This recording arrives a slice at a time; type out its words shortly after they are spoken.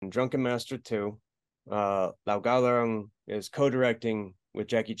Drunken Master 2. Lau Galarong is co-directing with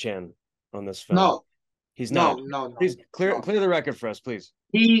Jackie Chan on this film. No, He's not. no, no, no, Please clear no. clear the record for us, please.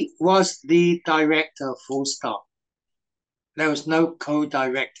 He was the director, full stop. There was no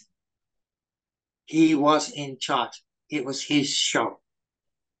co-director. He was in charge. It was his show.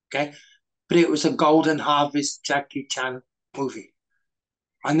 Okay. But it was a Golden Harvest Jackie Chan movie.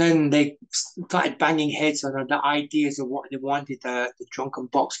 And then they started banging heads on the ideas of what they wanted the drunken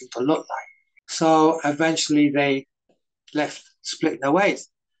boxing to look like. So eventually they left, split their ways.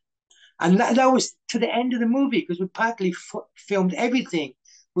 And that was to the end of the movie because we practically filmed everything.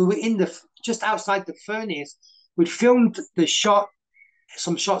 We were in the just outside the furnace. We'd filmed the shot,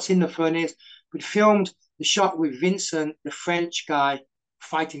 some shots in the furnace. We'd filmed the shot with Vincent, the French guy,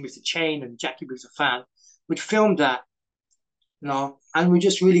 fighting with the chain, and Jackie was a fan. We'd filmed that, and we're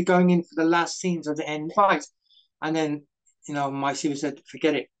just really going in for the last scenes of the end fight. And then, my CEO said,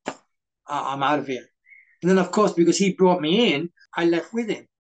 "Forget it, I'm out of here." And then, of course, because he brought me in, I left with him.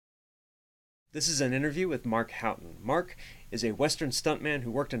 This is an interview with Mark Houghton. Mark is a Western stuntman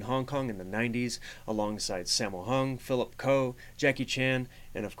who worked in Hong Kong in the 90s alongside Sammo Hung, Philip Ko, Jackie Chan,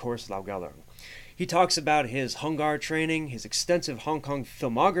 and of course Lau Galarong. He talks about his Hung Gar training, his extensive Hong Kong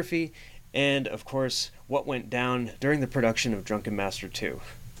filmography, and of course what went down during the production of Drunken Master 2.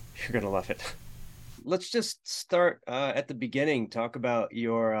 You're going to love it. Let's just start at the beginning. Talk about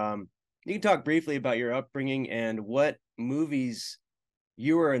your you can talk briefly about your upbringing and what movies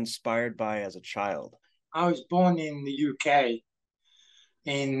you were inspired by as a child. I was born in the UK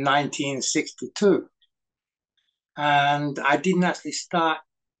in 1962, and I didn't actually start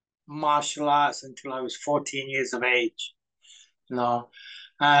martial arts until I was 14 years of age. You know,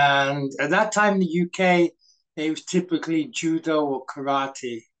 and at that time in the UK, it was typically judo or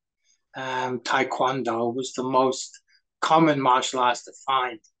karate. Taekwondo was the most common martial arts to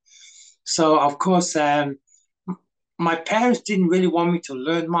find. So, of course, my parents didn't really want me to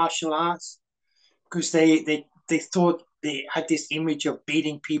learn martial arts because they thought they had this image of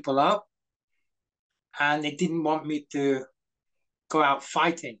beating people up, and they didn't want me to go out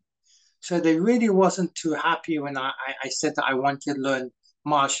fighting. So they really wasn't too happy when I said that I wanted to learn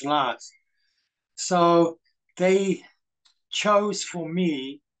martial arts. So they chose for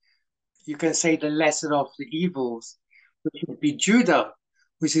me, you can say, the lesser of the evils, which would be judo,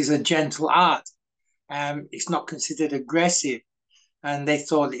 which is a gentle art. It's not considered aggressive. And they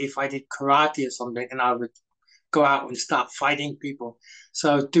thought if I did karate or something, and I would go out and start fighting people.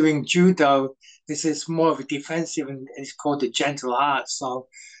 So doing judo, this is more of a defensive, and it's called the gentle art. So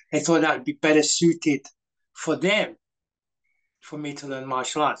they thought that would be better suited for them, for me to learn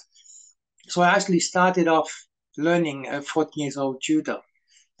martial arts. So I actually started off learning at 14 years old judo.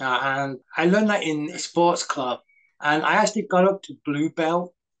 And I learned that in a sports club. And I actually got up to blue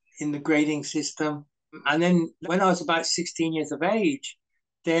belt in the grading system. And then when I was about 16 years of age,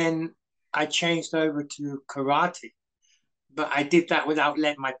 then I changed over to karate. But I did that without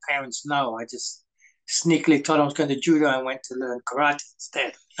letting my parents know. I just sneakily told them I was going to judo and went to learn karate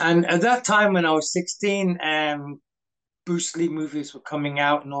instead. And at that time, when I was 16, Bruce Lee movies were coming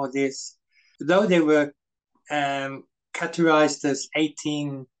out and all this. Though they were categorized as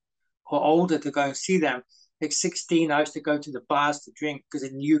 18 or older to go and see them, like 16, I used to go to the bars to drink because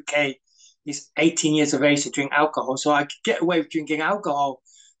in the UK, it's 18 years of age to drink alcohol. So I could get away with drinking alcohol.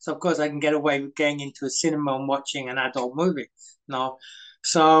 So, of course, I can get away with going into a cinema and watching an adult movie. No.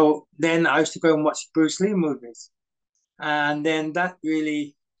 So then I used to go and watch Bruce Lee movies. And then that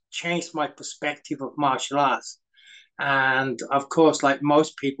really changed my perspective of martial arts. And of course, like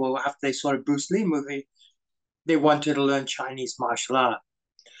most people, after they saw a Bruce Lee movie, they wanted to learn Chinese martial art.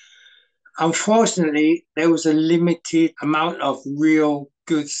 Unfortunately, there was a limited amount of real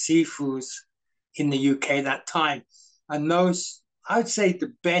good seafoods in the UK that time. And those, I'd say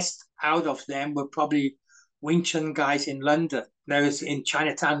the best out of them were probably Wing Chun guys in London. There was in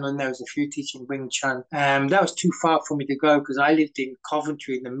Chinatown, and there was a few teaching Wing Chun. That was too far for me to go because I lived in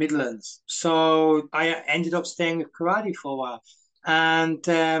Coventry in the Midlands. So I ended up staying with karate for a while. And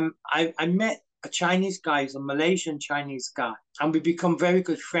I met a Chinese guy, he's a Malaysian Chinese guy, and we become very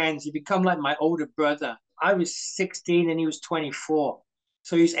good friends. He become like my older brother. I was 16 and he was 24.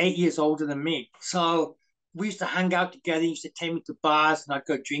 So he's 8 years older than me. So we used to hang out together. He used to take me to bars and I'd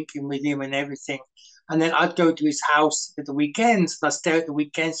go drinking with him and everything. And then I'd go to his house at the weekends. And I'd stay at the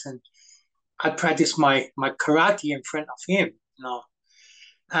weekends and I'd practice my karate in front of him.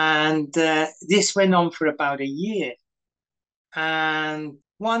 And this went on for about a year. And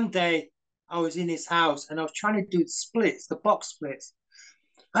one day I was in his house and I was trying to do the splits, the box splits.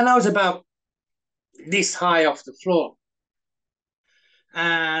 And I was about this high off the floor.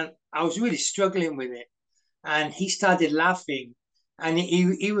 And I was really struggling with it. And he started laughing. And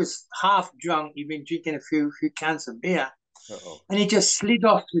he was half drunk. He'd been drinking a few cans of beer. Uh-oh. And he just slid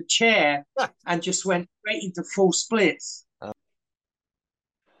off the chair and just went straight into full splits. Uh,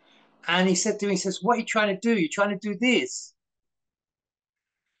 And he said to me, he says, "What are you trying to do? You're trying to do this."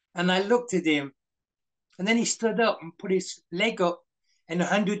 And I looked at him. And then he stood up and put his leg up in a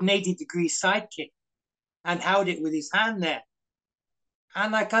 180-degree side kick and held it with his hand there.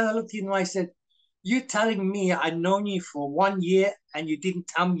 And I kind of looked at him and I said, "You telling me I'd known you for 1 year and you didn't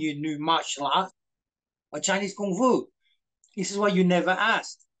tell me you knew martial arts or Chinese Kung Fu?" He says, "Well, you never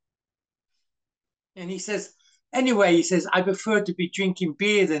asked." And he says, "Anyway," he says, "I prefer to be drinking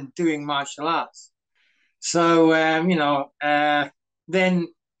beer than doing martial arts." So, then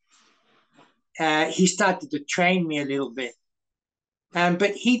he started to train me a little bit.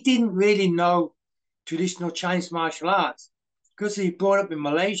 But he didn't really know traditional Chinese martial arts. Because he brought up in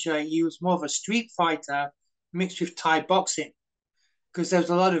Malaysia, he was more of a street fighter mixed with Thai boxing. Because there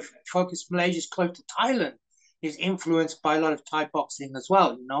was a lot of focus. Malaysia's close to Thailand. He's influenced by a lot of Thai boxing as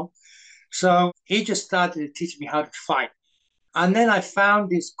well, you know. So he just started to teach me how to fight. And then I found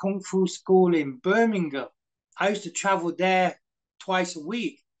this Kung Fu school in Birmingham. I used to travel there twice a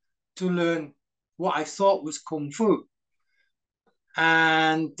week to learn what I thought was Kung Fu.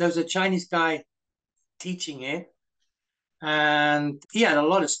 And there was a Chinese guy teaching it, and he had a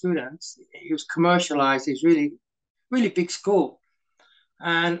lot of students. He was commercialized. He's really, really big school.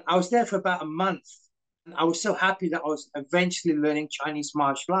 And I was there for about a month. And I was so happy that I was eventually learning Chinese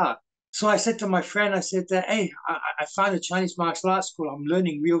martial art. So I said to my friend, I said, "Hey, I found a Chinese martial arts school. I'm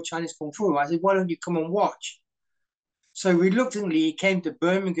learning real Chinese Kung Fu." I said, "Why don't you come and watch?" So reluctantly, he came to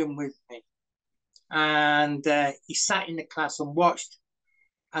Birmingham with me. And he sat in the class and watched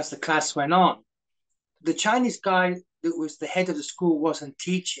as the class went on. The Chinese guy that was the head of the school wasn't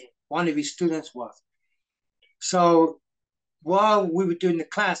teaching. One of his students was. So while we were doing the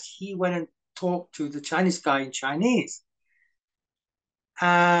class, he went and talked to the Chinese guy in Chinese.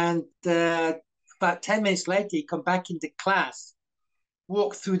 And about 10 minutes later, he come back into class,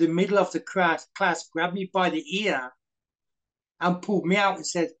 walked through the middle of the class, grabbed me by the ear and pulled me out and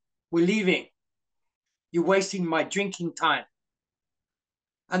said, "We're leaving. You're wasting my drinking time."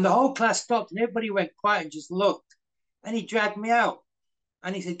 And the whole class stopped and everybody went quiet and just looked. And he dragged me out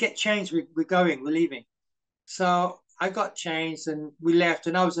and he said, "Get changed. We're going. We're leaving." So I got changed and we left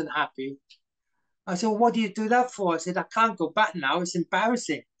and I was unhappy. I said, "Well, what do you do that for?" I said, "I can't go back now. It's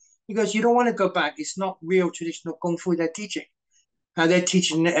embarrassing." He goes, "You don't want to go back. It's not real traditional Kung Fu they're teaching. Now they're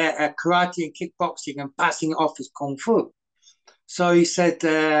teaching karate and kickboxing and passing it off as Kung Fu." So he said,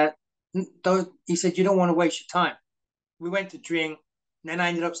 don't, he said, "You don't want to waste your time." We went to drink. And then I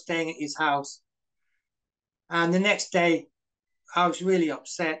ended up staying at his house. And the next day, I was really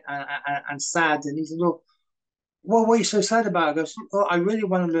upset and sad. And he said, "Well, what are you so sad about?" I goes, "Oh, I really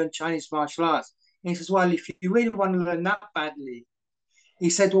want to learn Chinese martial arts." And he says, "Well, if you really want to learn that badly," he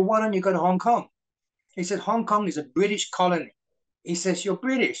said, "well, why don't you go to Hong Kong?" He said, "Hong Kong is a British colony." He says, "You're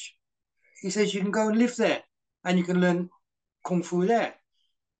British." He says, "You can go and live there and you can learn Kung Fu there."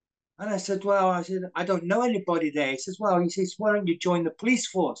 And I said, "Well," I said, "I don't know anybody there." He says, "Well," he says, "why don't you join the police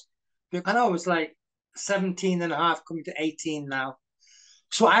force?" And I was like 17 and a half, coming to 18 now.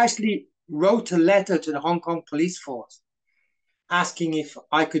 So I actually wrote a letter to the Hong Kong police force asking if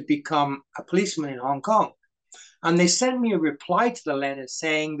I could become a policeman in Hong Kong. And they sent me a reply to the letter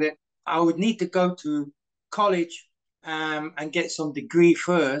saying that I would need to go to college and get some degree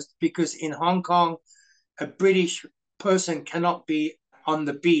first, because in Hong Kong, a British person cannot be on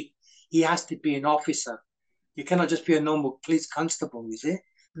the beat. He has to be an officer. You cannot just be a normal police constable, you see.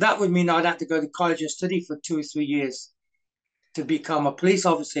 That would mean I'd have to go to college and study for 2 or 3 years to become a police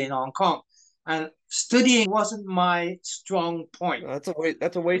officer in Hong Kong. And studying wasn't my strong point. That's a waste.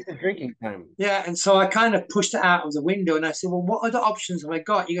 That's a waste of drinking time. Yeah, and so I kind of pushed it out of the window and I said, "Well, what other options have I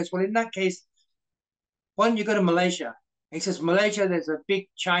got?" He goes, "Well, in that case, why don't you go to Malaysia?" He says, "Malaysia, there's a big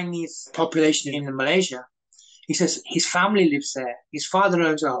Chinese population in Malaysia." He says, "His family lives there. His father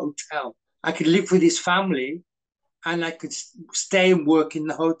owns a hotel. I could live with his family and I could stay and work in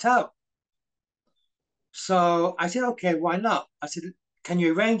the hotel." So I said, "Okay, why not?" I said, "Can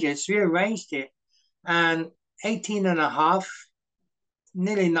you arrange it?" So we arranged it. And 18 and a half,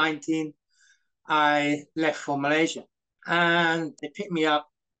 nearly 19, I left for Malaysia. And they picked me up.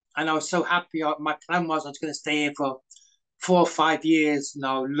 And I was so happy. My plan was I was going to stay here for 4 or 5 years,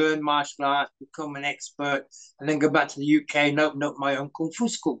 learn martial arts, become an expert, and then go back to the UK and open up my own Kung Fu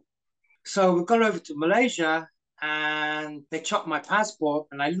school. So we got over to Malaysia and they checked my passport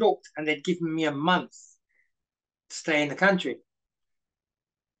and I looked and they'd given me a month to stay in the country.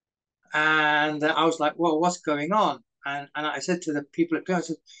 And I was like, well, what's going on? And I said to the people at Pure, I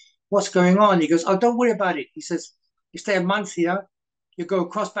said, what's going on? He goes, oh, don't worry about it. He says, you stay a month here, you go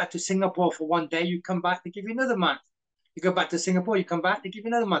across back to Singapore for 1 day, you come back, they give you another month. You go back to Singapore, you come back, they give you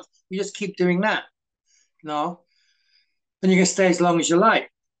another month. You just keep doing that, you know, and you can stay as long as you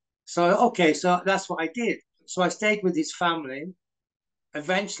like. So, okay, so that's what I did. So I stayed with his family.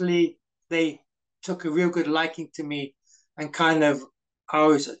 Eventually, they took a real good liking to me and kind of, I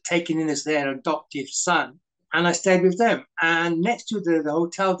was taken in as their adoptive son. And I stayed with them. And next to the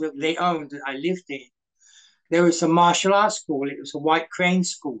hotel that they owned that I lived in, there was a martial arts school. It was a White Crane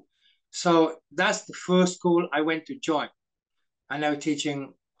school. So that's the first school I went to join. And they were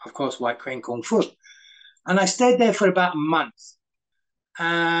teaching, of course, White Crane Kung Fu. And I stayed there for about a month.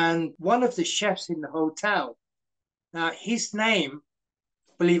 And one of the chefs in the hotel, now his name,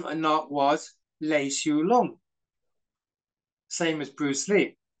 believe it or not, was Lei Xiu Long, same as Bruce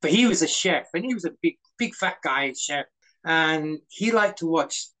Lee. But he was a chef and he was a big fat guy chef. And he liked to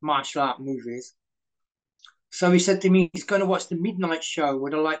watch martial art movies. So he said to me, he's going to watch the midnight show.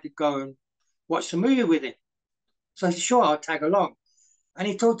 Would I like to go and watch the movie with him? So I said, sure, I'll tag along. And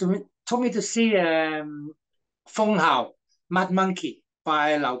he told me to see Feng Hao, Mad Monkey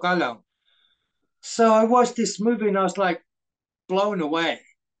by Lao Galong. So I watched this movie and I was like blown away.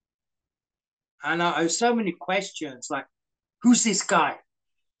 And I had so many questions like, who's this guy?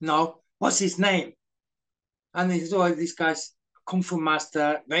 No, what's his name? And he said, oh, this guy's Kung Fu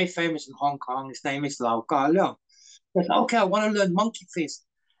master, very famous in Hong Kong. His name is Lao Galong. I said, okay, I want to learn monkey fist.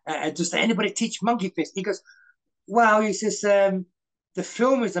 Does anybody teach monkey fist? He goes, well, he says, the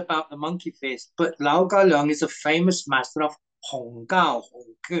film is about the monkey fist, but Lao Galong is a famous master of Hong Gao,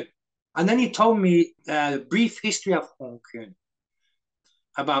 Hong Kun. And then he told me the brief history of Hong Kun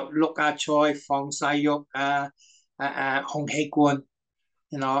about Lok Ah Choi, Fong Sai Yok, Hong Hei Guan,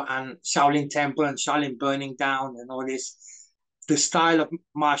 and Shaolin Temple and Shaolin burning down and all this. The style of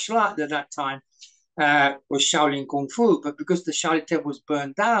martial art at that time was Shaolin Kung Fu, but because the Shaolin Temple was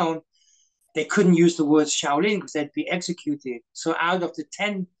burned down, they couldn't use the word Shaolin because they'd be executed. So out of the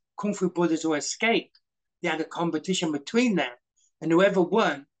 10 Kung Fu Buddhas who escaped, they had a competition between them. And whoever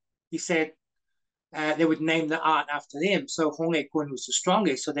won, he said, they would name the art after him. So Hong Hei Kun was the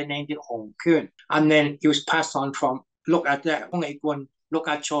strongest, so they named it Hong Kun. And then it was passed on from look at that Hong Hei Kun, look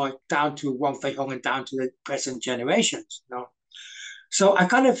at Choi, down to Wong Fei Hong and down to the present generations. So I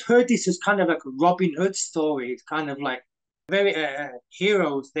kind of heard this as kind of like a Robin Hood story. It's kind of like very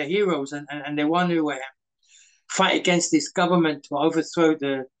heroes, they're heroes, and they want to fight against this government to overthrow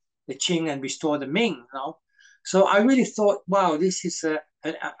the Qing and restore the Ming. So I really thought, wow, this is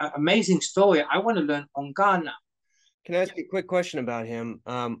an amazing story. I want to learn Ongan now. Can I ask you a quick question about him?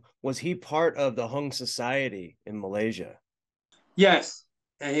 Was he part of the Hung Society in Malaysia? Yes,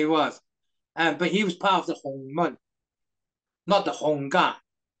 he was. But he was part of the Hongmen, not the Hongga,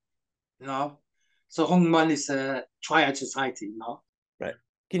 you know. So Hongmen is a triad society. Right.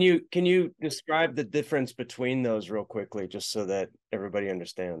 Can you describe the difference between those real quickly, just so that everybody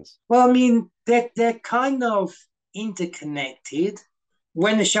understands? Well, I mean, they're kind of interconnected.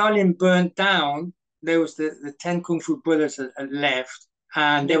 When the Shaolin burned down, there was the 10 Kung Fu Buddhas that left,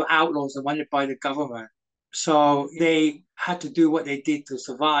 and they were outlaws and wanted by the government. So they had to do what they did to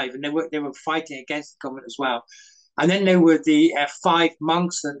survive, and they were fighting against the government as well. And then there were the 5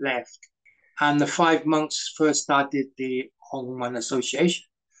 monks that left, and the 5 monks first started the Hongman Association.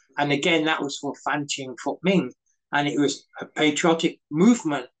 And again, that was for Fan Qing Fok Ming, and it was a patriotic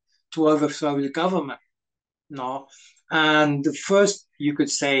movement to overthrow the government. No, and the first, you could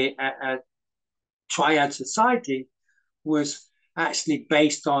say, a triad society was actually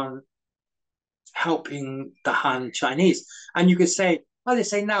based on helping the Han Chinese. And you could say, well, they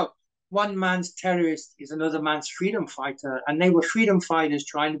say now, one man's terrorist is another man's freedom fighter. And they were freedom fighters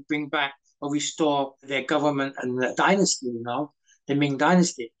trying to bring back or restore their government and the dynasty, the Ming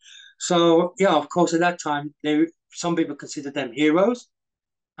dynasty. So, yeah, of course, at that time, some people considered them heroes.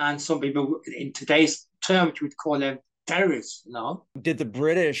 And some people, in today's terms, would call them terrorists. Did the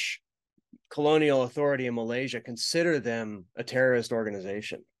British colonial authority in Malaysia consider them a terrorist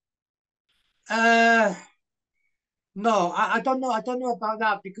organization? Uh, no, I don't know. I don't know about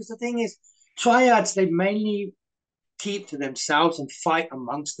that because the thing is, triads, they mainly keep to themselves and fight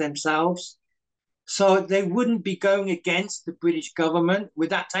amongst themselves. So they wouldn't be going against the British government. With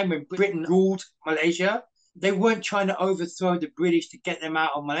that time when Britain ruled Malaysia, they weren't trying to overthrow the British to get them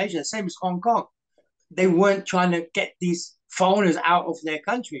out of Malaysia. Same as Hong Kong. They weren't trying to get these foreigners out of their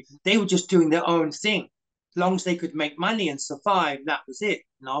country. They were just doing their own thing. As long as they could make money and survive, that was it.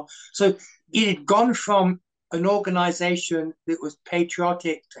 So it had gone from an organization that was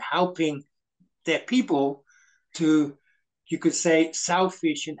patriotic to helping their people to, you could say,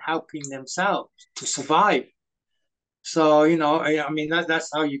 selfish in helping themselves to survive. So, I mean, that's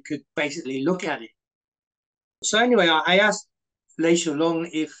how you could basically look at it. So anyway, I asked Lei Long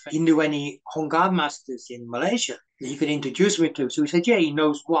if he knew any Honggar masters in Malaysia that he could introduce me to. So he said, yeah, he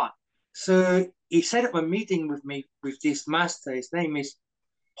knows one. So he set up a meeting with me with this master. His name is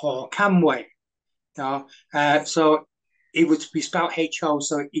Ho Kam Wei. So it would be spelled Ho.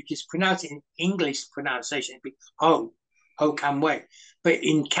 So if you pronounce it in English pronunciation, it'd be Ho Kam Wei. But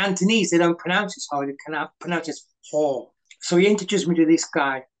in Cantonese, they don't pronounce it Ho, they pronounce it Ho. So he introduced me to this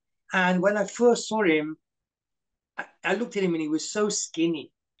guy. And when I first saw him, I looked at him and he was so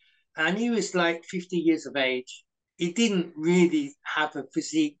skinny. And he was like 50 years of age. He didn't really have a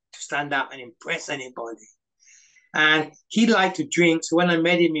physique to stand out and impress anybody. And he liked to drink. So when I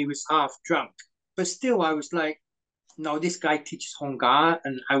met him, he was half drunk. But still, I was like, no, this guy teaches Honggar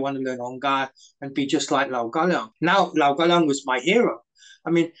and I want to learn Honggar and be just like Lau Galang. Now, Lau Galang was my hero.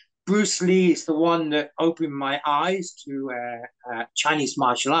 I mean, Bruce Lee is the one that opened my eyes to Chinese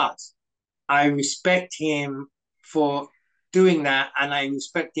martial arts. I respect him for doing that, and I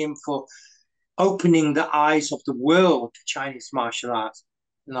respect him for opening the eyes of the world to Chinese martial arts.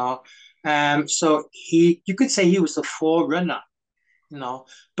 You know, so you could say he was the forerunner. You know,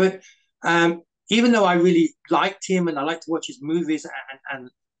 but even though I really liked him and I liked to watch his movies and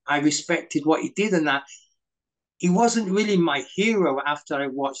I respected what he did and that, he wasn't really my hero after I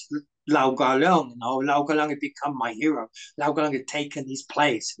watched Lau Galang. You know, Lau Galang had become my hero. Lau Galang had taken his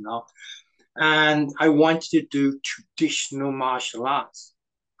place. You know, and I wanted to do traditional martial arts.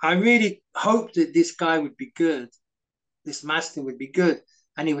 I really hoped that this guy would be good, this master would be good,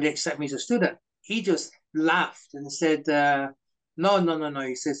 and he would accept me as a student. He just laughed and said, no, no, no, no.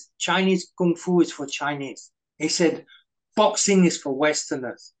 He says, Chinese Kung Fu is for Chinese. He said, boxing is for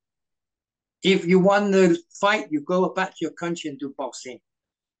Westerners. If you want to fight, you go back to your country and do boxing.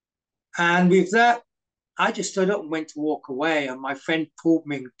 And with that, I just stood up and went to walk away. And my friend pulled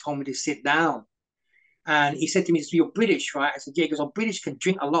me and told me to sit down. And he said to me, so you're British, right? I said, yeah, because oh, British can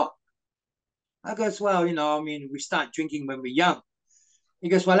drink a lot. I goes, well, I mean, we start drinking when we're young. He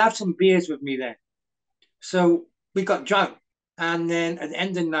goes, well, have some beers with me then. So we got drunk. And then at the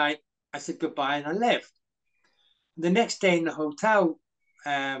end of the night, I said goodbye and I left. The next day in the hotel,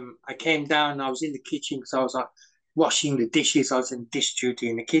 I came down and I was in the kitchen because I was washing the dishes. I was in dish duty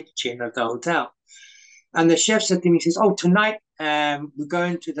in the kitchen of the hotel. And the chef said to me, he says, oh, tonight we're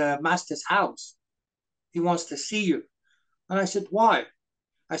going to the master's house. He wants to see you. And I said, why?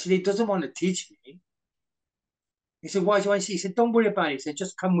 I said, he doesn't want to teach me. He said, why do you want to see? He said, don't worry about it. He said,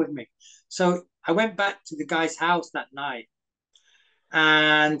 just come with me. So I went back to the guy's house that night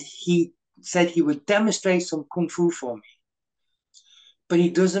and he said he would demonstrate some kung fu for me, but he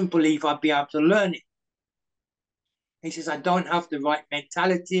doesn't believe I'd be able to learn it. He says, I don't have the right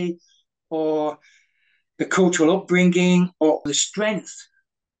mentality or the cultural upbringing or the strength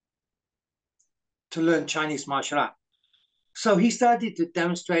to learn Chinese martial art. So he started to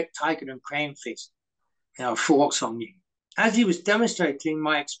demonstrate tiger and crane fist, forks on me. As he was demonstrating,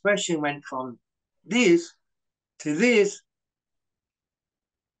 my expression went from this to this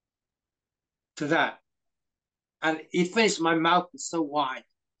to that. And it finished, my mouth was so wide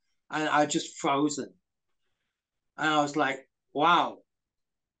and I just frozen. And I was like, wow,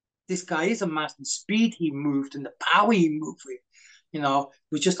 this guy is a master. The speed he moved and the power he moved with,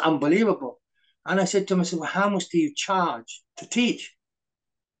 was just unbelievable. And I said to him, I said, well, how much do you charge to teach?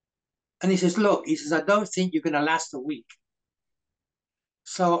 And he says, look, he says, I don't think you're going to last a week.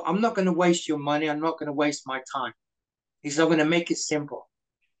 So I'm not going to waste your money. I'm not going to waste my time. He says, I'm going to make it simple.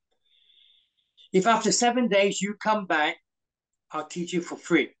 If after 7 days you come back, I'll teach you for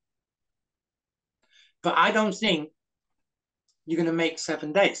free. But I don't think you're going to make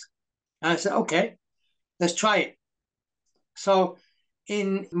 7 days. And I said, okay, let's try it. So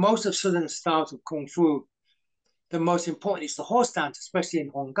in most of Southern styles of Kung Fu, the most important is the horse dance, especially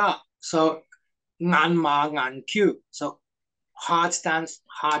in Honggar. So ngan ma ngan q. So hard stance,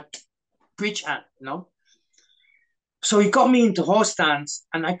 hard bridge hand. So he got me into horse stance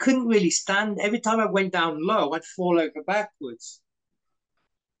and I couldn't really stand. Every time I went down low, I'd fall over backwards.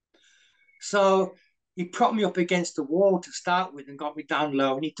 So he propped me up against the wall to start with and got me down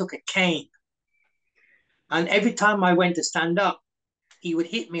low and he took a cane. And every time I went to stand up, he would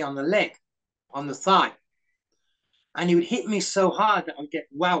hit me on the leg, on the thigh. And he would hit me so hard that I would get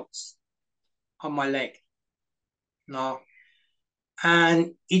welts on my leg. No.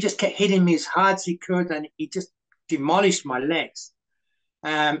 And he just kept hitting me as hard as he could and he just demolished my legs,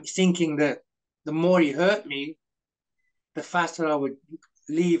 thinking that the more he hurt me, the faster I would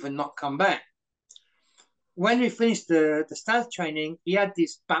leave and not come back. When we finished the stance training, he had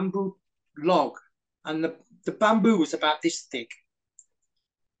this bamboo log, and the bamboo was about this thick,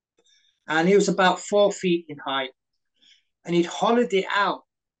 and it was about 4 feet in height. And he'd hollowed it out,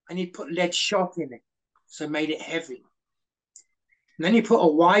 and he'd put lead shot in it, so it made it heavy. And then he put a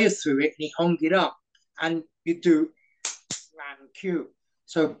wire through it, and he hung it up, and you'd do and cue.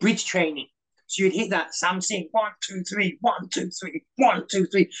 So bridge training. So you'd hit that something 1, 2, 3, 1, 2, 3, 1, 2,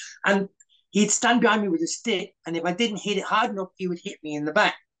 3, and he'd stand behind me with a stick, and if I didn't hit it hard enough, he would hit me in the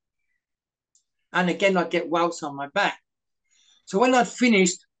back. And again, I'd get welts on my back. So when I'd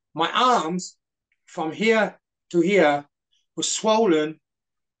finished, my arms from here to here were swollen,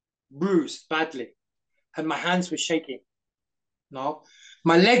 bruised badly, and my hands were shaking. No,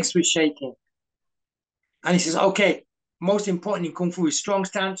 my legs were shaking. And he says, okay, most important in Kung Fu is strong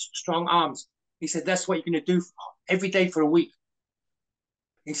stance, strong arms. He said, that's what you're going to do every day for a week.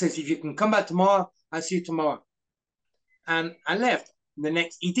 He says, if you can come back tomorrow, I'll see you tomorrow. And I left.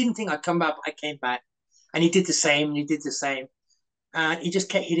 He didn't think I'd come back, but I came back. And he did the same, and he did the same. And he just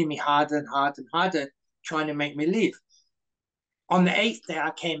kept hitting me harder and harder and harder, trying to make me leave. On the 8th day,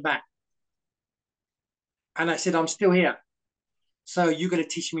 I came back. And I said, I'm still here. So you're going to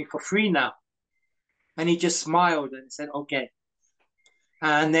teach me for free now. And he just smiled and said, okay.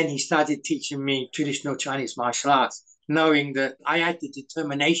 And then he started teaching me traditional Chinese martial arts, knowing that I had the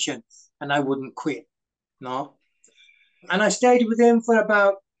determination and I wouldn't quit. No. And I stayed with him for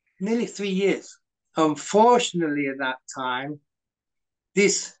about nearly 3 years. Unfortunately, at that time,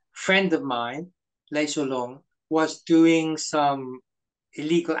 this friend of mine, Lei Long, was doing some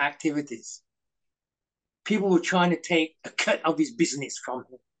illegal activities. People were trying to take a cut of his business from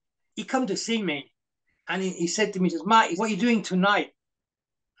him. He come to see me, and he said to me, he says, Mike, what are you doing tonight?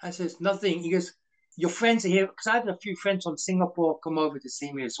 I says, nothing. He goes, your friends are here. Because I had a few friends from Singapore come over to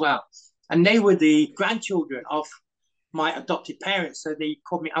see me as well. And they were the grandchildren of my adopted parents. So they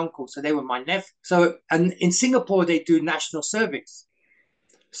called me uncle. So they were my nephew. So, and in Singapore, they do national service.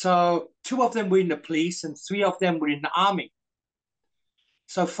 So 2 of them were in the police and 3 of them were in the army.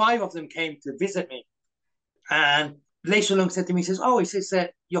 So 5 of them came to visit me. And Lei Long said to me, he says, oh, he says,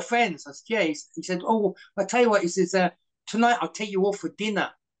 your friends? I said, yeah. He said, oh, I'll tell you what, he says, tonight I'll take you all for dinner.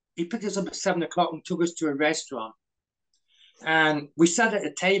 He picked us up at 7 o'clock and took us to a restaurant. And we sat at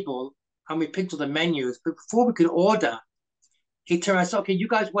a table and we picked up the menus. But before we could order, he turned around and said, okay, you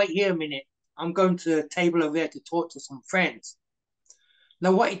guys wait here a minute. I'm going to the table over there to talk to some friends.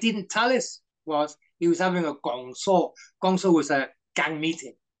 Now, what he didn't tell us was he was having a gong so. Gong so was a gang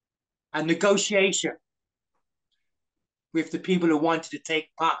meeting, a negotiation with the people who wanted to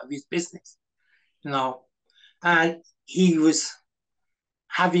take part of his business, you know. And he was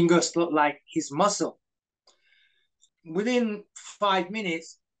having us look like his muscle. Within 5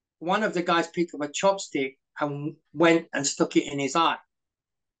 minutes, one of the guys picked up a chopstick and went and stuck it in his eye.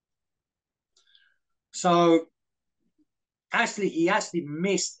 So he actually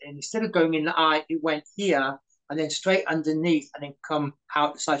missed, and instead of going in the eye, it went here and then straight underneath and then come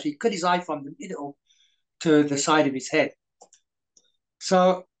out the side. So he cut his eye from the middle to the side of his head.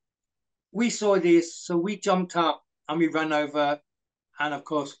 So we saw this, so we jumped up and we ran over, and of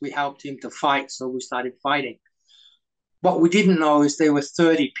course we helped him to fight, so we started fighting. What we didn't know is there were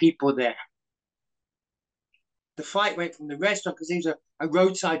 30 people there. The fight went from the restaurant, because it was a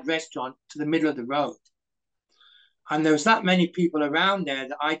roadside restaurant, to the middle of the road. And there was that many people around there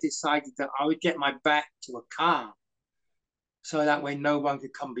that I decided that I would get my back to a car, so that way no one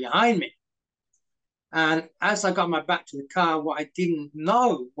could come behind me. And as I got my back to the car, what I didn't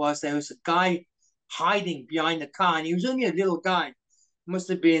know was there was a guy hiding behind the car, and he was only a little guy, must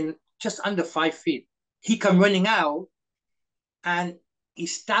have been just under 5 feet. He come running out, and he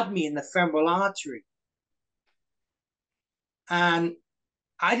stabbed me in the femoral artery. And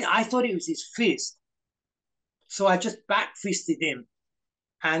I thought it was his fist. So I just back fisted him.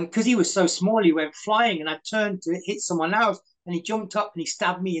 And because he was so small, he went flying, and I turned to hit someone else, and he jumped up and he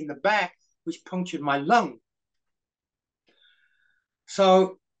stabbed me in the back, which punctured my lung.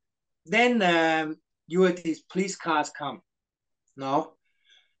 So then you heard these police cars come. No.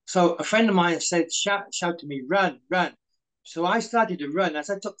 So a friend of mine said, shout to me, run, run. So I started to run. As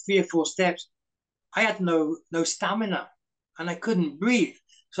I took 3 or 4 steps, I had no stamina and I couldn't breathe.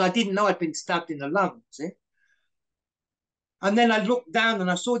 So I didn't know I'd been stabbed in the lung, see? And then I looked down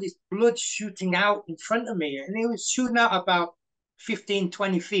and I saw this blood shooting out in front of me, and it was shooting out about 15,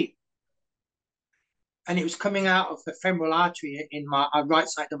 20 feet. And it was coming out of the femoral artery in my right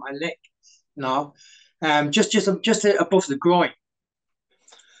side of my leg, you know, just above the groin.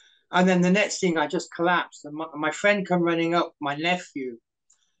 And then the next thing, I just collapsed. And my friend come running up, my nephew,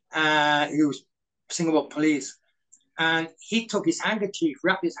 who was Singapore police, and he took his handkerchief,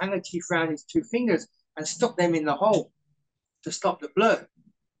 wrapped his handkerchief around his two fingers, and stuck them in the hole to stop the blood.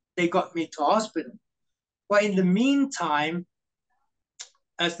 They got me to hospital. But in the meantime,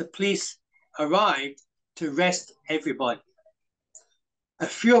 as the police arrived to arrest everybody, a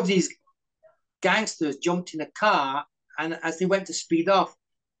few of these gangsters jumped in a car, and as they went to speed off,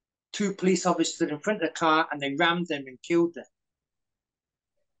 two police officers stood in front of the car and they rammed them and killed them.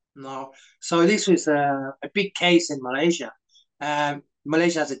 No, so this was a big case in Malaysia.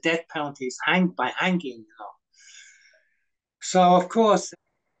 Malaysia has a death penalty; it's hanged by hanging. So of course,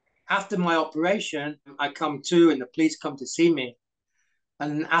 after my operation, I come to, and the police come to see me.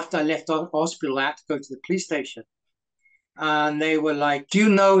 And after I left hospital, I had to go to the police station. And they were like, "Do you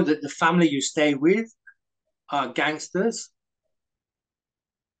know that the family you stay with are gangsters?"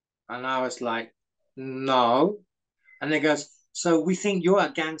 And I was like, "No." And they goes, "So we think you're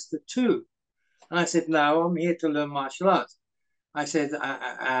a gangster too." And I said, "No, I'm here to learn martial arts." I said,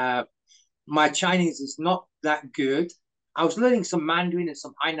 "My Chinese is not that good." I was learning some Mandarin and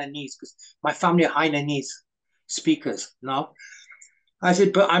some Hainanese because my family are Hainanese speakers. No, I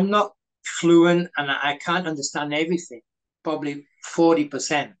said, "But I'm not fluent and I can't understand everything. Probably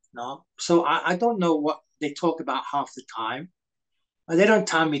 40%. No, so I don't know what they talk about half the time. And they don't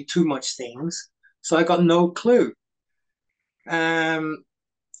tell me too much things, so I got no clue." Um,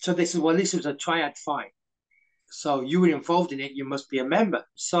 so they said, "Well, this was a triad fight. So you were involved in it, you must be a member."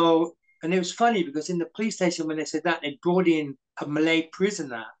 So, and it was funny because in the police station, when they said that, they brought in a Malay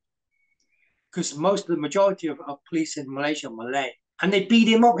prisoner because the majority of police in Malaysia are Malay. And they beat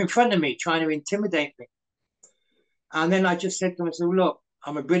him up in front of me, trying to intimidate me. And then I just said to them, I said, "Look,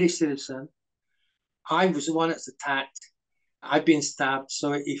 I'm a British citizen. I was the one that's attacked. I've been stabbed.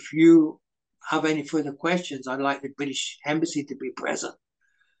 So if you have any further questions, I'd like the British embassy to be present."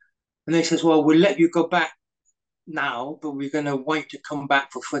 And they says, "Well, we'll let you go back now, but we're going to want you to come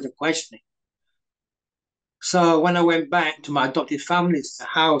back for further questioning." So when I went back to my adopted family's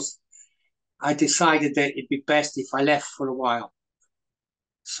house, I decided that it'd be best if I left for a while.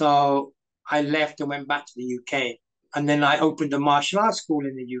 So I left and went back to the UK. And then I opened a martial arts school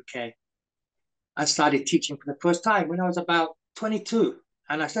in the UK. I started teaching for the first time when I was about 22.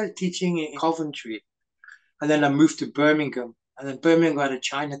 And I started teaching in Coventry. And then I moved to Birmingham. And then Birmingham had a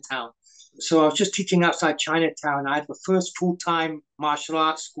Chinatown. So I was just teaching outside Chinatown. I had the first full-time martial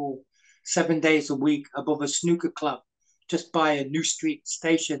arts school, 7 days a week above a snooker club, just by a New Street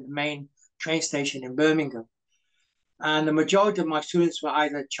station, the main train station in Birmingham. And the majority of my students were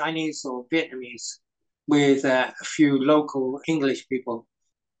either Chinese or Vietnamese, with a few local English people.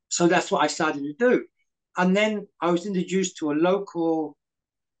 So that's what I started to do. And then I was introduced to a local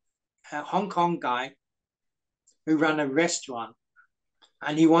Hong Kong guy who ran a restaurant,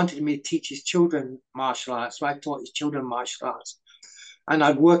 and he wanted me to teach his children martial arts. So I taught his children martial arts. And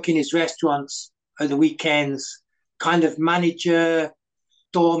I'd work in his restaurants at the weekends, kind of manager,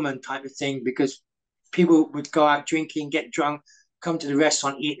 doorman type of thing, because people would go out drinking, get drunk, come to the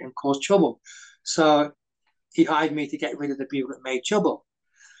restaurant, eat, and cause trouble. So he hired me to get rid of the people that made trouble.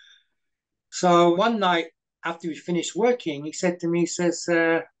 So one night after we finished working, he said to me, he says,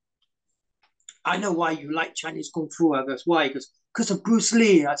 "I know why you like Chinese Kung Fu." I goes, "Why?" He goes, "Because of Bruce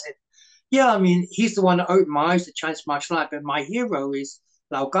Lee." I said, "Yeah, I mean, he's the one that opened my eyes to Chinese martial art, but my hero is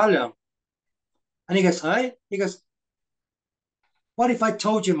Lau Galiang." And he goes, "Hey," he goes, "What if I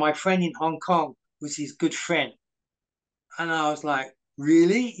told you my friend in Hong Kong was his good friend?" And I was like,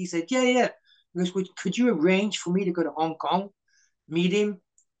 "Really?" He said, "Yeah, yeah." He goes, "Could you arrange for me to go to Hong Kong, meet him,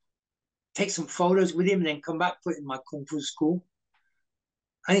 take some photos with him, and then come back, put in my Kung Fu school?"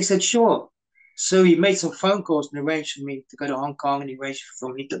 And he said, "Sure." So he made some phone calls and arranged for me to go to Hong Kong, and he arranged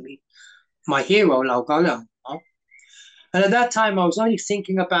for me to meet my hero, Lau Galiang. And at that time, I was only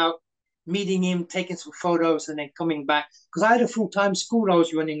thinking about meeting him, taking some photos, and then coming back because I had a full-time school I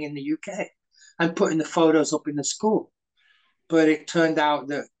was running in the UK and putting the photos up in the school. But it turned out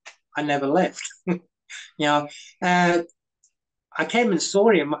that I never left. You know, uh, I came and saw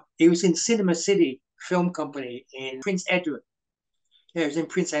him. He was in Cinema City Film Company in Prince Edward. Yeah, it was in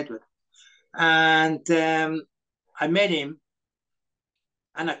Prince Edward, and I met him,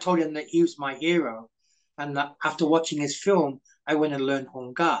 and I told him that he was my hero. And that after watching his film, I went and learned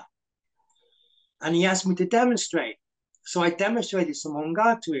Hong Ga. And he asked me to demonstrate. So I demonstrated some Hong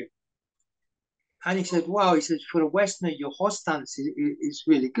Ga to him. And he said, "Wow," he said, "for a Westerner, your horse stance is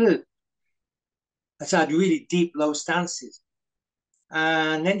really good." I said, "I had really deep, low stances."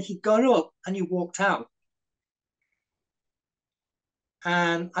 And then he got up and he walked out.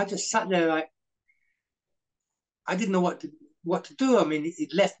 And I just sat there like I didn't know what to do. I mean,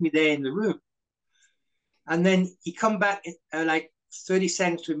 it left me there in the room. And then he come back like 30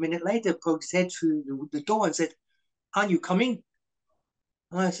 seconds to a minute later, poked his head through the door and said, "Aren't you coming?"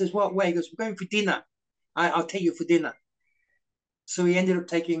 And I says, "What way?" He goes, "We're going for dinner. I'll take you for dinner." So he ended up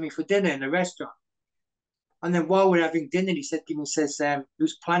taking me for dinner in a restaurant. And then while we're having dinner, he said to me, he says, he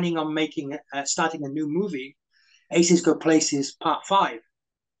was planning on starting a new movie, Aces Go Places Part 5.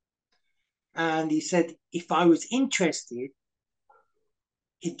 And he said, if I was interested,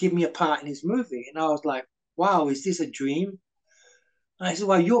 he'd give me a part in his movie. And I was like, wow, is this a dream? And I said,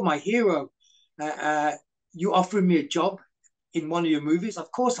 well, you're my hero. Uh, uh, you offering me a job in one of your movies?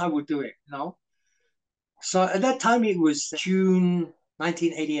 Of course I would do it, you know? So at that time, it was June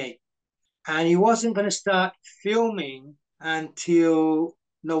 1988. And he wasn't going to start filming until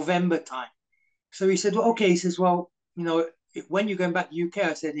November time. So he said, well, okay. He says, well, when you're going back to UK?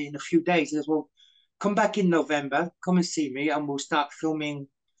 I said, in a few days. He says, well, come back in November, come and see me, and we'll start filming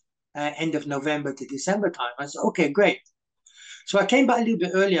end of November to December time. I said, okay, great. So I came back a little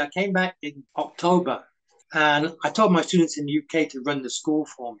bit earlier. I came back in October, and I told my students in the UK to run the school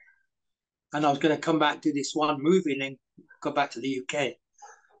for me. And I was going to come back to this one movie and then go back to the UK.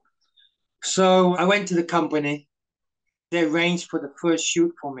 So I went to the company. They arranged for the first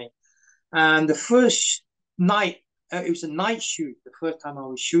shoot for me. And the first night, it was a night shoot, the first time I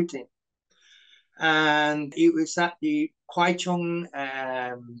was shooting. And it was at the Kwaichung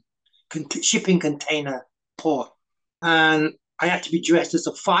shipping container port. And I had to be dressed as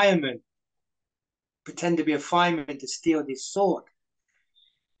a fireman, pretend to be a fireman to steal this sword.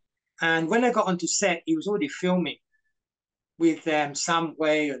 And when I got onto set, he was already filming with Sam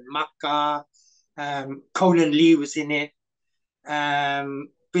Wei and Maka. Conan Lee was in it.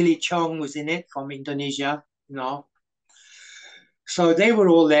 Billy Chong was in it from Indonesia, you know. So they were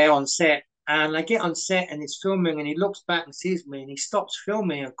all there on set. And I get on set and he's filming and he looks back and sees me and he stops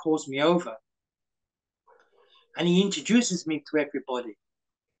filming and calls me over. And he introduces me to everybody.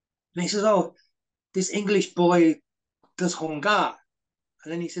 And he says, oh, this English boy does Honga.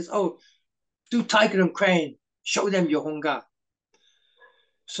 And then he says, oh, do Tiger and Crane. Show them your Honga.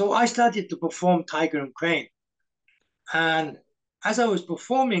 So I started to perform Tiger and Crane. And as I was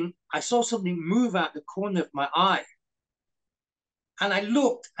performing, I saw something move out the corner of my eye. And I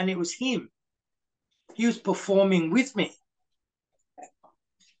looked and it was him. He was performing with me.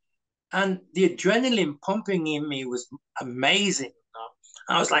 And the adrenaline pumping in me was amazing. You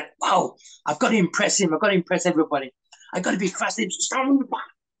know? I was like, wow, I've got to impress him. I've got to impress everybody. I've got to be fast. You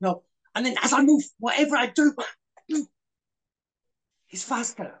know? And then as I move, whatever I do, he's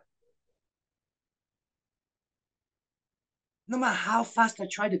faster. No matter how fast I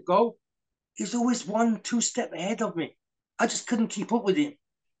try to go, he's always 1, 2 steps ahead of me. I just couldn't keep up with him.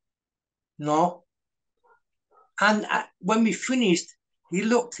 No. And when we finished, he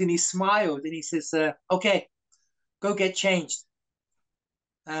looked and he smiled and he says, okay, go get changed.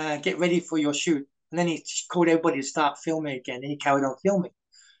 Get ready for your shoot. And then he called everybody to start filming again. And he carried on filming,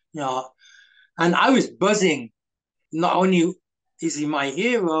 you know. And I was buzzing. Not only is he my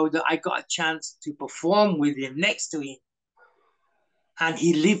hero, that I got a chance to perform with him next to him. And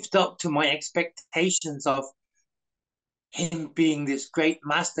he lived up to my expectations of him being this great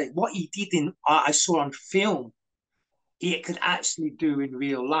master. What he did I saw on film, he could actually do in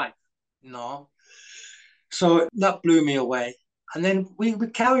real life, you know. So that blew me away. And then we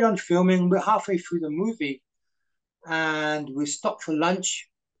carried on filming. We're halfway through the movie and we stopped for lunch.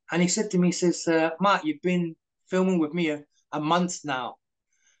 And he said to me, he says, Mark, you've been filming with me a month now.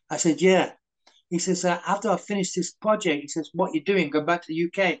 I said, yeah. He says, after I finish this project, he says, what you doing? Go back to the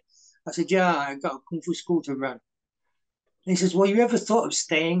UK? I said, yeah, I got a Kung Fu school to run. And he says, well, you ever thought of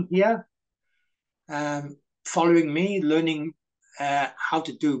staying here, following me, learning how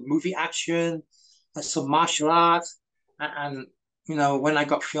to do movie action, some martial arts, and when I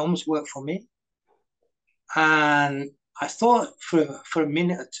got films, work for me. And I thought for a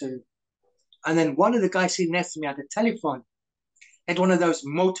minute or two, and then one of the guys sitting next to me at the telephone had one of those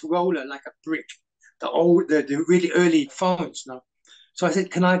Motorola, like a brick, the really early phones. No? So I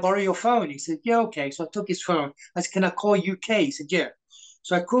said, can I borrow your phone? He said, yeah, okay. So I took his phone. I said, can I call UK? He said, yeah.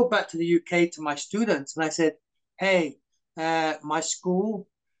 So I called back to the UK to my students and I said, hey, my school,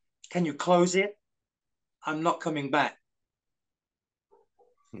 can you close it? I'm not coming back.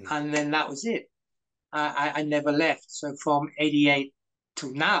 Mm-hmm. And then that was it. I never left. So from 88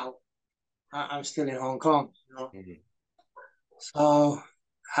 to now, I'm still in Hong Kong. You know? Mm-hmm. So,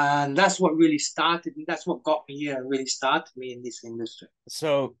 and that's what really started. That's what got me here and really started me in this industry.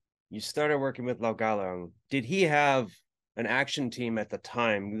 So you started working with Lau Galang. Did he have an action team at the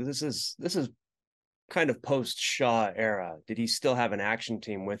time? This is kind of post Shaw era. Did he still have an action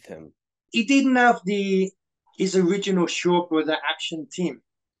team with him? He didn't have the his original Shaw Brother action team,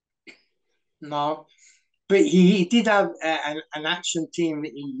 no, but he did have an action team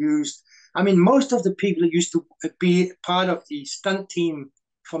that he used. I mean, most of the people that used to be part of the stunt team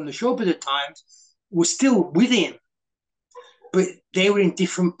from the Shaw Brother times were still with him, but they were in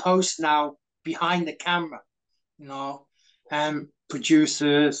different posts now behind the camera, you know,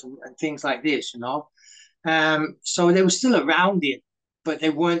 producers and things like this, you know. So they were still around him, but they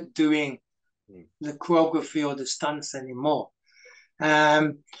weren't doing Hmm. the choreography or the stunts anymore.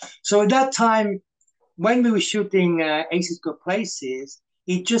 Um, so at that time, when we were shooting Aces Go Places,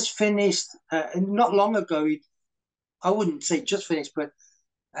 he just finished not long ago. I wouldn't say just finished, but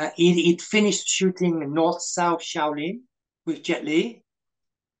he'd finished shooting North South Shaolin with Jet Li,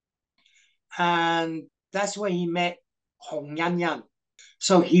 and that's where he met Hong Yan Yan.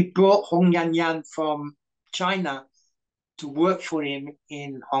 So he brought Hong Yan Yan from China to work for him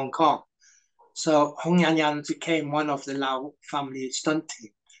in Hong Kong. So Hong Yan Yan became one of the Lau family stunt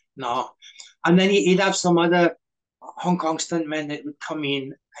team. No. And then he'd have some other Hong Kong stuntmen that would come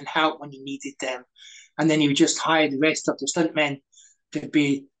in and help when he needed them. And then he would just hire the rest of the stuntmen to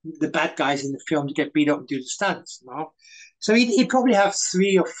be the bad guys in the film to get beat up and do the stunts. No. So he'd probably have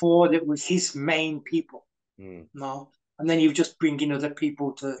three or four that was his main people. Hmm. No. And then he would just bring in other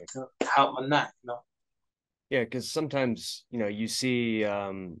people to help on that. No. Yeah, because sometimes you see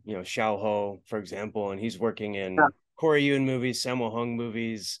Xiao Ho, for example, and he's working Yeah. in Corey Yuen movies, Sammo Hung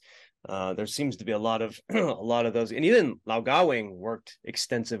movies. There seems to be a lot of a lot of those, and even Lau Gawing worked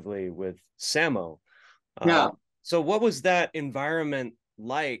extensively with Sammo. Uh, Yeah. so what was that environment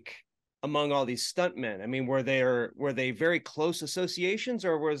like among all these stuntmen? I mean, were they very close associations,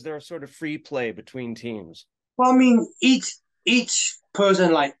 or was there a sort of free play between teams? Well, I mean, each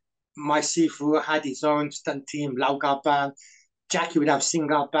person like my Sifu had his own stunt team, Lao Ban, Jackie would have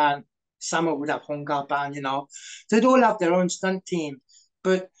Singa Ban, Summer would have Hong Ban, you know. They'd all have their own stunt team.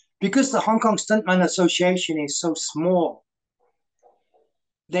 But because the Hong Kong Stuntman Association is so small,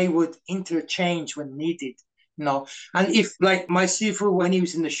 they would interchange when needed, you know. And if like my Sifu, when he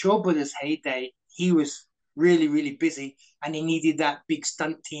was in the Shaw Brothers heyday, he was really, really busy and he needed that big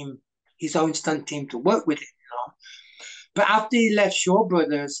stunt team, his own stunt team to work with it, you know. But after he left Shaw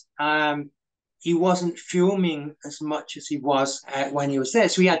Brothers, he wasn't filming as much as he was when he was there.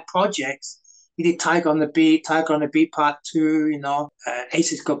 So he had projects. He did Tiger on the Beat Part 2, you know,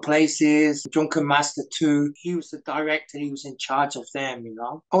 Aces Go Places, Drunken Master 2. He was the director. He was in charge of them, you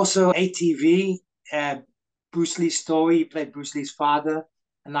know. Also, ATV, Bruce Lee's story. He played Bruce Lee's father.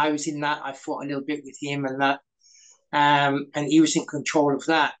 And I was in that. I fought a little bit with him and that. And he was in control of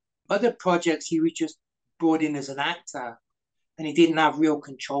that. Other projects, he was just brought in as an actor and he didn't have real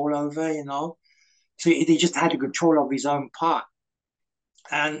control over, you know. So he just had the control of his own part.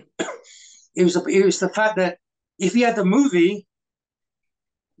 And it was the fact that if he had the movie,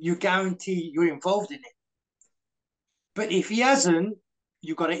 you guarantee you're involved in it. But if he hasn't,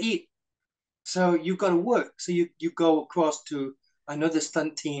 you got to eat. So you got to work. So you go across to another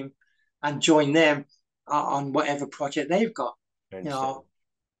stunt team and join them on whatever project they've got, I you understand. know.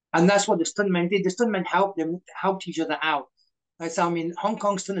 And that's what the stuntmen did. The stuntmen helped each other out. So, I mean, Hong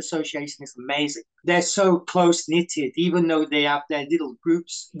Kong Stunt Association is amazing. They're so close knitted, even though they have their little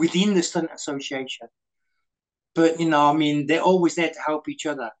groups within the Stunt Association. But, you know, I mean, they're always there to help each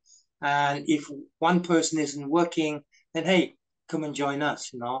other. And if one person isn't working, then hey, come and join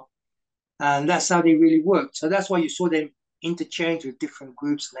us, you know. And that's how they really work. So that's why you saw them interchange with different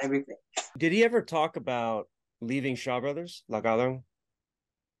groups and everything. Did he ever talk about leaving Shaw Brothers, Lagalong?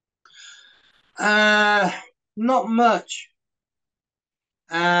 Uh, Not much.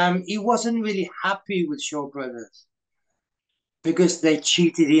 He wasn't really happy with Shaw Brothers because they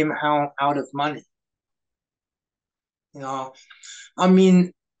cheated him out of money. You know, I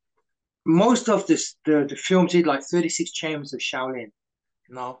mean, most of the films did like 36 Chambers of Shaolin.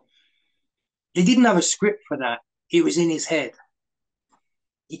 You know, he didn't have a script for that. It was in his head.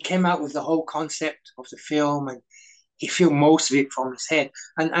 He came out with the whole concept of the film, and he filmed most of it from his head.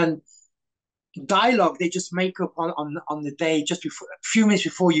 And dialogue they just make up on the day, just before a few minutes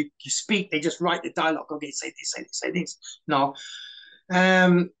before you speak. They just write the dialogue. Okay, say this, say this, say this. No,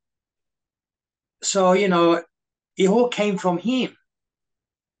 um, so you know, it all came from him,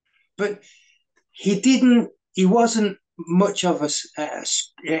 but he didn't. He wasn't much of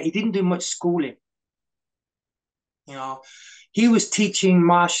he didn't do much schooling. You know, he was teaching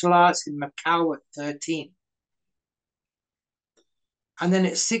martial arts in Macau at 13. And then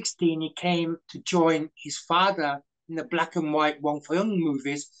at 16, he came to join his father in the black and white Wong Fei-Hung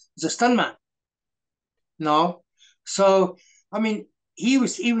movies as a stuntman. No, so I mean, he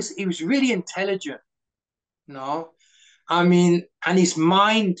was really intelligent. No, I mean, and his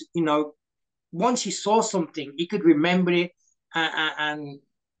mind, once he saw something, he could remember it, and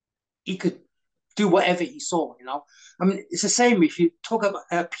he could do whatever he saw. I mean, it's the same if you talk about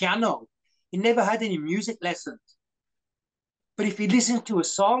a piano. He never had any music lessons, but if he listens to a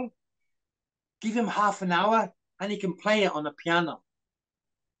song, give him half an hour, and he can play it on a piano.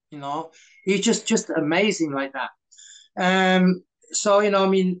 He's just amazing like that. So I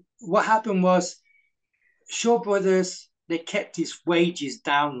mean, what happened was Shaw Brothers, they kept his wages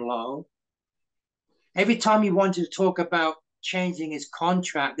down low. Every time he wanted to talk about changing his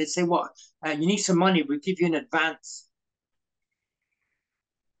contract, they'd say, "What? You need some money? We'll give you an advance."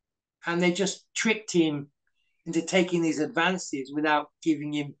 And they just tricked him into taking these advances without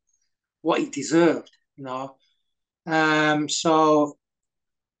giving him what he deserved. So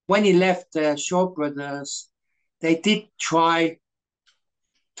when he left the Shaw Brothers, they did try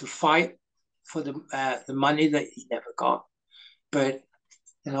to fight for the money that he never got, but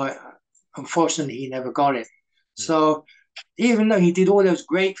you know, unfortunately, he never got it. So even though he did all those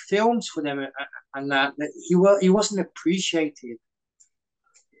great films for them and that, he wasn't appreciated.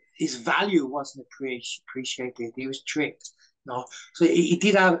 His value wasn't appreciated. He was tricked. So he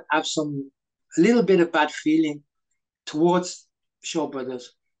did have a little bit of bad feeling towards Shaw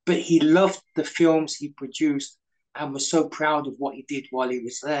Brothers, but he loved the films he produced and was so proud of what he did while he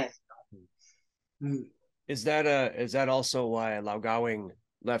was there. Mm. Is that also why Lau Gawing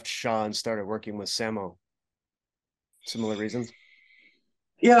left Shaw and started working with Sammo? Similar reasons?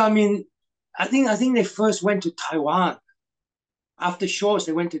 Yeah, I mean, I think they first went to Taiwan. After Shaw's,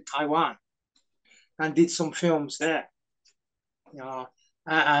 they went to Taiwan and did some films there. You know,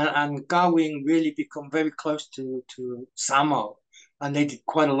 and Gawing really become very close to Sammo, and they did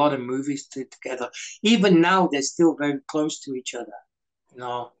quite a lot of movies together. Even now, they're still very close to each other. You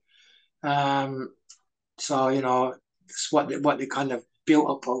know, um, so it's what they kind of built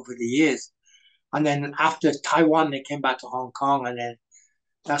up over the years. And then after Taiwan, they came back to Hong Kong, and then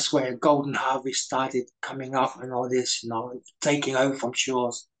that's where Golden Harvest started coming up and all this, taking over from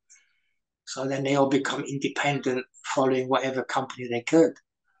Shaw's. So then they all become independent, following whatever company they could.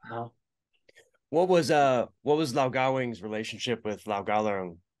 You know? What was Lau Gawing's relationship with Lau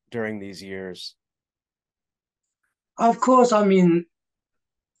Galerung during these years? Of course, I mean,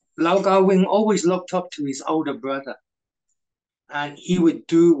 Lau Gao-wing always looked up to his older brother, and he would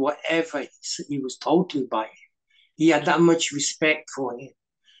do whatever he was told to by him. He had that much respect for him,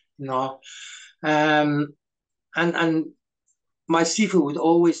 you know. Um, and my Sifu would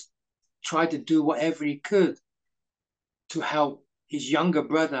always try to do whatever he could to help his younger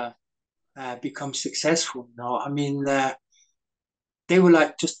brother become successful. I mean, they were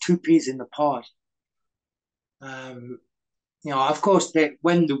like just two peas in the pod. Um, of course,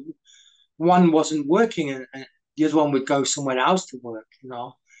 when the one wasn't working and the other one would go somewhere else to work.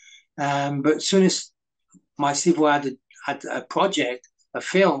 But as soon as my Sifu had a project, a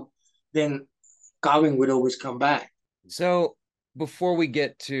film, then Gawing would always come back. So before we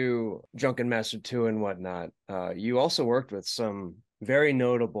get to Drunken Master 2 and whatnot, you also worked with some very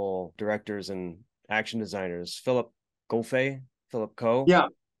notable directors and action designers. Philip Ko. Yeah.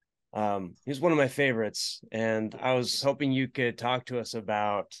 He's one of my favorites, and I was hoping you could talk to us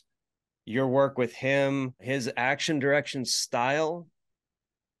about your work with him, his action direction style,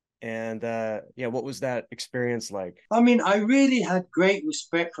 and yeah, what was that experience like? I mean, I really had great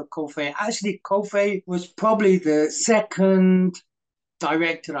respect for Kofi. Actually, Kofi was probably the second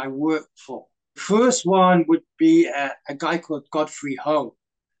director I worked for. First one would be a guy called Godfrey Ho,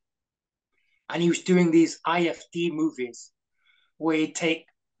 and he was doing these IFD movies where he'd take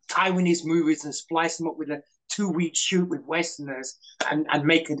Taiwanese movies and splice them up with a 2-week shoot with Westerners and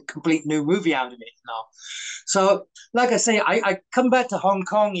make a complete new movie out of it. So, like I say, I come back to Hong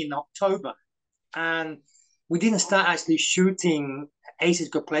Kong in October, and we didn't start actually shooting Aces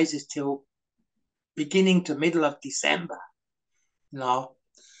Good Places till beginning to middle of December. You know,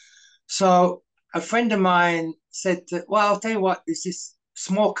 so a friend of mine said, "Well, I'll tell you what, there's this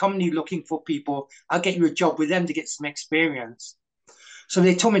small company looking for people. I'll get you a job with them to get some experience." So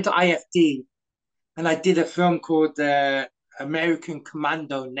they took me to IFD, and I did a film called American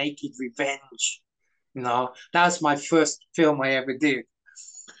Commando Naked Revenge. That was my first film I ever did.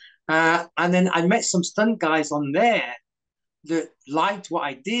 And then I met some stunt guys on there that liked what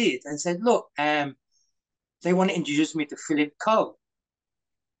I did and said, look, they want to introduce me to Philip Ko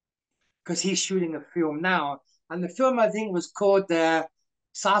because he's shooting a film now. And the film, I think, was called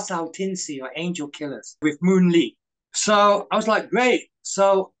Sa Sao Tin Si or Angel Killers with Moon Lee. So I was like, great.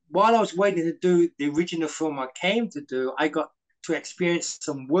 So while I was waiting to do the original film I came to do, I got to experience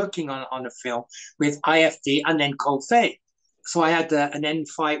some working on the film with IFD and then Kofi. So I had an end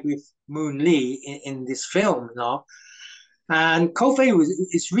fight with Moon Lee in this film, you know. And Kofi was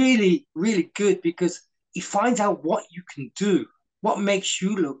is really, really good because he finds out what you can do, what makes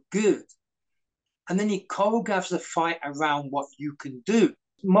you look good. And then he choreographs the fight around what you can do.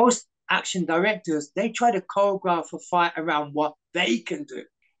 Most action directors, they try to choreograph a fight around what they can do.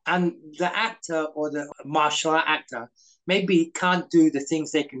 And the actor or the martial art actor maybe can't do the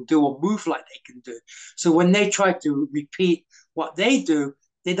things they can do or move like they can do. So when they try to repeat what they do,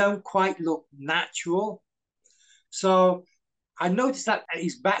 they don't quite look natural. So I noticed that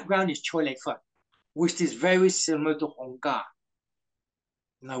his background is Choi Lei Fut, which is very similar to Hong Ga,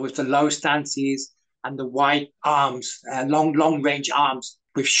 you know, with the low stances and the wide arms, long range arms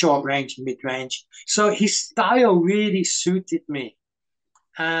with short range, mid range. So his style really suited me,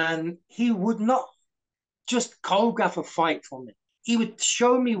 and he would not just choreograph a fight for me. He would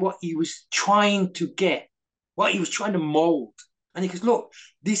show me what he was trying to get, what he was trying to mold. And he goes, look,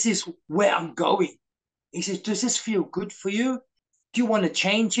 this is where I'm going. He says, does this feel good for you? Do you want to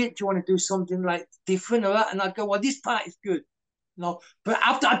change it? Do you want to do something like different or that? And I go, well, this part is good. No, but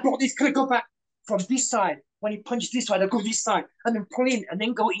after I brought this, can I go back from this side? When he punches this side, I go this side and then pull in and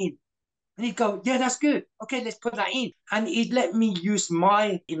then go in. And he'd go, yeah, that's good. Okay, let's put that in. And he'd let me use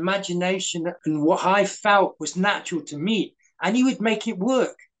my imagination and what I felt was natural to me. And he would make it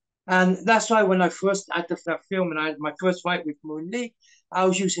work. And that's why when I first had that film and I had my first fight with Moon Lee, I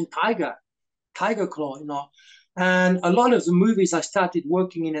was using Tiger Claw, you know. And a lot of the movies I started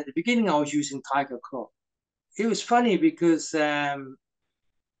working in at the beginning, I was using Tiger Claw. It was funny because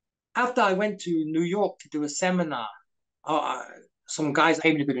after I went to New York to do a seminar, uh, some guys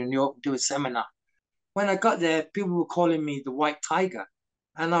paid me to go to New York to do a seminar. When I got there, people were calling me the White Tiger.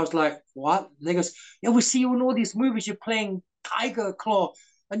 And I was like, what? And they goes, yeah, we see you in all these movies. You're playing Tiger Claw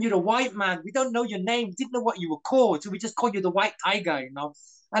and you're the white man. We don't know your name. We didn't know what you were called. So we just called you the White Tiger, you know.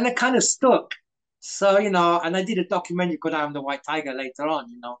 And it kind of stuck. So, you know, and I did a documentary called I'm the White Tiger later on,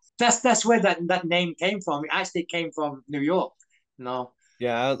 you know. That's where that name came from. It actually came from New York, you know.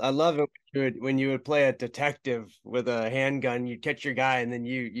 Yeah, I love it when you would play a detective with a handgun. You catch your guy, and then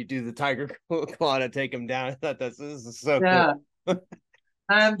you do the tiger claw to take him down. I thought this is so cool. Yeah.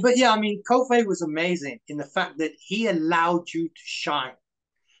 But yeah, I mean, Kofi was amazing in the fact that he allowed you to shine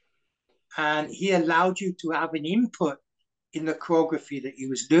and he allowed you to have an input in the choreography that he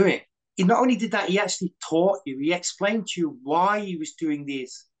was doing. He not only did that, he actually taught you, he explained to you why he was doing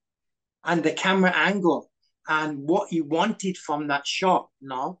this and the camera angle and what he wanted from that shot, you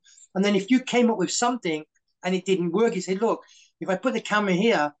know? And then if you came up with something and it didn't work, he said, look, if I put the camera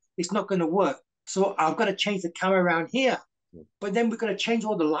here, it's not going to work. So I've got to change the camera around here. But then we're going to change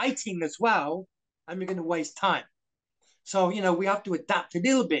all the lighting as well, and we're going to waste time. So, you know, we have to adapt a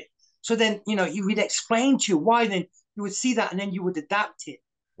little bit. So then, you know, he would explain to you why, then you would see that and then you would adapt it.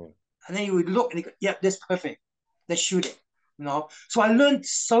 And then you would look and you go, yep, that's perfect. Let's shoot it. You know, so I learned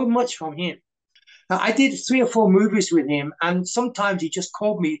so much from him. I did 3 or 4 movies with him, and sometimes he just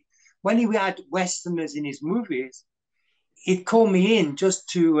called me when he had Westerners in his movies. He'd call me in just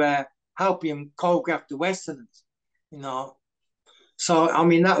to help him choreograph the Westerners, you know. So I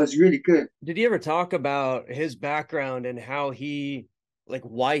mean, that was really good. Did he ever talk about his background and how like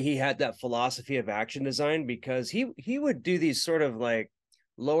why he had that philosophy of action design? Because he would do these sort of like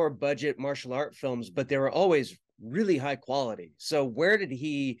lower budget martial art films, but they were always really high quality. So where did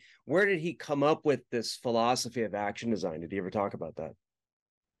he come up with this philosophy of action design? Did he ever talk about that?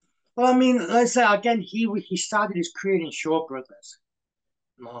 Well, I mean, let's say again, he started his career in Shaw Brothers.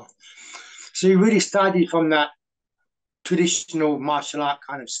 You know. So he really started from that traditional martial art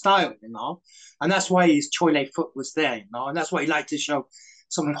kind of style, you know, and that's why his Choi Lei Foot was there, you know, and that's what he liked to show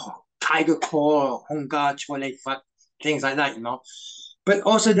some Tiger Claw, Hong Ga, Choi Lei Foot, things like that, you know. But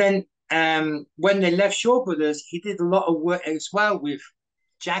also then, when they left Shaw Brothers, he did a lot of work as well with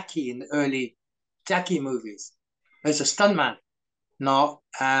Jackie in the early Jackie movies as a stuntman. No,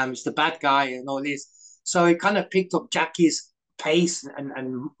 it's the bad guy and all this. So he kind of picked up Jackie's pace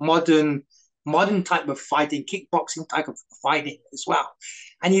and modern type of fighting, kickboxing type of fighting as well.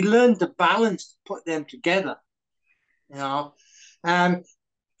 And he learned the balance to put them together. You know, um,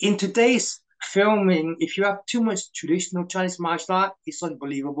 in today's filming, if you have too much traditional Chinese martial art, it's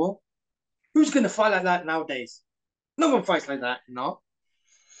unbelievable. Who's going to fight like that nowadays? No one fights like that, you know.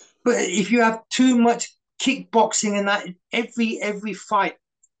 But if you have too much kickboxing and that, every fight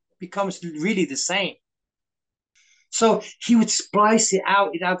becomes really the same. So he would splice it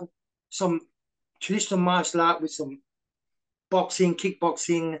out. He'd have some traditional martial art with some boxing,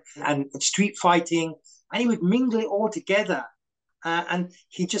 kickboxing, and street fighting, and he would mingle it all together, and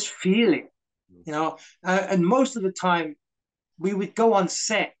he just feel it, you know. And most of the time, we would go on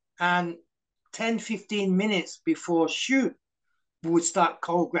set, and 10, 15 minutes before shoot, we would start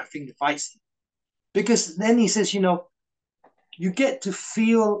choreographing the fights. Because then he says, you get to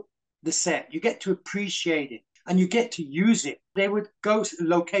feel the set, you get to appreciate it, and you get to use it. They would go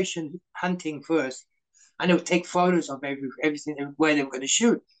location hunting first, and they would take photos of everything where they were going to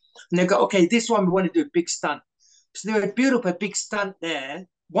shoot. And they go, okay, this one we want to do a big stunt. So they would build up a big stunt there.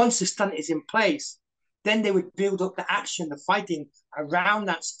 Once the stunt is in place, then they would build up the action, the fighting around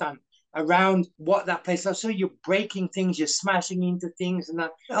that stunt, around what that place is. So you're breaking things, you're smashing into things, and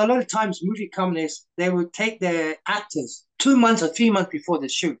that. A lot of times, movie companies they would take their actors 2 months or 3 months before the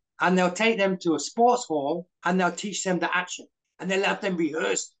shoot, and they'll take them to a sports hall and they'll teach them the action, and they'll have them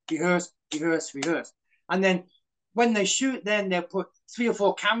rehearse, rehearse, rehearse, rehearse, and then when they shoot, then they'll put 3 or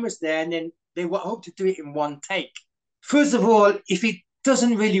 4 cameras there, and then they will hope to do it in one take. First of all, if it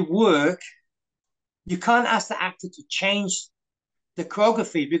doesn't really work, you can't ask the actor to change the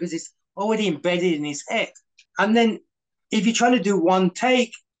choreography because it's already embedded in his head. And then if you're trying to do one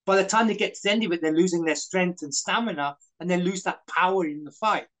take, by the time they get to the end of it, they're losing their strength and stamina, and they lose that power in the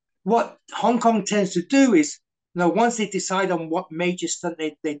fight. What Hong Kong tends to do is, once they decide on what major stunt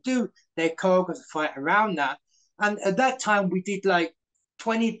they do, they choreograph the fight around that. And at that time, we did like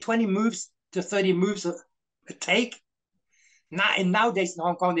 20 moves to 30 moves a take. Nowadays in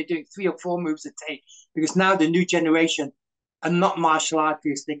Hong Kong, they're doing 3 or 4 moves a take because now the new generation are not martial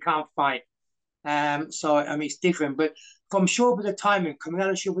artists. They can't fight. So, I mean, it's different. But from Short with the Time and coming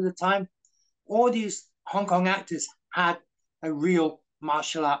out of Short with the Time, all these Hong Kong actors had a real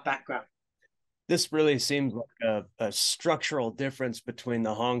martial art background. This really seems like a structural difference between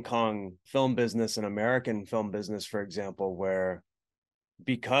the Hong Kong film business and American film business, for example, where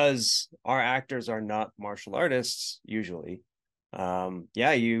because our actors are not martial artists usually,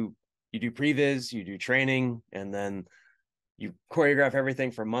 you do previs, you do training, and then you choreograph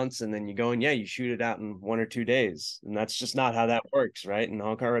everything for months, and then you go and you shoot it out in 1 or 2 days, and that's just not how that works, right? In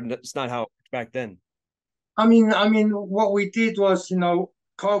Hong Kong, it's not how it worked back then. What we did was,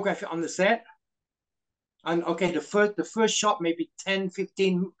 choreograph it on the set. And okay, the first shot maybe 10,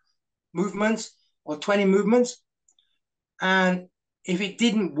 15 movements or 20 movements. And if it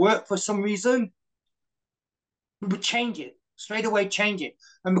didn't work for some reason, we would change it straight away, change it.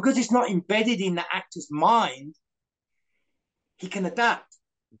 And because it's not embedded in the actor's mind, he can adapt.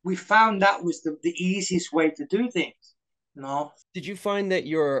 We found that was the easiest way to do things. No. Did you find that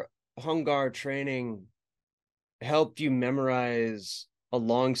your Hung Gar training helped you memorize a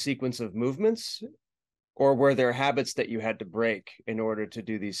long sequence of movements, or were there habits that you had to break in order to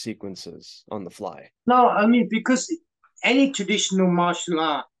do these sequences on the fly? No, because any traditional martial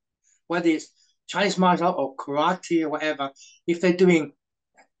art, whether it's Chinese martial art or karate or whatever, if they're doing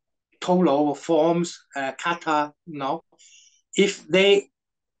tolo or forms, kata, if they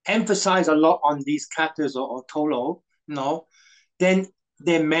emphasize a lot on these katas or tolo, then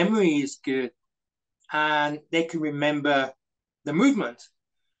their memory is good and they can remember the movements.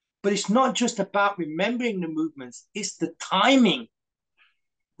 But it's not just about remembering the movements, it's the timing.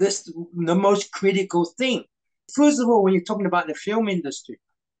 That's the most critical thing. First of all, when you're talking about the film industry,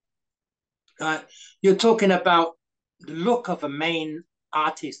 you're talking about the look of a main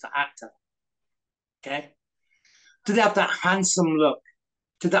artist, the actor. Okay? Do they have that handsome look?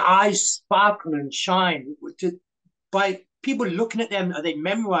 Do the eyes sparkle and shine? By people looking at them, are they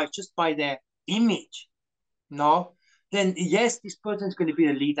memorized just by their image? No? Then yes, this person's going to be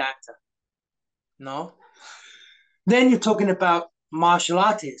the lead actor. No? Then you're talking about martial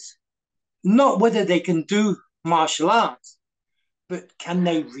artists. Not whether they can do martial arts, but can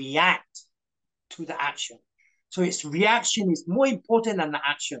they react to the action? So its reaction is more important than the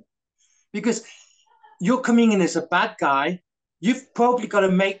action. Because you're coming in as a bad guy, you've probably got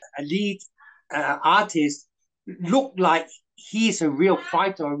to make a lead artist look like he's a real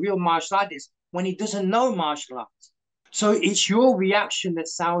fighter, a real martial artist, when he doesn't know martial arts. So it's your reaction that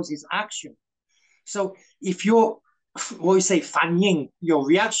sells his action. So if you're, what we say, fan ying, your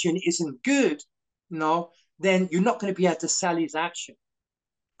reaction isn't good, then you're not going to be able to sell his action.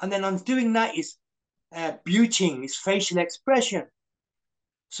 And then on doing that is beautying, is facial expression.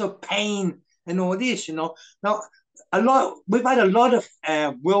 So pain and all this, Now, we've had a lot of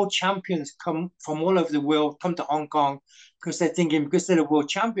world champions come from all over the world, come to Hong Kong because they're thinking because they're a world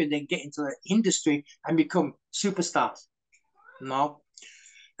champion, they can get into the industry and become superstars.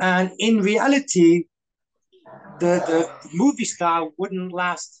 And in reality, the movie star wouldn't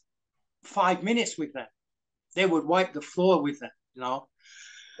last 5 minutes with them. They would wipe the floor with them, you know.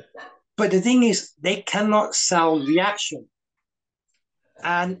 But the thing is, they cannot sell reaction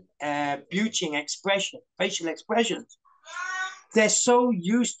and beauty expression, facial expressions. They're so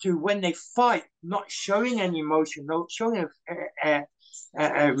used to when they fight, not showing any emotion, not showing a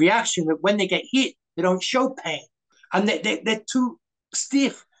reaction, that when they get hit, they don't show pain. And they're too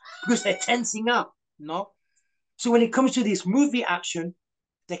stiff because they're tensing up, you know? So when it comes to this movie action,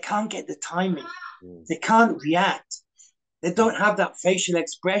 they can't get the timing. Mm. They can't react. They don't have that facial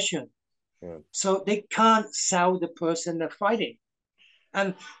expression. Yeah. So they can't sell the person they're fighting.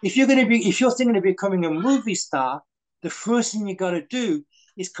 And if you're thinking of becoming a movie star, the first thing you got to do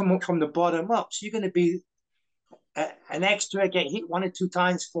is come up from the bottom up. So you're going to be an extra, get hit 1 or 2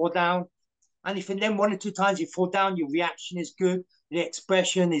 times, fall down. And if in them 1 or 2 times you fall down, your reaction is good, the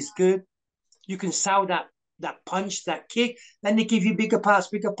expression is good, you can sell that punch, that kick, then they give you bigger pass,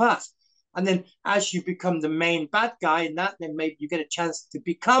 bigger pass. And then as you become the main bad guy in that, then maybe you get a chance to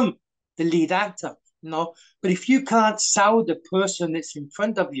become the lead actor, you know. But if you can't sell the person that's in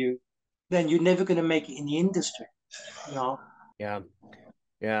front of you, then you're never going to make it in the industry, you know. Yeah.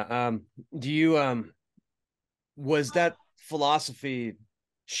 Yeah. Do you was that philosophy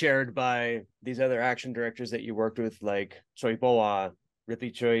shared by these other action directors that you worked with, like Choi Boa,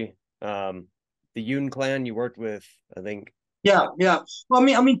 Ripley Choi, the Yoon clan you worked with, I think. Yeah, yeah. Well,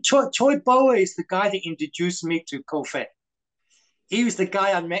 Choi Boa is the guy that introduced me to Kofe. He was the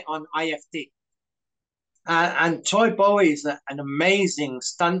guy I met on IFD. And Choi Boa is an amazing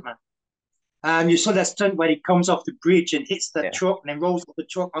stuntman. You saw that stunt where he comes off the bridge and hits the Yeah. truck and then rolls off the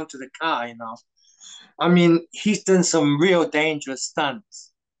truck onto the car, you know. I mean, he's done some real dangerous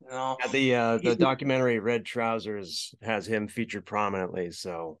stunts, you know. Yeah, the He's, documentary Red Trousers has him featured prominently.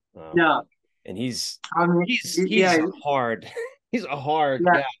 So yeah, and he's I mean, he's yeah, he's hard. He's a hard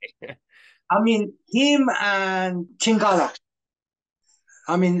yeah. guy. I mean, him and Chingala,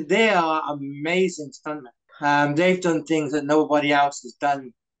 I mean, they are amazing stuntmen. They've done things that nobody else has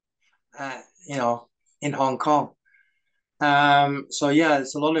done, you know, in Hong Kong. So yeah,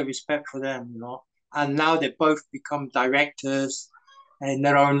 there's a lot of respect for them, you know. And now they both become directors in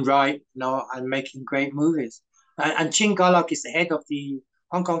their own right, you know, and making great movies. And Chin Galak is the head of the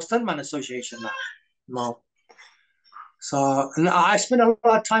Hong Kong Stuntman Association now. You know. So and I spent a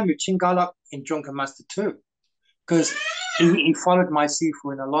lot of time with Chin Galak in Drunken Master too, because he followed my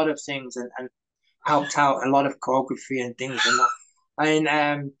Sifu in a lot of things and helped out a lot of choreography and things and that.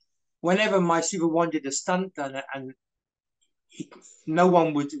 And whenever my Sifu wanted a stunt done and he, no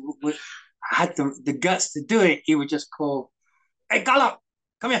one would had the guts to do it, he would just call, "Hey, Gallop,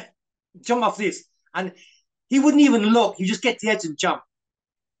 come here, jump off this," and he wouldn't even look. He just get the edge and jump,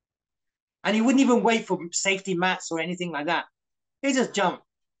 and he wouldn't even wait for safety mats or anything like that. He just jump,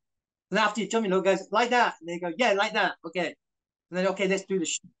 and after you jump, you know, goes like that, and they go, "Yeah, like that, okay," and then okay, let's do the,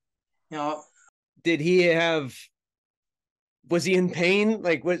 you know. Did he have? Was he in pain?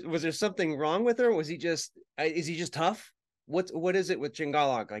 Like, was there something wrong with her? Was he just? Is he just tough? What is it with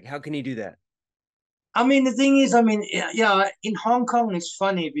Chingalak? Like, how can he do that? I mean, the thing is, I mean, yeah, in Hong Kong, it's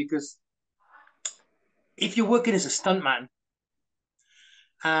funny because if you're working as a stuntman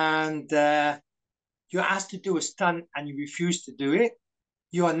and you're asked to do a stunt and you refuse to do it,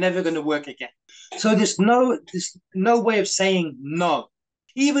 you are never going to work again. So there's no way of saying no.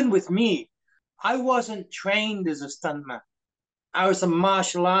 Even with me, I wasn't trained as a stuntman. I was a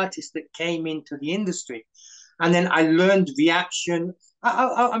martial artist that came into the industry, and then I learned reaction.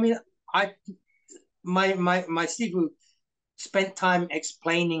 I mean, I my Sifu spent time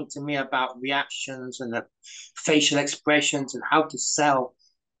explaining to me about reactions and the facial expressions and how to sell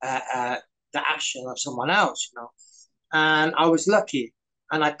uh, uh, the action of someone else, you know. And I was lucky,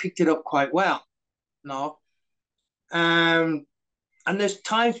 and I picked it up quite well, you know. Um, and there's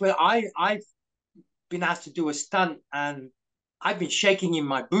times where I've been asked to do a stunt, and I've been shaking in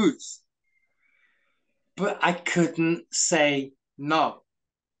my boots, but I couldn't say no.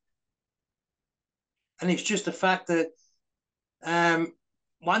 And it's just the fact that um,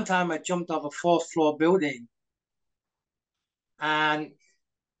 one time I jumped off a fourth floor building, and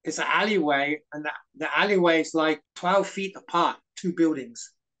it's an alleyway, and the alleyway is like 12 feet apart, two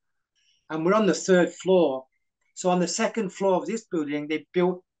buildings. And we're on the third floor. So on the second floor of this building, they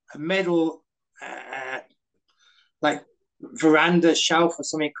built a metal like veranda shelf or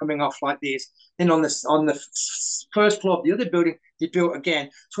something coming off like this. Then on the first floor of the other building, they built again.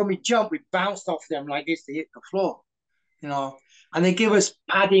 So when we jumped, we bounced off them like this to hit the floor, you know. And they give us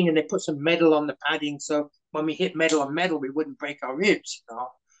padding and they put some metal on the padding. So when we hit metal on metal, we wouldn't break our ribs, you know.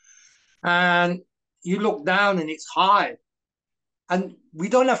 And you look down and it's high. And we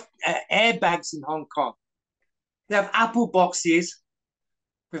don't have airbags in Hong Kong. They have Apple boxes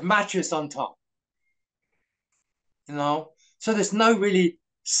with mattress on top, you know. So there's no really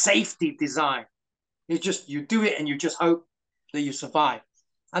safety design. You do it and you just hope that you survive.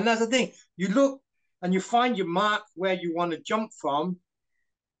 And that's the thing. You look and you find your mark where you want to jump from,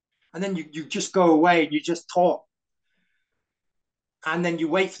 and then you just go away and you just talk. And then you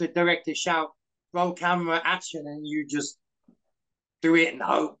wait for the director to shout, roll camera, action, and you just do it and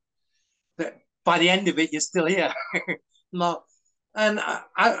hope that by the end of it, you're still here. No. And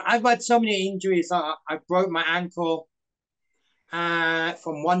I've had so many injuries. I broke my ankle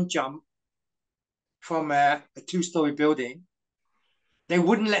from one jump from a two-story building. They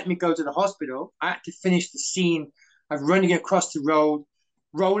wouldn't let me go to the hospital. I had to finish the scene of running across the road,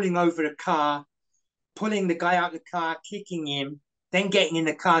 rolling over the car, pulling the guy out of the car, kicking him, then getting in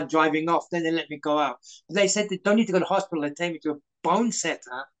the car and driving off. Then they let me go out. But they said they don't need to go to the hospital. They take me to a bone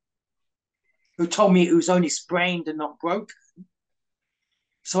setter who told me it was only sprained and not broken.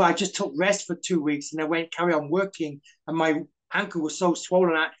 So I just took rest for 2 weeks and I went carry on working. And my ankle was so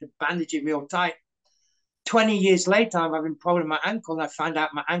swollen, I had to bandage it real tight. 20 years later, I'm having a problem with my ankle, and I found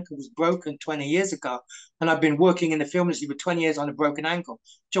out my ankle was broken 20 years ago. And I've been working in the film industry for 20 years on a broken ankle,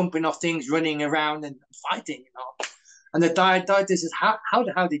 jumping off things, running around and fighting, you know. And the doctor says, how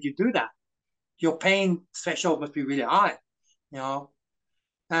the hell did you do that? Your pain threshold must be really high, you know.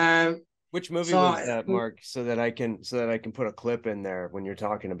 Which movie So, was that, Mark? So that I can put a clip in there when you're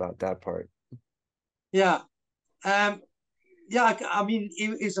talking about that part. yeah. Um, yeah, I mean,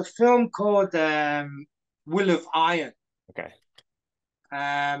 it's a film called Will of Iron. Okay.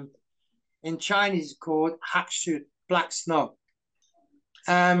 In Chinese, it's called Hakshu, Black Snow.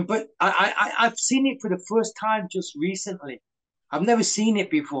 But I've seen it for the first time just recently. I've never seen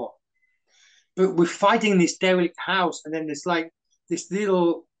it before. But we're fighting this derelict house, and then there's like this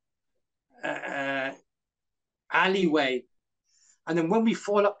little uh, alleyway. And then when we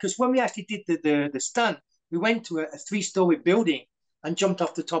fall up, because when we actually did the stunt, we went to a three-story building and jumped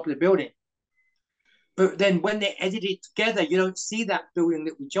off the top of the building. But then when they edit it together, you don't see that building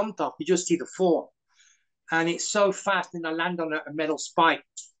that we jumped off. You just see the fall. And it's so fast, and I land on a metal spike,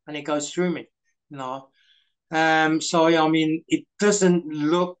 and it goes through me. You know. So yeah, I mean, it doesn't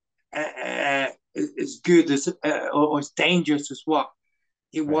look as good as or as dangerous as what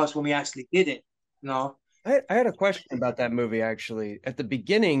it Right. was when we actually did it. You know. I had a question about that movie actually. At the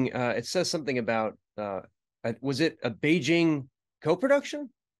beginning, it says something about was it a Beijing co-production?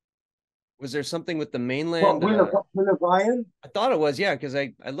 Was there something with the What mainland? Will of Iron? I thought it was, yeah, because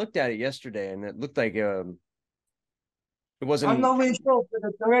I looked at it yesterday and it looked like it I'm wasn't. not really sure, but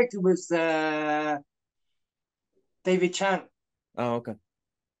the director was David Chan. Oh, okay.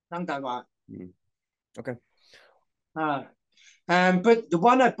 张大华. Mm, okay. Uh, but the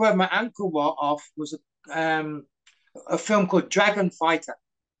one I broke my ankle off was a film called Dragon Fighter.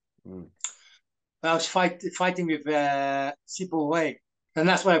 Mm. I was fighting with Sipo Wei, and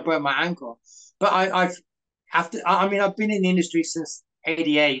that's where I broke my ankle. But I mean, I've been in the industry since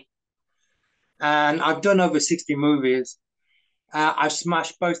 '88, and I've done over 60 movies. I've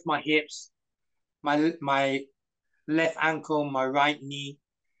smashed both my hips, my left ankle, my right knee.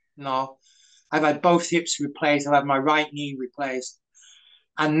 No, I've had both hips replaced. I've had my right knee replaced,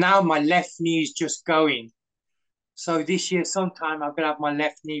 and now my left knee is just going. So this year, sometime I'm gonna have my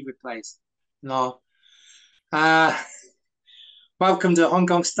left knee replaced. No. Uh, Welcome to Hong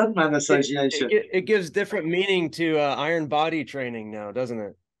Kong Stuntman Association. It gives different meaning to iron body training now, doesn't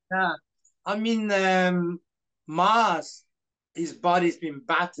it? Yeah. I mean, Mars, his body's been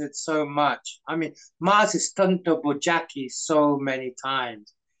battered so much. I mean, Mars has stunt double Jackie so many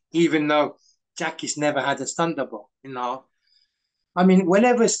times, even though Jackie's never had a stunt double, you know. I mean,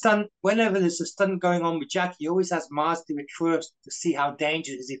 whenever there's a stunt going on with Jackie, he always has Mars do it first to see how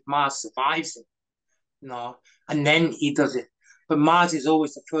dangerous it is if Mars survives it, you know, and then he does it. But Mars is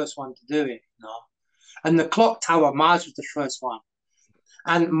always the first one to do it, you know. And the clock tower, Mars was the first one.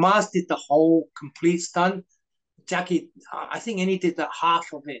 And Mars did the whole complete stunt. Jackie, I think he did that half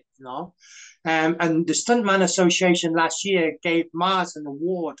of it, you know. And the Stuntman Association last year gave Mars an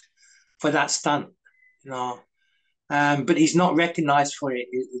award for that stunt, you know. But he's not recognized for it.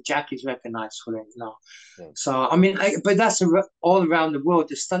 Jackie's recognized for it, you know. Yeah. So I mean, but that's all around the world.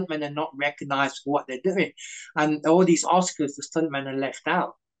 The stuntmen are not recognized for what they're doing, and all these Oscars, the stuntmen are left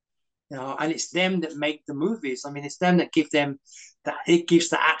out. You know, and it's them that make the movies. I mean, it's them that give them that. It gives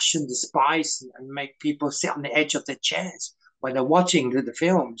the action the spice and make people sit on the edge of their chairs when they're watching the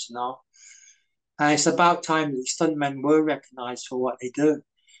films. You know, and it's about time that stuntmen were recognized for what they do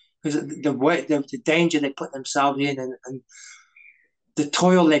because the danger they put themselves in and the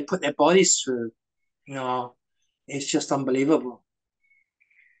toil they put their bodies through, you know, it's just unbelievable.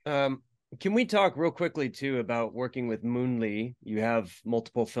 Um, can we talk real quickly too about working with Moon Lee? You have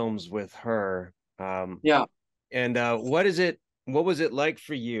multiple films with her. Yeah. And what is it? What was it like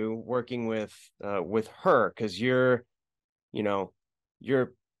for you working with her? Because you know,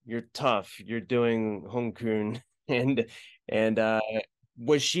 you're you're tough. You're doing Hong Kun, and and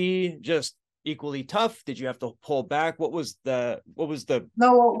was she just equally tough? Did you have to pull back? What was the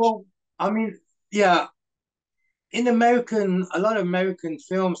No, well, I mean, yeah, in a lot of American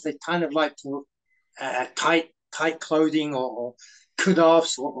films, they kind of like to tight clothing or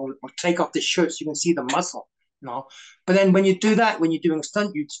cut-offs or take off the shirt so you can see the muscle, you know. But then when you do that, when you're doing a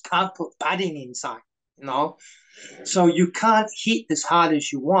stunt, you just can't put padding inside, you know. So you can't hit as hard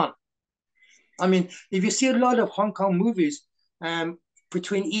as you want. I mean, if you see a lot of Hong Kong movies,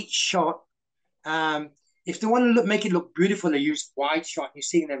 between each shot, um, if they want to make it look beautiful, they use wide shot. You're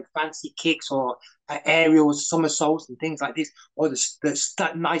seeing them fancy kicks or aerials, somersaults, and things like this, or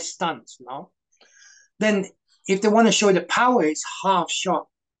nice stunts, you know. Then, if they want to show the power, it's half shot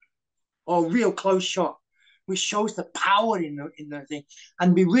or real close shot, which shows the power in the thing.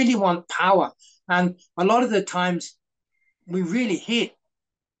 And we really want power. And a lot of the times, we really hit,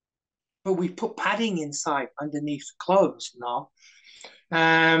 but we put padding inside underneath the clothes, you know.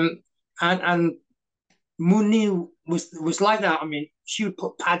 Um, and Mooney was like that. I mean, she would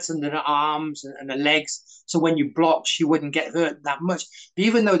put pads under the arms and the legs, so when you block, she wouldn't get hurt that much. But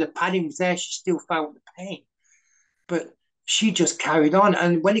even though the padding was there, she still felt the pain. But she just carried on.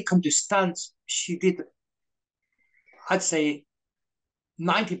 And when it comes to stunts, she did, I'd say,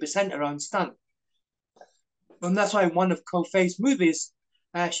 90% her own stunt. And that's why in one of Ko-Fei's movies,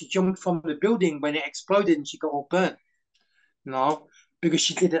 she jumped from the building when it exploded and she got all burnt, you know, because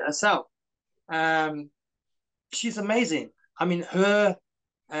she did it herself. Um, she's amazing. I mean, her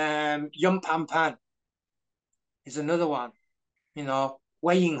Yum Pan Pan is another one, you know,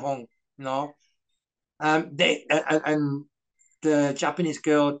 Wei Ying Hong, you know, and the Japanese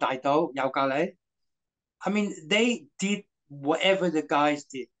girl Daido Yao Gale. I mean, they did whatever the guys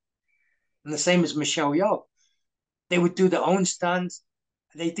did, and the same as Michelle Yeoh. They would do their own stunts.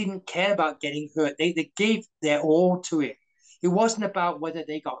 They didn't care about getting hurt. They gave their all to it. It wasn't about whether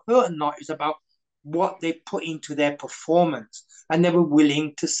they got hurt or not. It was about what they put into their performance, and they were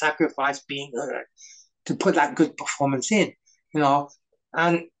willing to sacrifice being hurt to put that good performance in. You know,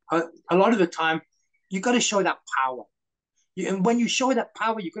 and a lot of the time, you got to show that power. And when you show that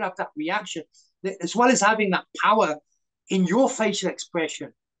power, you got to have that reaction, as well as having that power in your facial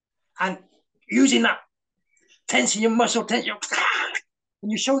expression and using that tension your muscle, tension,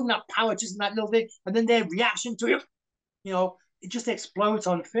 and you're showing that power just in that little thing, and then their reaction to it, you know, it just explodes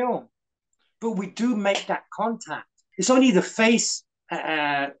on film. But we do make that contact. It's only the face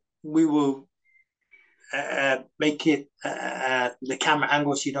we will make it the camera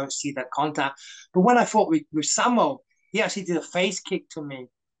angle so you don't see that contact. But when I fought with Samo, he actually did a face kick to me,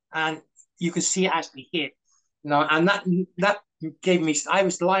 and you could see it actually hit. You know, and that gave me. I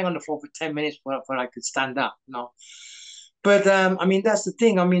was lying on the floor for 10 minutes before I could stand up. You know, but I mean that's the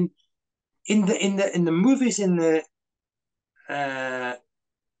thing. I mean, in the movies in the uh,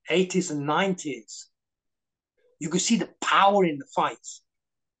 80s and 90s, you could see the power in the fights.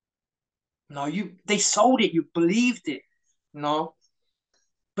 No, they sold it, you believed it, you know.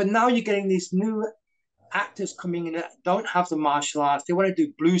 But now you're getting these new actors coming in that don't have the martial arts. They want to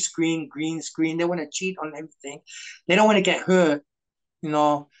do blue screen, green screen. They want to cheat on everything. They don't want to get hurt, you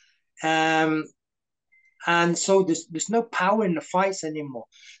know. Um, and so there's no power in the fights anymore.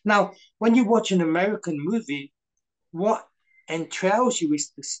 Now, when you watch an American movie, what entrails you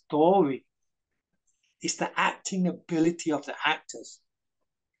is the story, it's the acting ability of the actors,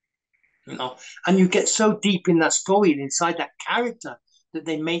 you know, and you get so deep in that story and inside that character that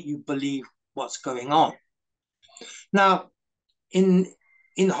they make you believe what's going on. Now, in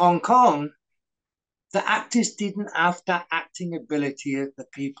in Hong Kong, the actors didn't have that acting ability that the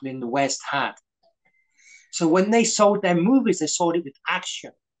people in the West had. So when they sold their movies, they sold it with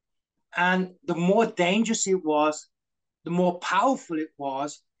action. And the more dangerous it was, the more powerful it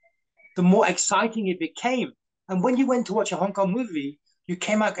was, the more exciting it became. And when you went to watch a Hong Kong movie, you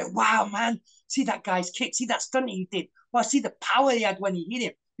came out going, wow, man, see that guy's kick, see that stunt he did. Wow, see the power he had when he hit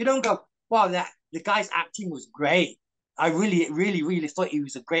him. You don't go, wow, the guy's acting was great. I really, really, really thought he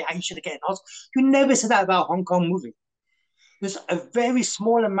was a great actor. He should have get an Oscar. You never said that about a Hong Kong movie. There's a very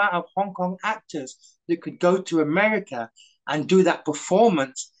small amount of Hong Kong actors that could go to America and do that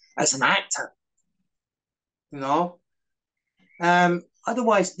performance as an actor, you know?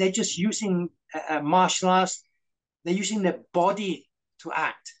 Otherwise, they're just using martial arts. They're using their body. to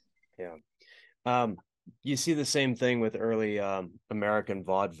act. Yeah. Um, you see the same thing with early American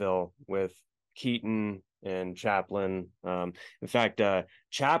vaudeville with Keaton and Chaplin. In fact,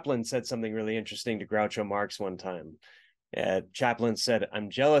 Chaplin said something really interesting to Groucho Marx one time. Chaplin said, "I'm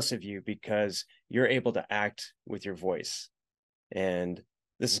jealous of you because you're able to act with your voice." And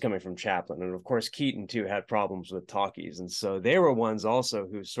this is coming from Chaplin. And of course, Keaton too had problems with talkies. And so they were ones also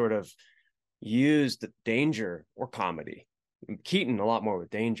who sort of used danger or comedy. Keaton a lot more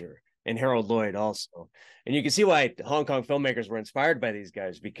with danger, and Harold Lloyd also. And you can see why Hong Kong filmmakers were inspired by these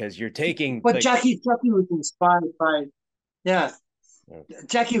guys, because you're taking But like, Jackie was inspired by, yeah, yeah,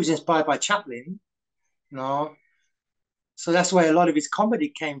 Jackie was inspired by Chaplin, you know. So that's where a lot of his comedy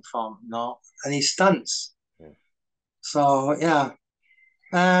came from, you know, and his stunts. yeah, So yeah,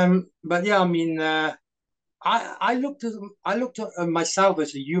 but yeah, I mean, I looked at myself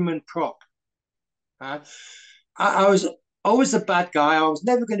as a human prop. Uh, I was always a bad guy. I was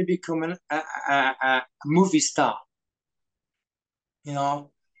never going to become a movie star. You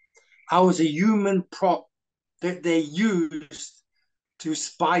know, I was a human prop that they used to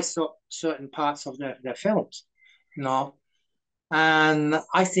spice up certain parts of their films. You know, and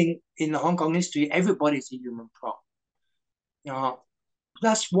I think in the Hong Kong history, everybody's a human prop. You know,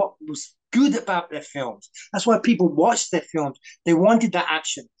 that's what was good about their films. That's why people watched their films. They wanted that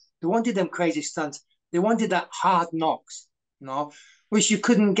action. They wanted them crazy stunts. They wanted that hard knocks, you know, which you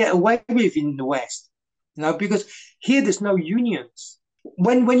couldn't get away with in the West, you know, because here there's no unions.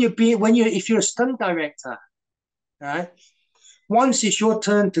 When you if you're a stunt director, right? Once it's your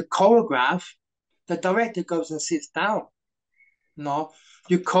turn to choreograph, the director goes and sits down. You know,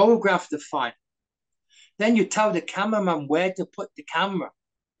 you choreograph the fight. Then you tell the cameraman where to put the camera,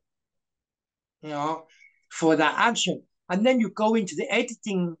 you know, for that action. And then you go into the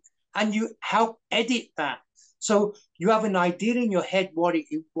editing and you help edit that. So you have an idea in your head what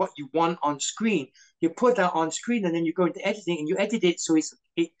you want on screen. You put that on screen and then you go into editing and you edit it so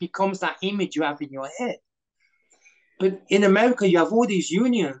it becomes that image you have in your head. But in America, you have all these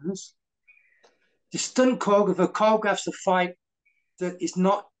unions. The stunt choreographer choreographs a fight that is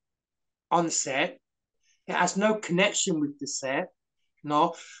not on set. It has no connection with the set.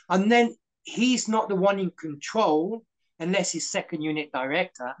 No. And then he's not the one in control unless he's second unit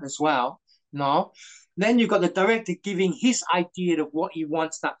director as well. No. Then you've got the director giving his idea of what he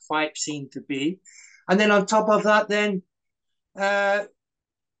wants that fight scene to be. And then on top of that, then uh,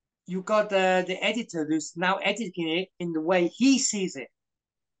 you've got the editor who's now editing it in the way he sees it.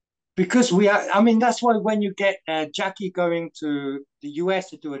 Because I mean, that's why when you get Jackie going to the US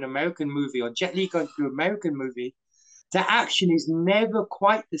to do an American movie or Jet Li going to do an American movie, the action is never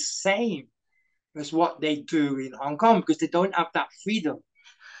quite the same as what they do in Hong Kong because they don't have that freedom,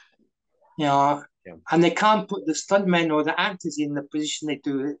 you know, yeah, and they can't put the stuntmen or the actors in the position they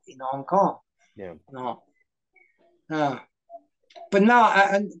do in Hong Kong. yeah. You know. Uh, but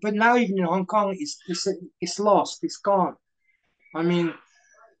now even in Hong Kong, it's lost, it's gone. I mean,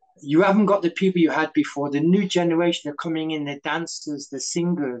 you haven't got the people you had before. The new generation are coming in, the dancers, the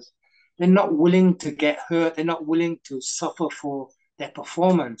singers. They're not willing to get hurt. They're not willing to suffer for their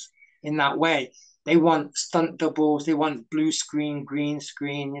performance in that way. They want stunt doubles. They want blue screen, green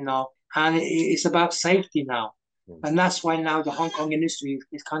screen, you know, and it's about safety now. Mm. And that's why now the Hong Kong industry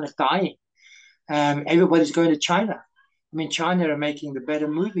is kind of dying. Everybody's going to China. I mean, China are making the better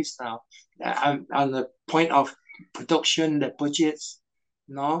movies now on the point of production, the budgets,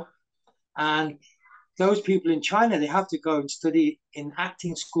 you know, and those people in China, they have to go and study in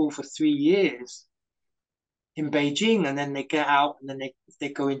acting school for 3 years in Beijing, and then they get out and then they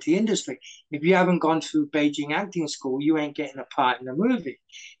go into the industry. If you haven't gone through Beijing acting school, you ain't getting a part in the movie.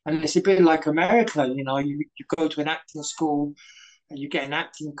 And it's a bit like America, you know, you go to an acting school and you get an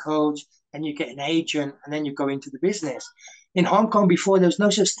acting coach and you get an agent and then you go into the business. In Hong Kong before, there was no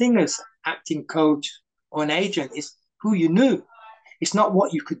such thing as acting coach or an agent. It's who you knew. It's not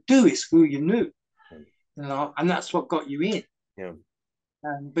what you could do, it's who you knew, you know, and that's what got you in. Yeah.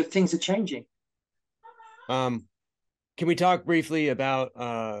 But things are changing. Um, can we talk briefly about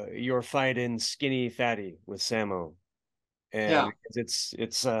your fight in Skinny Fatty with Samo? And Yeah. because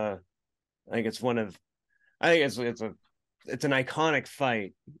it's I think it's one of I think it's an iconic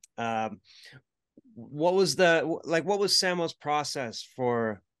fight. Um, what was what was Samo's process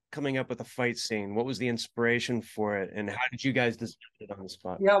for coming up with a fight scene? What was the inspiration for it, and how did you guys design it on the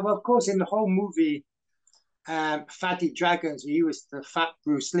spot? Yeah. Well, of course, in the whole movie, Fatty Dragons, he was the fat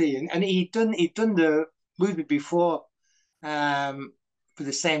Bruce Lee, and he'd done the movie before um, for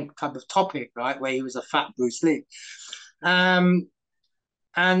the same type of topic, right, where he was a fat Bruce Lee. Um,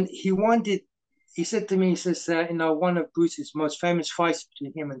 and he wanted he said to me, he says, one of Bruce's most famous fights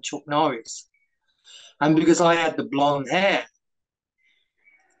between him and Chuck Norris, and because I had the blonde hair,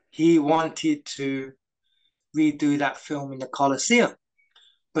 he wanted to redo that film in the Coliseum,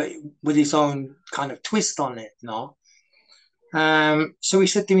 but with his own kind of twist on it, you know. So he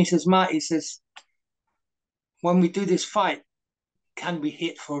said to me, he says, Matt, he says, when we do this fight, can we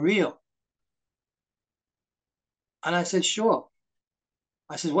hit for real? And I said, sure.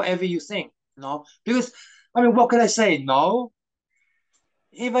 I said, whatever you think, you know, because I mean, what could I say? No.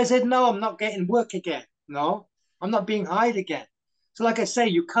 If I said no, I'm not getting work again. No, I'm not being hired again. So, like I say,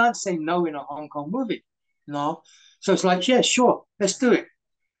 you can't say no in a Hong Kong movie. No. So it's like, yeah, sure, let's do it.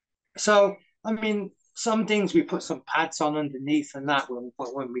 So, I mean, some things we put some pads on underneath and that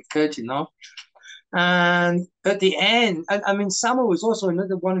when we could, you know. And at the end, I mean, Samo was also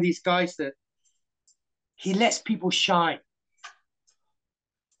another one of these guys that he lets people shine.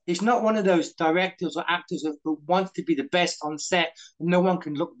 He's not one of those directors or actors who wants to be the best on set. No one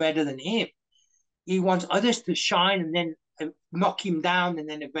can look better than him. He wants others to shine and then knock him down, and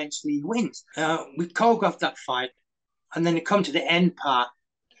then eventually he wins. We choreographed that fight, and then it come to the end part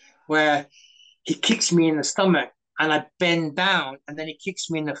where he kicks me in the stomach, and I bend down, and then he kicks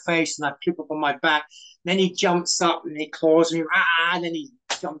me in the face, and I flip up on my back. Then he jumps up and he claws me, and then he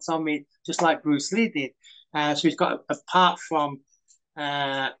jumps on me just like Bruce Lee did. So he's got apart from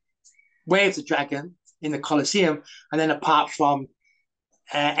Way of the Dragon in the Coliseum, and then apart from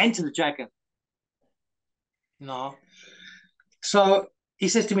Enter the Dragon, you know. So he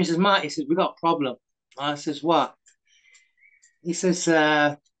says to me, he says, Matt, he says, we got a problem. I says, what? He says,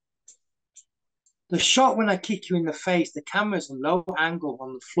 the shot when I kick you in the face, the camera's a low angle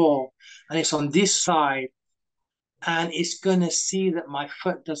on the floor, and it's on this side, and it's gonna see that my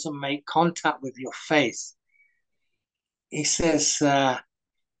foot doesn't make contact with your face. He says, can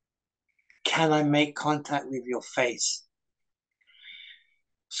I make contact with your face?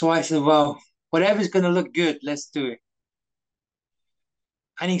 So I said, well, whatever's gonna look good, let's do it.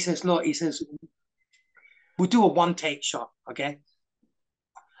 And he says, look, he says, we'll do a one take shot, okay?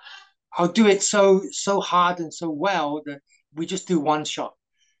 I'll do it so hard and so well that we just do one shot.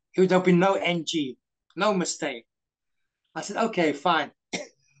 There'll be no NG, no mistake. I said, okay, fine.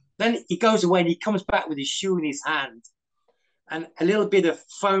 Then he goes away and he comes back with his shoe in his hand and a little bit of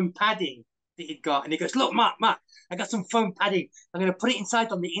foam padding that he'd got. And he goes, look, Mark, I got some foam padding. I'm going to put it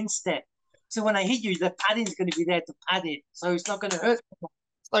inside on the instep. So when I hit you, the padding's going to be there to pad it. So it's not going to hurt.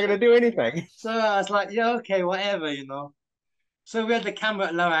 It's not gonna do anything. So I was like, yeah, okay, whatever, you know. So we had the camera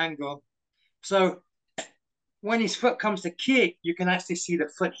at low angle. So when his foot comes to kick, you can actually see the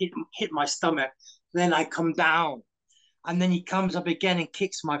foot hit my stomach. Then I come down, and then he comes up again and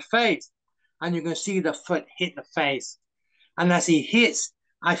kicks my face, and you can see the foot hit the face. And as he hits,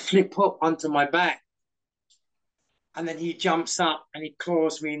 I flip up onto my back, and then he jumps up and he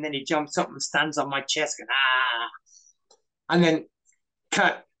claws me, and then he jumps up and stands on my chest, and and then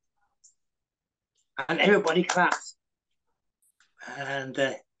cut, and everybody claps,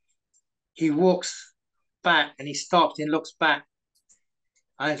 and he walks back and he stops and looks back.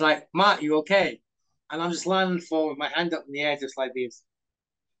 And he's like, Mark, you okay? And I'm just lying on the floor with my hand up in the air, just like this,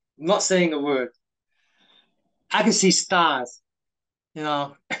 not saying a word. I can see stars, you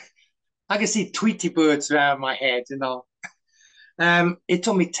know. I can see Tweety birds around my head, you know. It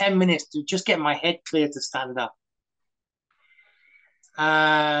took me 10 minutes to just get my head clear to stand up.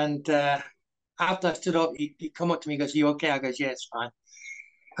 And after I stood up, he come up to me and goes, you okay? I goes, yeah, it's fine.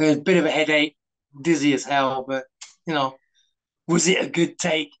 I got a bit of a headache, dizzy as hell, but, you know, was it a good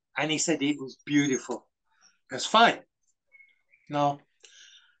take? And he said it was beautiful. That's fine. No.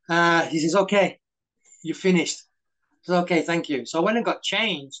 He says, okay, you finished. I said, okay, thank you. So I went and got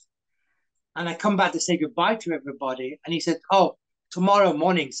changed, and I come back to say goodbye to everybody. And he said, oh, tomorrow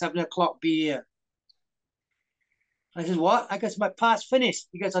morning, 7 o'clock, be here. I said, what? I guess my part's finished.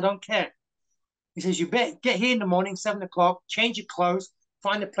 He goes, I don't care. He says, you better get here in the morning, 7 o'clock, change your clothes,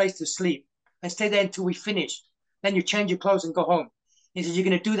 find a place to sleep, and stay there until we finish. Then you change your clothes and go home. He says, you're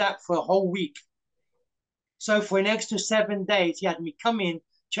going to do that for a whole week. So for an extra 7 days, he had me come in,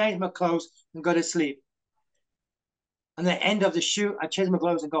 change my clothes, and go to sleep. And at the end of the shoot, I changed my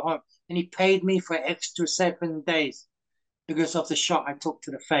clothes and go home. And he paid me for extra 7 days because of the shot I took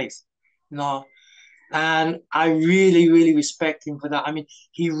to the face. You know, and I really, really respect him for that. I mean,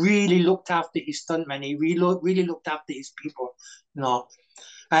 he really looked after his stuntmen. He really looked after his people. You know,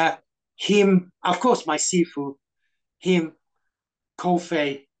 him, of course, my Sifu, him,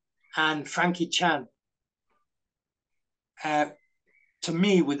 Kofi, and Frankie Chan. Uh, to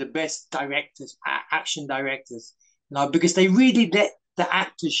me, were the best directors, action directors. You know, because they really let the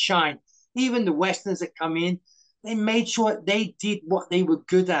actors shine. Even the Westerners that come in, they made sure they did what they were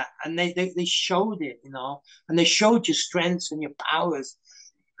good at, and they showed it, and they showed your strengths and your powers,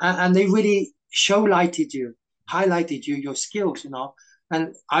 and they really showlighted you, highlighted your skills,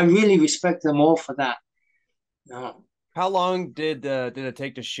 and I really respect them all for that. You know. How long did it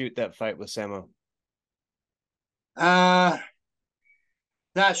take to shoot that fight with Samo? Uh,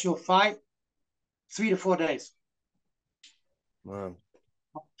 that's your fight, 3 to 4 days. Wow.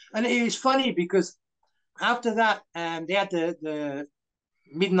 And it was funny because after that, they had the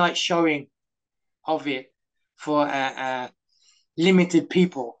midnight showing of it for limited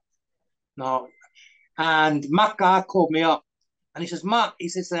people. No, and Mark Guy called me up and he says, Mark, he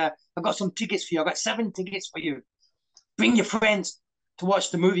says, I got some tickets for you. I got 7 tickets for you. Bring your friends to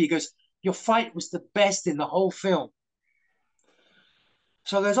watch the movie. He goes, your fight was the best in the whole film.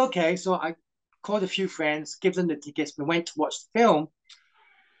 So I goes, okay. So I called a few friends, give them the tickets. We went to watch the film,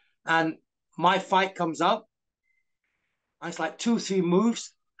 and my fight comes up. And it's like 2, 3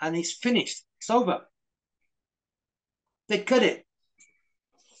 moves, and he's finished. It's over. They cut it,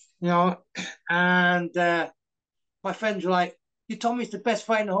 you know. And my friends were like, "You told me it's the best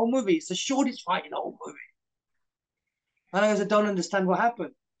fight in the whole movie. It's the shortest fight in the whole movie." And I goes, "I don't understand what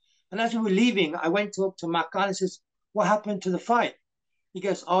happened." And as we were leaving, I went up to Makan and says, "What happened to the fight?" He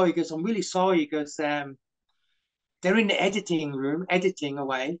goes, "Oh," he goes, "I'm really sorry." He goes, "They're in the editing room, editing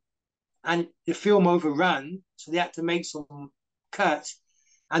away, and the film overran, so they had to make some cuts,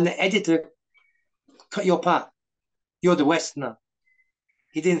 and the editor cut your part. You're the Westerner.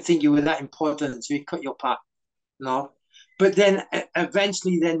 He didn't think you were that important, so he cut your part." No, but then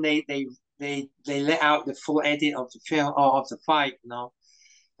eventually, then they let out the full edit of the film or of the fight.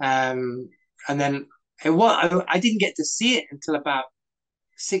 And then I didn't get to see it until about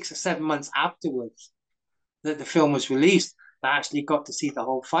 6 or 7 months afterwards that the film was released. I actually got to see the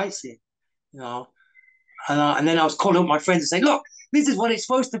whole fight scene, you know. And then I was calling up my friends and saying, "Look, this is what it's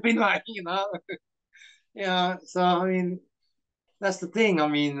supposed to be like," you know. Yeah. So I mean, that's the thing. I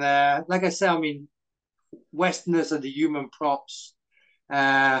mean, like I said, I mean, Westerners are the human props.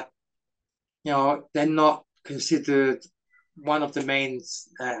 Uh, they're not considered one of the main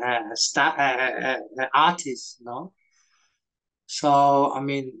artists. So I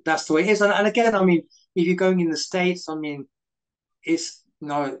mean, that's the way it is. And again, I mean, if you're going in the States, I mean, it's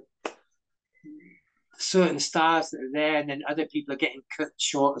certain stars that are there, and then other people are getting cut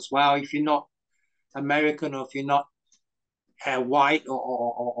short as well. If you're not American, or if you're not white,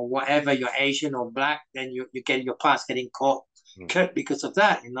 or whatever, you're Asian or black, then you get your parts getting cut because of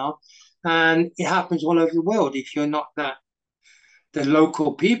that, And it happens all over the world. If you're not the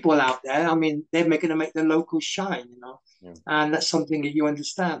local people out there, I mean, they're going to make the locals shine. Yeah. And that's something that you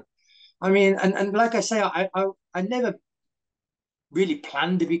understand. I mean, and like I say, I never really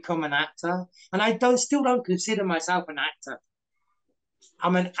planned to become an actor, and I still don't consider myself an actor.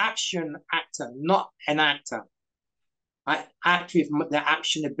 I'm an action actor, not an actor. I act with the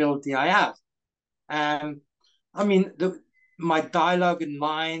action ability I have. Um, I mean, my dialogue and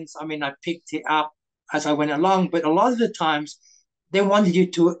lines, I mean, I picked it up as I went along, but a lot of the times they wanted you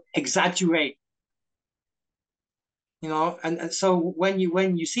to exaggerate, and so when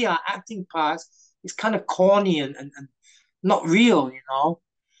you see our acting parts, it's kind of corny and not real,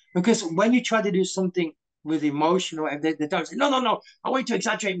 because when you try to do something with emotion, or they don't say, no, no, no, I want you to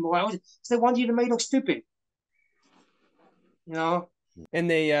exaggerate more. So they want you to make it look stupid, you know. And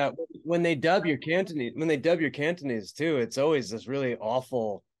they when they dub your Cantonese too, it's always this really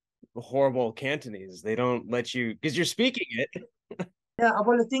awful, horrible Cantonese. They don't let you because you're speaking it. Yeah,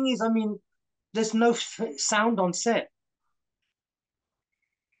 well, the thing is, I mean, there's no sound on set.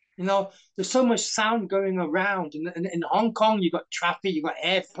 There's so much sound going around. In Hong Kong, you got traffic, you got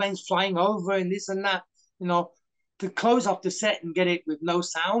airplanes flying over, and this and that. To close off the set and get it with no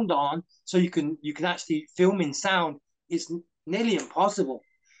sound on, so you can actually film in sound, is nearly impossible.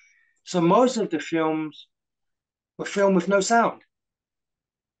 So most of the films were filmed with no sound.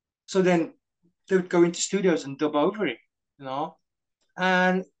 So then they would go into studios and dub over it,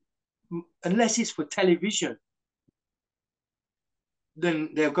 and unless it's for television,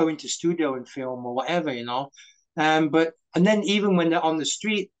 then they'll go into studio and film or whatever. And then even when they're on the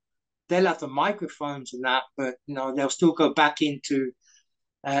street, they'll have the microphones and that, but they'll still go back into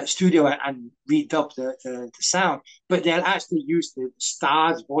studio and redub the sound, but they'll actually use the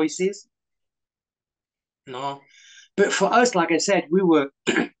stars' voices. But for us, like I said, we were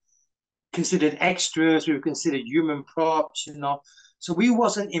considered extras. We were considered human props. So we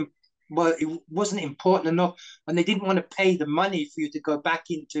wasn't in. Well, it wasn't important enough, and they didn't want to pay the money for you to go back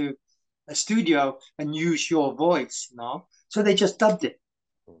into a studio and use your voice. So they just dubbed it.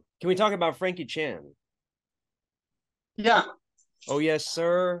 Can we talk about Frankie Chan? Yeah. Oh yes,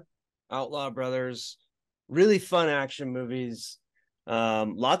 sir. Outlaw Brothers. Really fun action movies.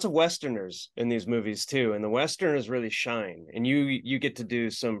 Lots of Westerners in these movies too, and the Westerners really shine. And you get to do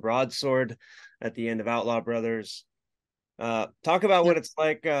some broadsword at the end of Outlaw Brothers. Talk about Yeah. what it's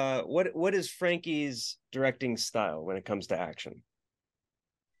like. What is Frankie's directing style when it comes to action?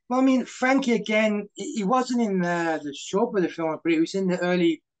 Well, I mean, Frankie again, he wasn't in the short of the film, but he was in the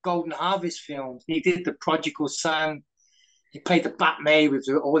early Golden Harvest films. He did the Prodigal Son. He played the Batman with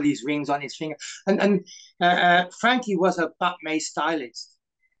all these rings on his finger. And Frankie was a Batman stylist.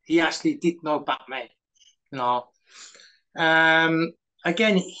 He actually did know Batman, you know. Um,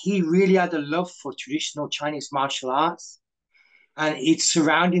 Again, he really had a love for traditional Chinese martial arts, and he'd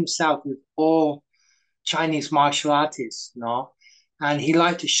surround himself with all Chinese martial artists, you know. And he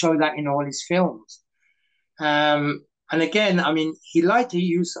liked to show that in all his films. And again, I mean, he liked to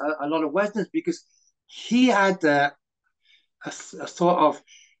use a lot of westerns because he had a thought of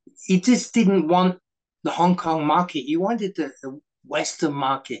he just didn't want the Hong Kong market. He wanted the Western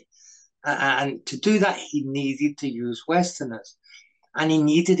market. And to do that, he needed to use Westerners. And he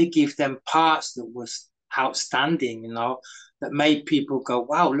needed to give them parts that was outstanding, you know, that made people go,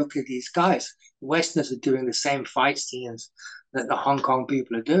 wow, look at these guys. The Westerners are doing the same fight scenes that the Hong Kong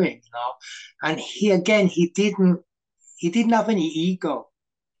people are doing, you know. And he again, he didn't have any ego.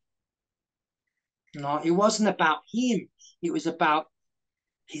 You know, it wasn't about him. It was about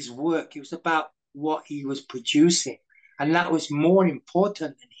his work. It was about what he was producing. And that was more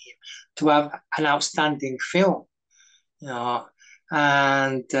important than him to have an outstanding film, you know.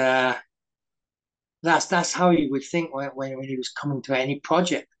 And that's how he would think when he was coming to any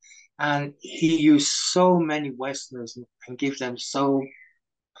project. And he used so many Westerners and give them so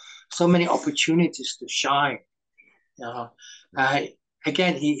many opportunities to shine. You know, uh,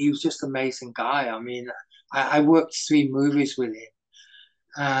 again, he was just an amazing guy. I mean, I worked 3 movies with him,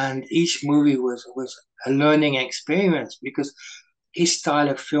 and each movie was a learning experience because his style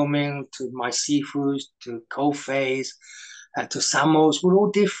of filming to my seafoods to Kofei's to Samos were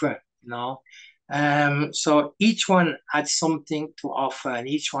all different, you know. So each one had something to offer, and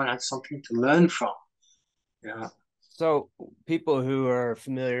each one had something to learn from. Yeah, So people who are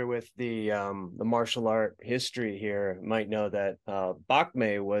familiar with the martial art history here might know that Bak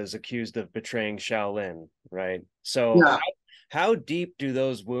Mei was accused of betraying Shaolin, right? So yeah. how deep do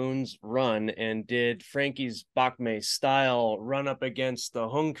those wounds run, and did Frankie's Bak Mei style run up against the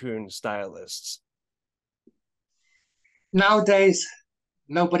Hung Kun stylists? Nowadays,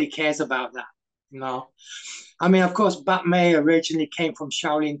 nobody cares about that. You know, I mean, of course, Bat Mei originally came from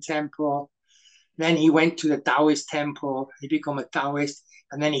Shaolin Temple. Then he went to the Taoist temple. He became a Taoist,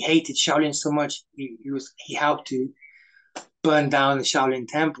 and then he hated Shaolin so much he helped to burn down the Shaolin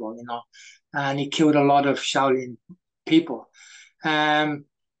temple. You know, and he killed a lot of Shaolin people. Um,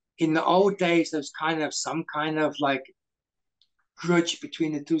 in the old days, there's kind of some kind of like grudge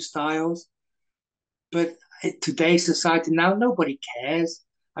between the two styles, but today's society now nobody cares.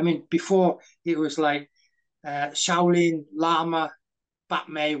 I mean, before it was like Shaolin, Lama, Bat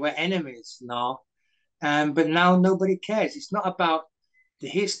Mei were enemies, you know. But now nobody cares. It's not about the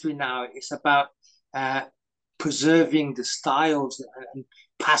history now. It's about uh, preserving the styles and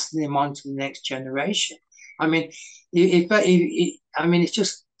passing them on to the next generation. I mean, I mean, it's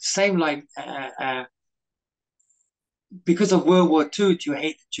just same like because of World War II. Do you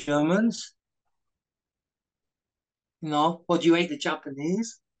hate the Germans? No. Or do you hate the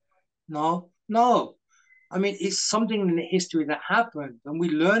Japanese? No. No. I mean, it's something in the history that happened, and we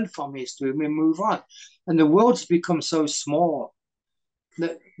learn from history and we move on. And the world's become so small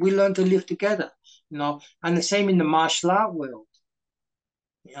that we learn to live together, you know. And the same in the martial art world.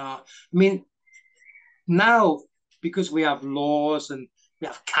 I mean, now because we have laws and we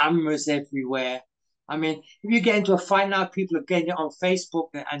have cameras everywhere. I mean, if you get into a fight now, people are getting it on Facebook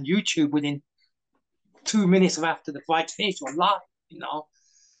and YouTube within 2 minutes after the fight finished or live. You know,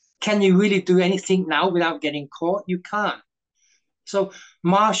 can you really do anything now without getting caught? You can't. So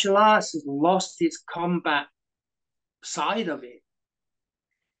martial arts has lost its combat side of it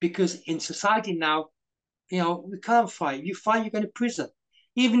because in society now, we can't fight. You fight, you go to prison.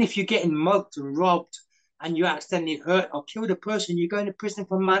 Even if you're getting mugged and robbed and you accidentally hurt or killed a person, you're going to prison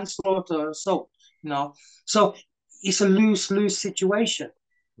for manslaughter or assault. You know, so it's a lose-lose situation.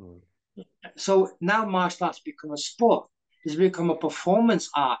 Mm. So now martial arts become a sport. It's become a performance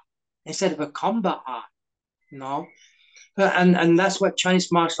art instead of a combat art. You know, and that's what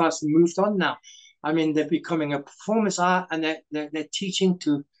Chinese martial arts have moved on now. I mean, they're becoming a performance art, and they're teaching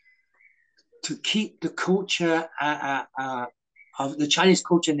to keep the culture of the Chinese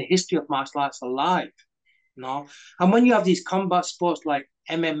culture and the history of martial arts alive. You know, and when you have these combat sports like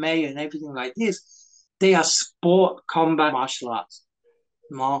MMA and everything like this, they are sport combat martial arts.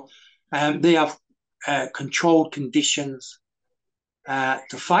 You know, and they have controlled conditions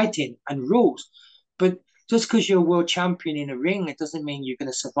to fight in and rules. But just because you're a world champion in a ring, it doesn't mean you're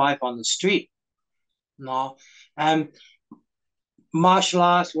going to survive on the street. No, um, martial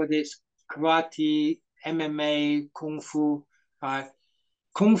arts, whether it's karate, MMA, kung fu, uh,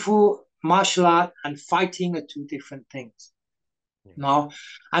 kung fu, martial art, and fighting are two different things. Yeah. No,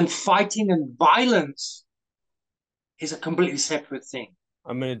 and fighting and violence is a completely separate thing.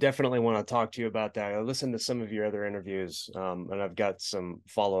 I'm going to definitely want to talk to you about that. I listened to some of your other interviews, and I've got some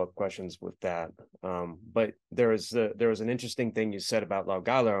follow-up questions with that. But there was an interesting thing you said about Lao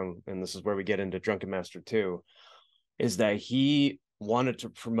Galong, and this is where we get into Drunken Master 2, is that he wanted to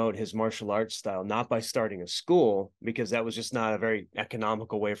promote his martial arts style, not by starting a school, because that was just not a very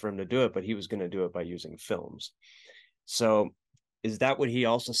economical way for him to do it, but he was going to do it by using films. So is that what he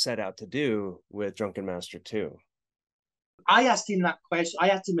also set out to do with Drunken Master 2? I asked him that question. I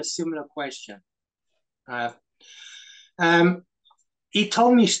asked him a similar question. Uh, um, he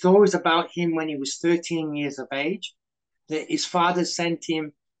told me stories about him when he was 13 years of age, that his father sent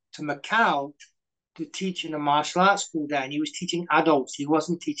him to Macau to teach in a martial arts school there, and he was teaching adults. He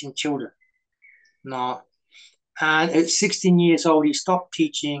wasn't teaching children. No. And at 16 years old, he stopped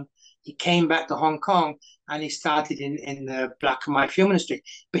teaching. He came back to Hong Kong and he started in the black and white film industry.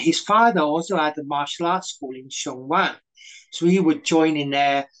 But his father also had a martial arts school in Shongwan. So he would join in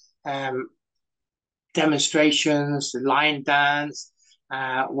their um, demonstrations, the lion dance,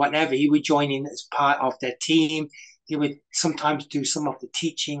 whatever. He would join in as part of their team. He would sometimes do some of the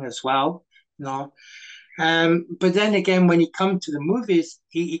teaching as well. You know, but then again, when he come to the movies,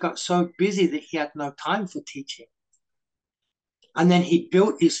 he got so busy that he had no time for teaching. And then he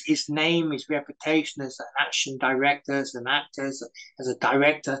built his name, his reputation as an action director, as an actor, as a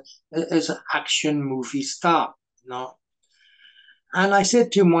director, as an action movie star. You know. And I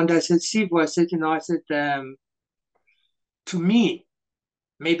said to him one day, I said, Sivo, I said, to me,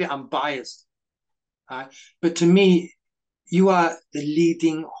 maybe I'm biased, but to me, you are the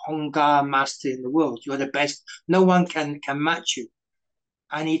leading Honga master in the world. You are the best. No one can match you.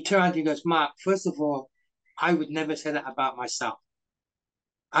 And he turned and he goes, Mark, first of all, I would never say that about myself.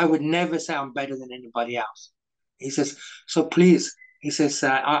 I would never say I'm better than anybody else. He says, so please, he says,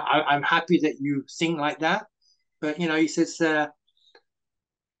 I'm happy that you think like that. But, he says,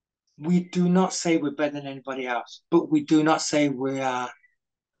 we do not say we're better than anybody else, but we do not say we are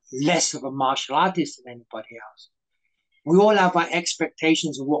less of a martial artist than anybody else. We all have our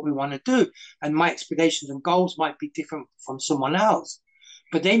expectations of what we want to do, and my expectations and goals might be different from someone else,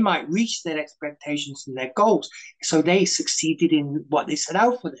 but they might reach their expectations and their goals, so they succeeded in what they set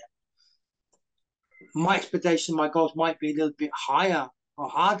out for them. My expectations, my goals might be a little bit higher or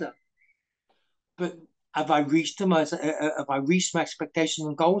harder, but have I reached them? Have I reached my expectations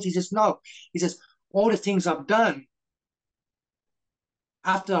and goals? He says, no. He says, all the things I've done,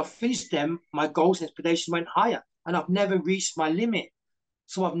 after I've finished them, my goals and expectations went higher, and I've never reached my limit.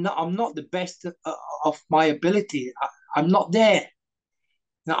 So I'm not the best of my ability. I'm not there.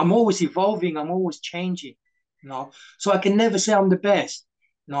 Now, I'm always evolving. I'm always changing. So I can never say I'm the best.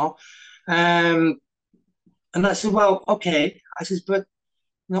 Um, and I said, well, okay. I says, but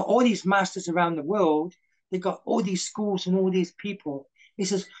all these masters around the world, they got all these schools and all these people. He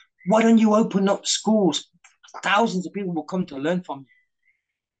says, why don't you open up schools? Thousands of people will come to learn from you.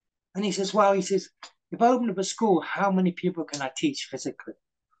 And he says, well, if I open up a school, how many people can I teach physically?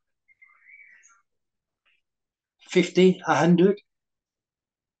 50, 100?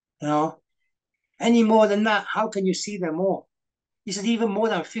 Any more than that, how can you see them all? He said, even more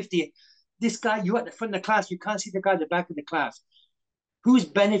than 50. This guy, you're at the front of the class, you can't see the guy at the back of the class. Who's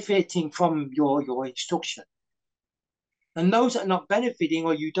benefiting from your instruction? And those that are not benefiting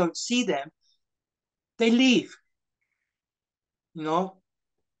or you don't see them, they leave. you know.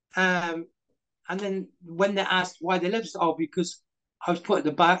 Um, and then when they asked why they left, oh, because I was put at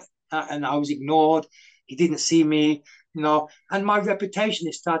the back and I was ignored. He didn't see me. And my reputation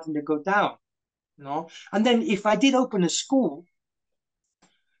is starting to go down. And then if I did open a school,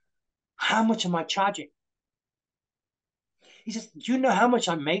 how much am I charging? He says, do you know how much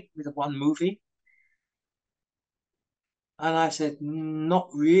I make with one movie? And I said, not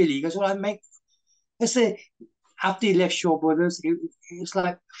really. He goes, well, I make, let's say, after he left Shaw Brothers, it's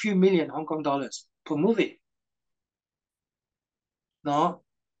like a few million Hong Kong dollars per movie. No.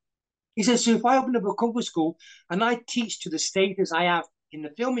 He says, so if I open up a kung fu school and I teach to the status I have in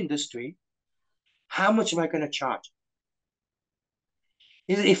the film industry, how much am I going to charge?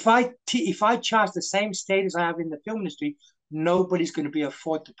 If I charge the same status I have in the film industry, nobody's going to be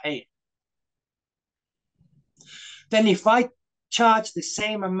afford to pay it. Then if I charge the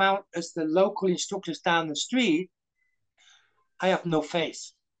same amount as the local instructors down the street, I have no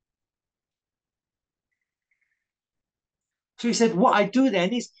face. So he said, what I do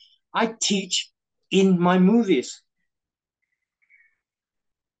then is I teach in my movies.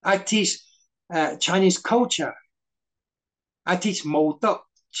 I teach Chinese culture. I teach Mo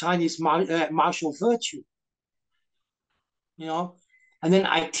Chinese martial virtue, you know, and then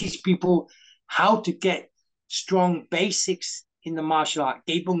I teach people how to get strong basics in the martial art,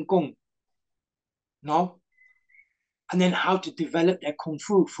 Geibun Gong, you know, and then how to develop their kung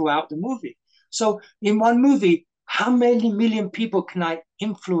fu throughout the movie. So in one movie, how many million people can I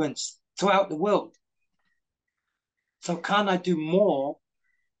influence throughout the world? So can I do more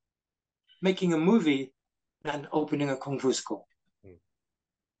making a movie than opening a kung fu school? Mm.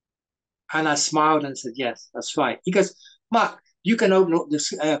 And I smiled and said, yes, that's right. He goes, Mark, you can open up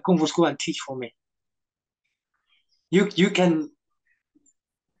this kung fu school and teach for me. You can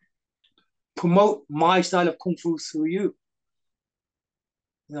promote my style of kung fu through you,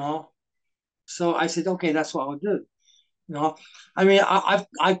 you know. So I said, okay, that's what I'll do. You know, I mean,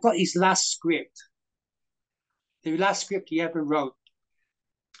 I've got his last script. The last script he ever wrote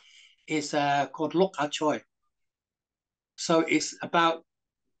is called Lok Ah Choi. So it's about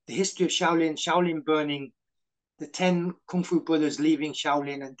the history of Shaolin, Shaolin burning, the 10 Kung Fu brothers leaving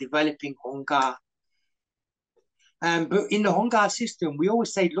Shaolin and developing Hong Kah. But in the Hong Kah system, we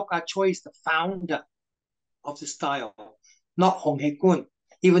always say Lok Ah Choi is the founder of the style, not Hong He Kun,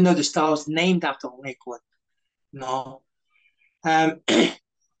 even though the style is named after Hong He Kun. No. Um,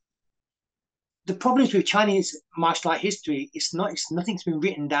 the problems with Chinese martial art history is not, it's nothing's been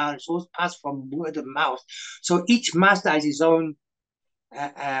written down. It's always passed from word of mouth. So each master has his own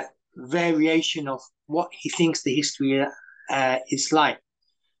variation of what he thinks the history is like.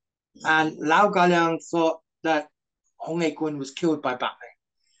 And Lao Galiang thought that Hong He Kun was killed by Batman.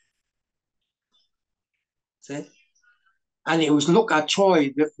 See? And it was Luk Ah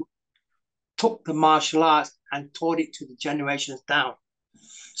Choi that took the martial arts and taught it to the generations down.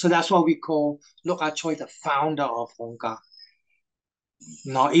 So that's why we call Luk Ah Choi the founder of Hong Kong.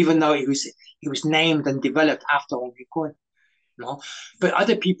 No, even though it was named and developed after Hong Kong. No, but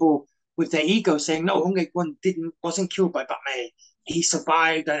other people with their ego saying no, Hong Kong wasn't killed by Batman. He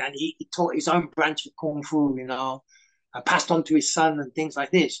survived and he taught his own branch of kung fu. You know, passed on to his son and things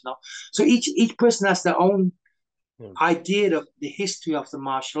like this. You know, so each person has their own Yeah. idea of the history of the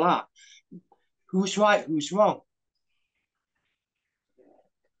martial art. Who's right? Who's wrong?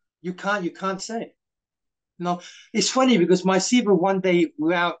 You can't say. No, it's funny because my Siva one day we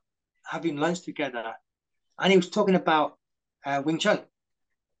were out having lunch together, and he was talking about Wing Chun,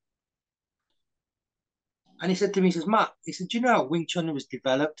 and he said to me, he says, "Mark, he said, do you know how Wing Chun was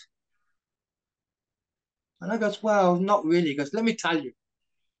developed?" And I goes, "Well, not really." He goes, "Let me tell you."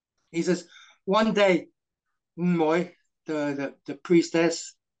 He says, "One day, Moy, the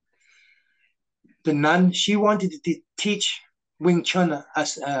priestess, the nun, she wanted to teach Wing Chun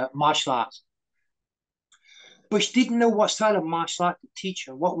as martial arts, but she didn't know what style of martial art to teach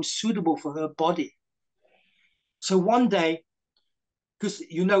her, what was suitable for her body. So one day, because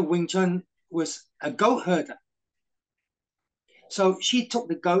you know Wing Chun was a goat herder. So she took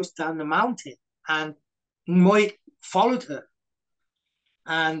the goats down the mountain and Moi followed her.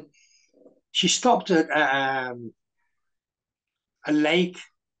 And she stopped at a lake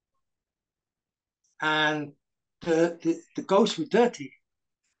and the goats were dirty.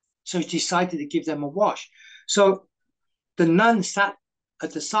 So she decided to give them a wash. So the nun sat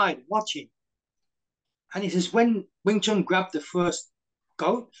at the side watching. And he says, when Wing Chun grabbed the first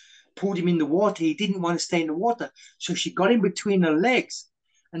goat, pulled him in the water, he didn't want to stay in the water. So she got in between her legs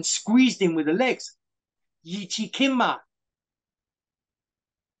and squeezed him with the legs. Yi Chi Kimma.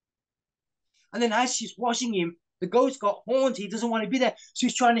 And then as she's washing him, the goat's got horns. He doesn't want to be there. So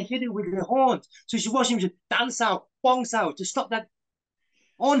he's trying to hit it with the horns. So she's washing him to dance out, bongs out, to stop that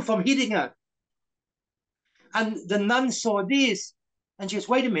horn from hitting her. And the nun saw this and she goes,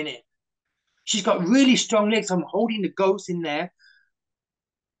 wait a minute. She's got really strong legs. I'm holding the goats in there,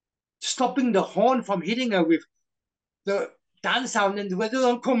 stopping the horn from hitting her with the dance out. And then when the other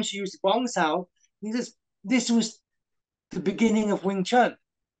one comes, she used the bong sound. He says, this was the beginning of Wing Chun.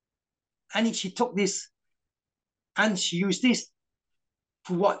 And she took this and she used this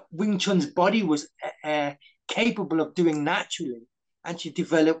for what Wing Chun's body was capable of doing naturally. And she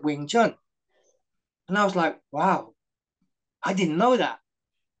developed Wing Chun. And I was like, wow, I didn't know that.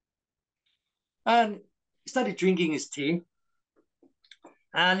 And he started drinking his tea.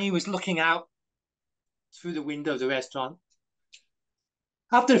 and he was looking out through the window of the restaurant.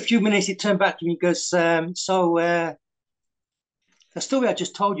 After a few minutes, he turned back to me and goes, the story I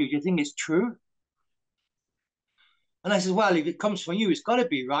just told you, do you think it's true? And I said, well, if it comes from you, it's got to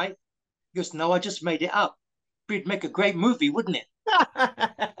be, right? He goes, no, I just made it up. It'd make a great movie, wouldn't it?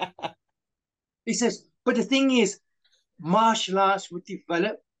 He says, but the thing is, martial arts were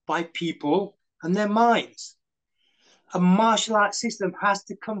developed by people and their minds. A martial arts system has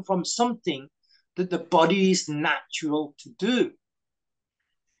to come from something that the body is natural to do.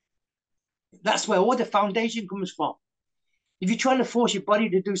 That's where all the foundation comes from. If you're trying to force your body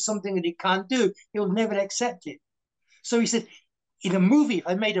to do something that it can't do, it'll never accept it. So he said, in a movie, if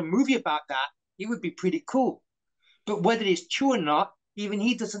I made a movie about that, it would be pretty cool. But whether it's true or not, even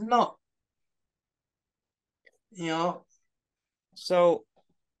he doesn't know. You know. So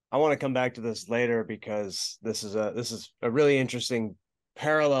I want to come back to this later because this is a really interesting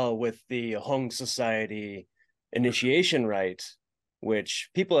parallel with the Hong Society initiation rite, which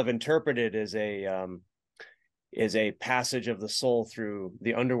people have interpreted as a passage of the soul through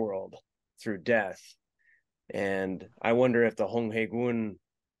the underworld, through death. And I wonder if the Hong Haegun,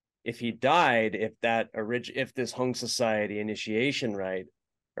 if he died, if this Hong Society initiation rite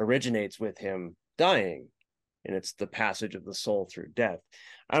originates with him dying, and it's the passage of the soul through death.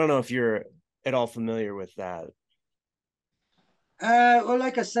 I don't know if you're at all familiar with that. Well,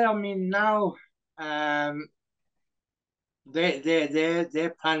 like I say, I mean, now um,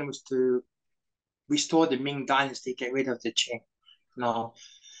 their plan was to restore the Ming Dynasty, get rid of the Qing. No,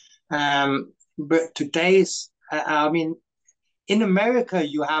 but today's, I mean, in America,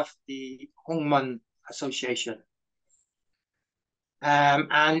 you have the Hongman Association,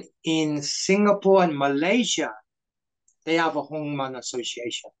 and in Singapore and Malaysia, they have a Hongman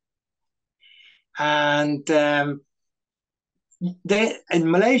Association, and they in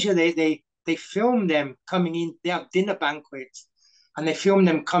Malaysia they film them coming in. They have dinner banquets, and they film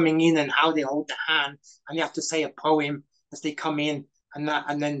them coming in and how they hold the hand, and they have to say a poem as they come in, and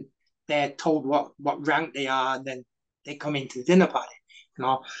then they're told what rank they are, and then they come into the dinner party. You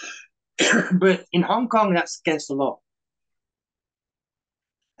know, but in Hong Kong, that's against the law.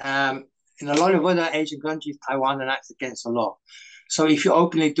 Um, in a lot of other Asian countries, Taiwan, and that's against the law. So if you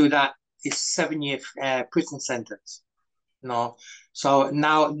openly do that, it's 7 year prison sentence. No. So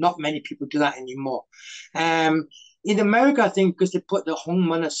now not many people do that anymore. In America, I think because they put the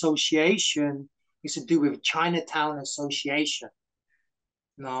Hongman Association, it's to do with Chinatown Association.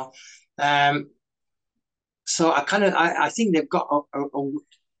 No. Um, so I think they've got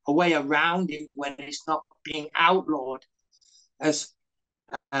a way around it when it's not being outlawed as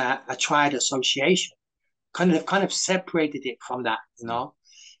a triad association. Kind of separated it from that, you know.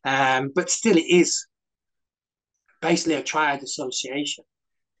 But still, it is basically a triad association.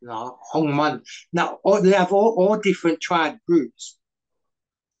 You know, Hongman. Now, they have all different triad groups,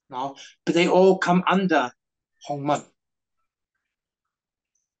 you know, but they all come under Hongman.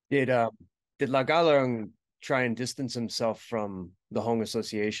 Did uh did Lagalang try and distance himself from the Hong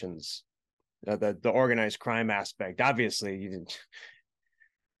associations, the organized crime aspect? Obviously, you didn't.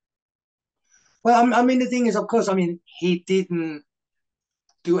 Well, I mean, the thing is, of course, I mean, he didn't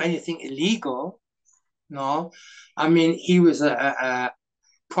do anything illegal. No, I mean, he was a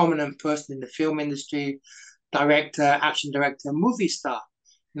prominent person in the film industry, director, action director, movie star.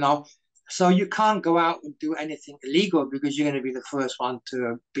 You know, so you can't go out and do anything illegal because you're going to be the first one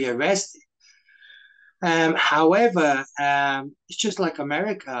to be arrested. However, it's just like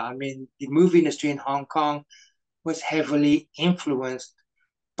America. I mean, the movie industry in Hong Kong was heavily influenced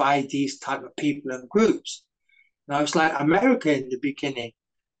by these type of people and groups. Now it's like America in the beginning;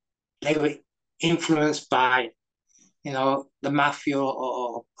 they were influenced by, you know, the mafia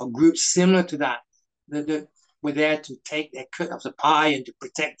or groups similar to that. That were there to take their cut of the pie and to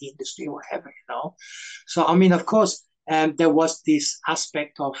protect the industry or whatever, you know. So I mean, of course, there was this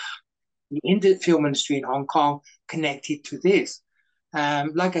aspect of in the film industry in Hong Kong connected to this.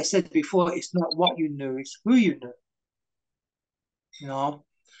 Like I said before, it's not what you know, it's who you know, you know.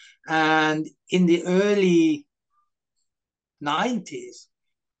 And in the early 90s,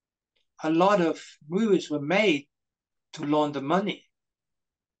 a lot of movies were made to launder money.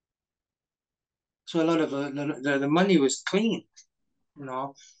 So a lot of the money was clean, you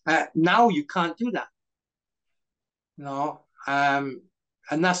know. Now you can't do that, you know. And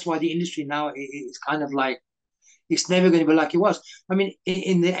that's why the industry now is kind of like it's never going to be like it was. I mean,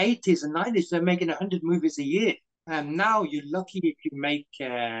 in the 80s and 90s, they're making 100 movies a year. And now you're lucky if you make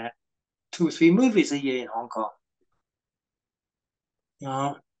 2 or 3 movies a year in Hong Kong. You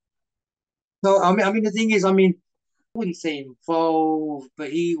know? So I mean, the thing is, I mean, wouldn't say involved, but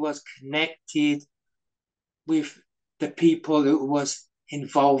he was connected with the people who was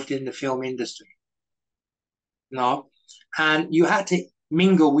involved in the film industry. No, and you had to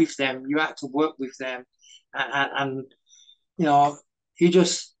mingle with them. You had to work with them, and you know, you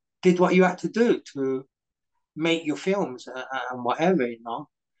just did what you had to do to make your films and whatever, you know.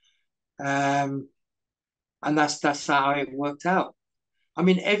 Um, and that's how it worked out. I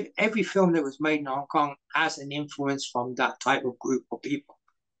mean, every film that was made in Hong Kong has an influence from that type of group of people.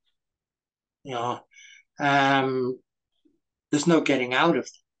 You know, um, there's no getting out of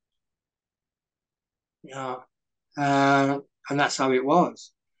it. You know, uh, and that's how it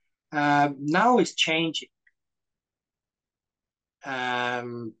was. Now it's changing.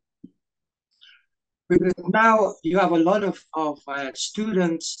 Um, because now you have a lot of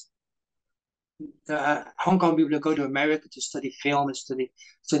students, Hong Kong people that go to America to study film and study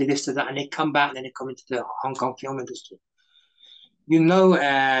this to that, and they come back and then they come into the Hong Kong film industry. You know,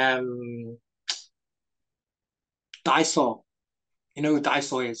 Daiso. You know who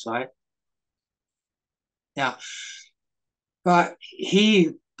Daiso is, right? Yeah, but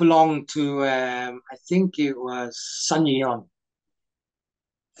he belonged to I think it was Sun Yun,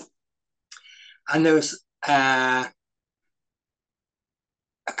 and there was a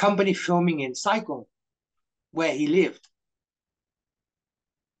company filming in Saigon where he lived.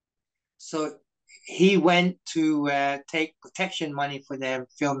 So he went to take protection money for them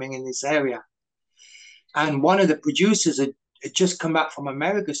filming in this area. And one of the producers had just come back from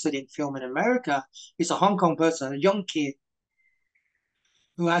America studying film in America. He's a Hong Kong person, a young kid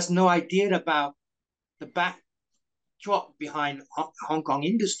who has no idea about the backdrop behind Hong Kong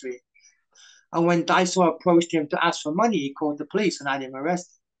industry. And when Daiso approached him to ask for money, he called the police and had him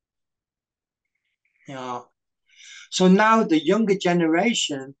arrested. You know, so now the younger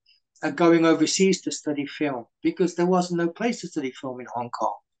generation are going overseas to study film because there was no place to study film in Hong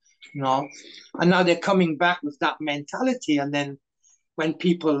Kong. You know, and now they're coming back with that mentality. And then when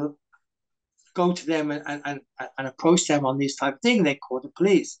people go to them and approach them on this type of thing, they call the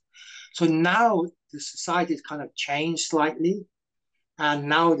police. So now the society has kind of changed slightly, and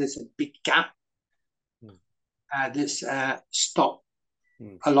now there's a big gap. Mm. This stopped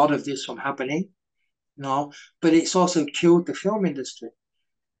Mm. a lot of this from happening, you know, but it's also killed the film industry.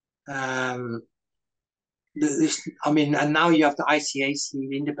 Um, I mean, and now you have the ICAC,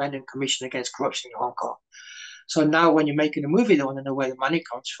 the Independent Commission Against Corruption in Hong Kong. So now when you're making a movie, they want to know where the money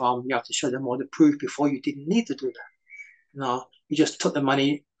comes from. You have to show them all the proof before you didn't need to do that. No, you just took the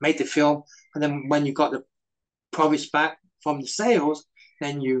money, made the film, and then when you got the profits back from the sales,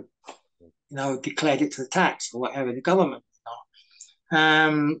 then declared it to the tax or whatever the government.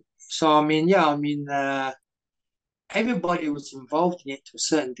 So I mean, yeah, I mean, everybody was involved in it to a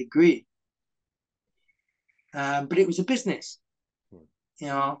certain degree, but it was a business. Mm. You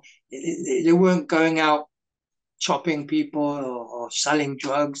know, they weren't going out chopping people or selling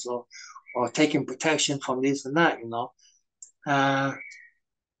drugs or taking protection from this and that. You know.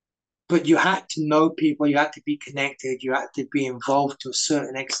 But you had to know people, you had to be connected, you had to be involved to a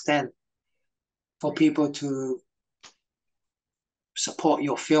certain extent for people to support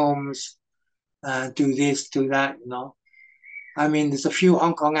your films, do this, do that, you know. I mean, there's a few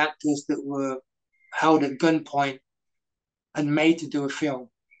Hong Kong actors that were held at gunpoint and made to do a film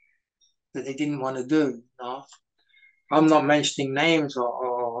that they didn't want to do, you know. I'm not mentioning names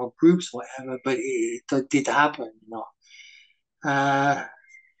or groups or whatever, but it did happen, you know. Uh,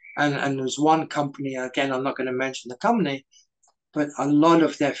 and there's one company, again, I'm not going to mention the company, but a lot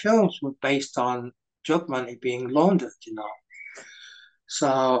of their films were based on drug money being laundered, you know.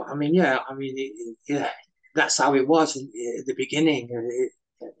 So, I mean, yeah, I mean, that's how it was in the beginning,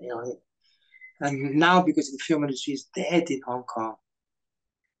 you know. And now, because the film industry is dead in Hong Kong,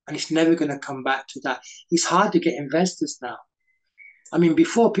 and it's never going to come back to that, it's hard to get investors now. I mean,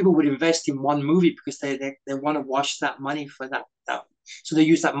 before people would invest in one movie because they want to wash that money for that. So they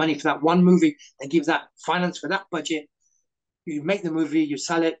use that money for that one movie and give that finance for that budget. You make the movie, you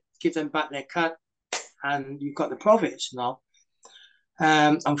sell it, give them back their cut, and you've got the profits, you know.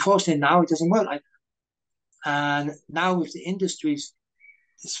 Unfortunately, now it doesn't work like that. And now with the industries,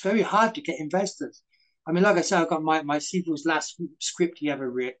 it's very hard to get investors. I mean, like I said, I've got my sequel's last script he ever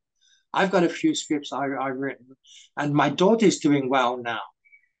wrote. I've got a few scripts I've written, and my daughter's doing well now.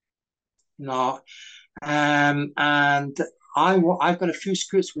 You know, and I've got a few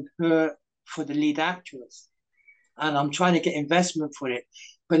scripts with her for the lead actress, and I'm trying to get investment for it.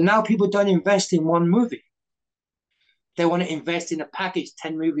 But now people don't invest in one movie. They want to invest in a package,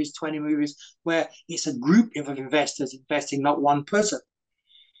 10 movies, 20 movies, where it's a group of investors investing, not one person.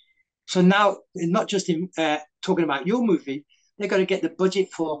 So now, not just in talking about your movie, they're going to get the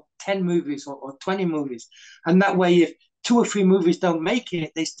budget for 10 movies or 20 movies. And that way, if two or three movies don't make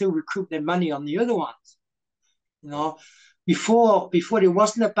it, they still recoup their money on the other ones. You Yeah. know, before it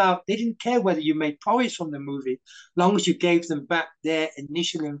wasn't about, they didn't care whether you made profits from the movie, long as you gave them back their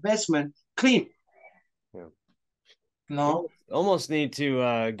initial investment clean. Yeah. You We know, almost need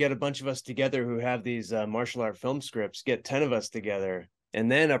to get a bunch of us together who have these martial art film scripts, get 10 of us together, and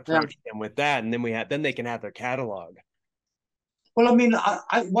then yeah. approach them with that. And then they can have their catalog. Well, I mean,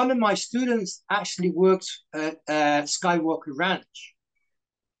 one of my students actually works at Skywalker Ranch.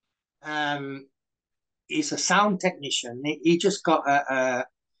 Um, he's a sound technician. He just got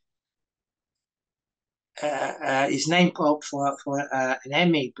his name put up for an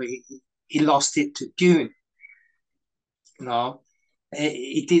Emmy, but he lost it to Dune. You know,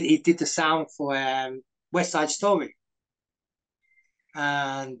 he did the sound for West Side Story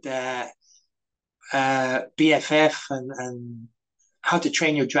and BFF and How to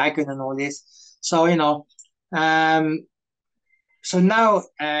Train Your Dragon and all this. So um, so now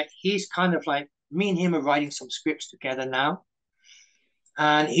he's kind of like me and him are writing some scripts together now,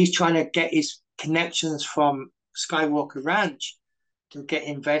 and he's trying to get his connections from Skywalker Ranch to get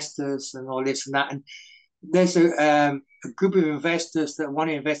investors and all this and that. And there's a group of investors that want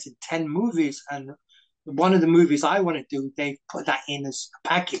to invest in 10 movies, and one of the movies I want to do, they put that in as a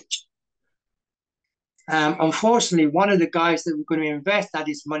package. Unfortunately, one of the guys that were going to invest had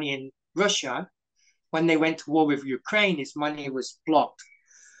his money in Russia. When they went to war with Ukraine, his money was blocked.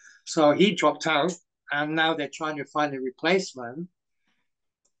 So he dropped out, and now they're trying to find a replacement.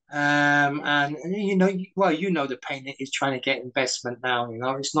 And well, the pain it is trying to get investment now.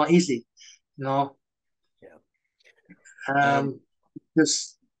 It's not easy. You know, Yeah. Um, um,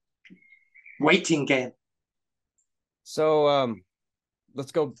 just waiting game. so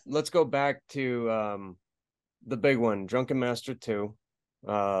let's go back to the big one, Drunken Master 2.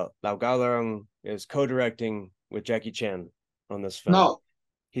 Lau Galarong is co-directing with Jackie Chan on this film. No,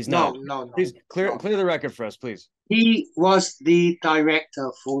 He's no, not. no, no, Please clear no. clear the record for us, please. He was the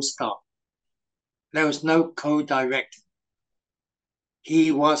director, full stop. There was no co-director.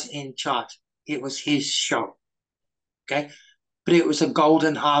 He was in charge. It was his show. Okay. But it was a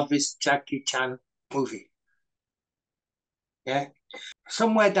Golden Harvest Jackie Chan movie. Yeah.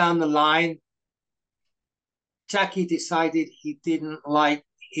 Somewhere down the line, Jackie decided he didn't like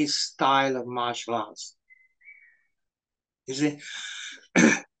his style of martial arts. You see,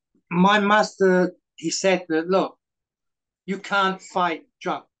 my master, he said that, look, you can't fight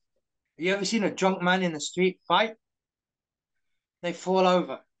drunk. Have you ever seen a drunk man in the street fight? They fall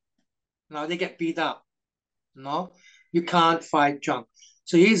over. No, they get beat up. No, you can't fight drunk.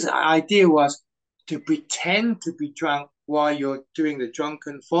 So his idea was to pretend to be drunk while you're doing the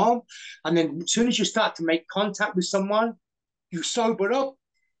drunken form. And then as soon as you start to make contact with someone, you sober up.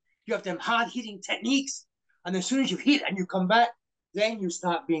 You have them hard hitting techniques. And as soon as you hit and you come back, then you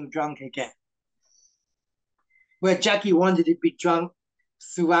start being drunk again. Where Jackie wanted to be drunk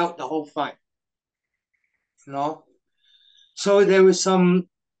throughout the whole fight. You know? So there was some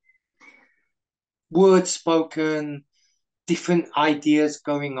words spoken, different ideas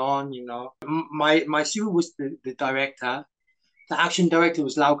going on. My Sifu was the director. The action director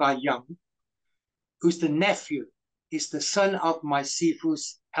was Lao Ga Young, who's the nephew. He's the son of my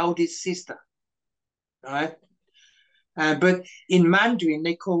Sifu's eldest sister. Right? But in Mandarin,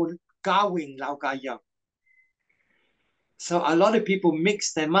 they call it Ga Wing Lao Ga Young. So a lot of people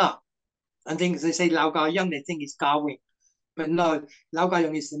mix them up and think they say Lao Ga Young, they think it's Ga Wing. But no, Lao Ga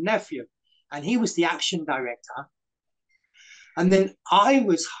Young is the nephew. And he was the action director. And then I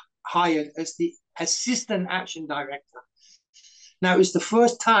was hired as the assistant action director. Now, it was the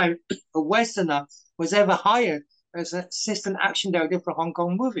first time a Westerner was ever hired as an assistant action director for a Hong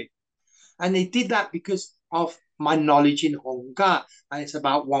Kong movie. And they did that because of my knowledge in Hong Kong. And it's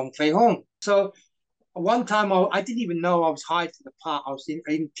about Wong Fei Hong. So one time I didn't even know I was hired for the part. I was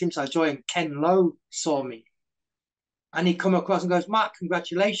in Tim Sa Joy, and Ken Lowe saw me. And he come across and goes, Mark,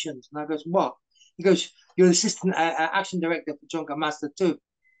 congratulations. And I goes, what? He goes, you're the assistant action director for Drunken Master 2.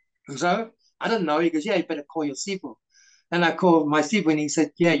 So I don't know. He goes, yeah, you better call your Sifu. And I called my Sifu and he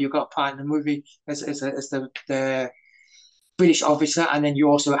said, yeah, you got part in the movie as the British officer, and then you're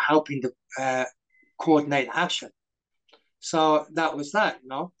also helping the coordinate action. So that was that.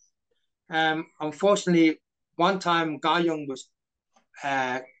 Unfortunately, one time Ga Young was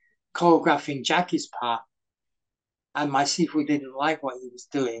uh, choreographing Jackie's part, and my Sifu didn't like what he was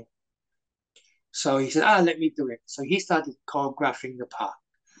doing. So he said, let me do it. So he started choreographing the part.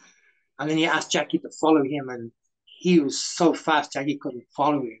 And then he asked Jackie to follow him, and he was so fast, Jackie couldn't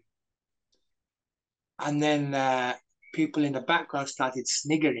follow him. And then people in the background started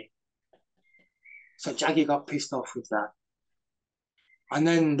sniggering. So Jackie got pissed off with that. And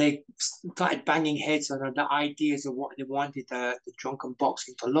then they started banging heads on the ideas of what they wanted the drunken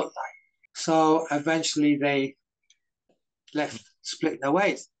boxing to look like. So eventually they left, split their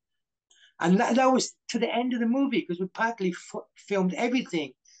ways. And that was to the end of the movie because we practically filmed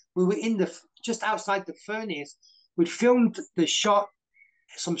everything. We were in the just outside the furnace. We'd filmed the shot,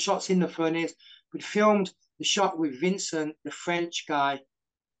 some shots in the furnace. We'd filmed the shot with Vincent, the French guy,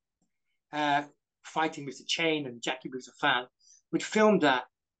 uh, fighting with the chain, and Jackie was a fan. We'd filmed that,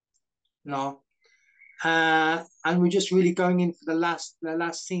 you know, and we're just really going in for the last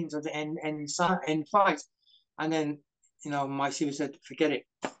scenes of the end fight. And then, my CEO said, "Forget it,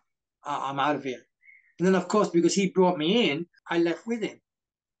 I'm out of here." And then, of course, because he brought me in, I left with him.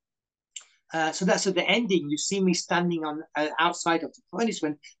 So that's at the ending. You see me standing on outside of the furnace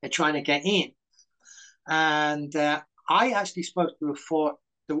when they're trying to get in, and I actually spoke to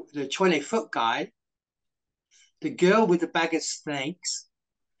the Chole Foot guy, the girl with the bag of snakes,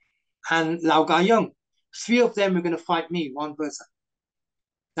 and Lao Ga Young. Three of them were going to fight me, one person.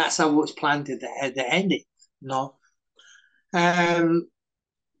 That's how it was planned at the ending. You know, um,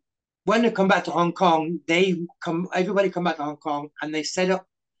 when they come back to Hong Kong, everybody come back to Hong Kong, and they set up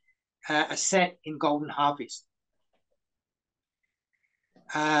a set in Golden Harvest.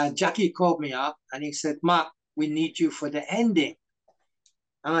 Jackie called me up and he said, "Mark, we need you for the ending."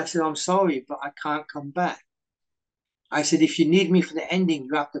 And I said, "I'm sorry, but I can't come back." I said, "If you need me for the ending,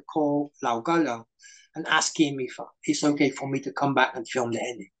 you have to call Lau Galo and ask him if it's okay for me to come back and film the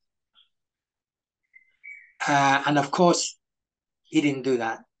ending." And of course, he didn't do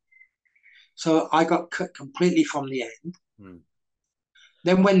that. So I got cut completely from the end. Hmm.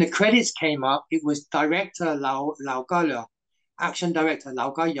 Then when the credits came up, it was director Lau Galo, action director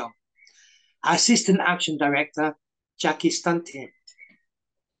Lau Gao, assistant action director Jackie Stuntin.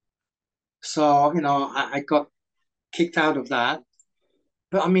 So, I got kicked out of that.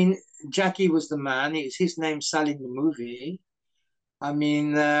 But I mean, Jackie was the man. It's his name selling the movie. I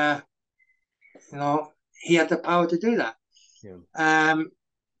mean, he had the power to do that. Yeah.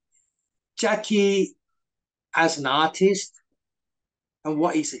 Jackie, as an artist and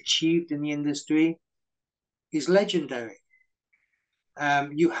what he's achieved in the industry, is legendary.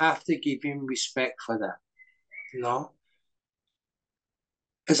 You have to give him respect for that. You know,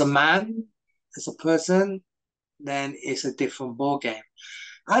 as a man, as a person, then it's a different ball game.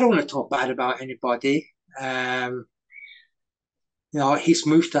 I don't want to talk bad about anybody. He's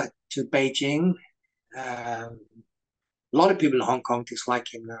moved to Beijing. A lot of people in Hong Kong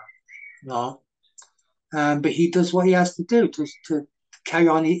dislike him now. No, but he does what he has to do to carry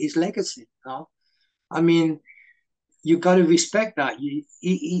on his legacy. No, I mean, you got to respect that.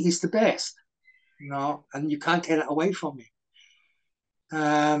 He's the best. And you can't take that away from him.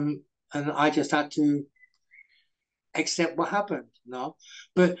 And I just had to accept what happened.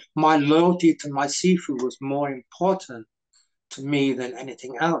 But my loyalty to my seafood was more important to me than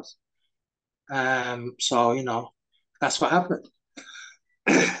anything else. So that's what happened.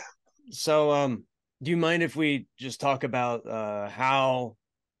 So, do you mind if we just talk about how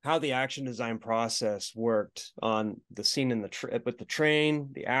the action design process worked on the scene in with the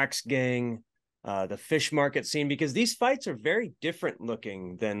train, the axe gang, the fish market scene? Because these fights are very different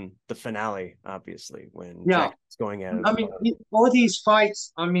looking than the finale, obviously, when Yeah, Jack's going at it. I mean, all these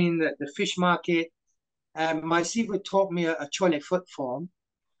fights. I mean, the fish market. My seafood taught me a chole foot form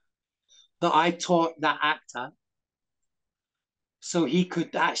that I taught that actor, so he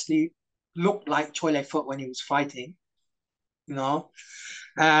could actually look like chole foot when he was fighting. You know,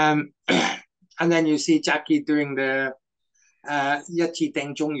 um, and then you see Jackie doing the Yachi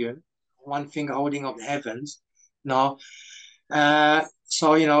Deng Zhongyuan, one finger holding up the heavens. No, so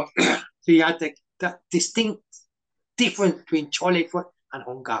so you had the distinct difference between chole foot and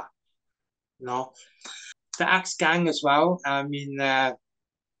Honga. No, the Axe Gang as well. I mean, I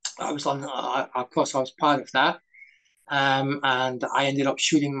was on. Of course, I was part of that. And I ended up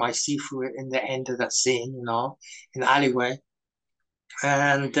shooting my seafood in the end of that scene, in the alleyway.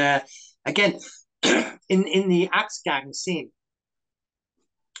 And again, in the Axe Gang scene,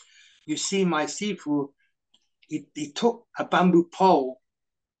 you see my seafood. He took a bamboo pole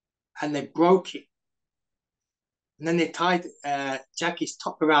and they broke it, and then they tied Jackie's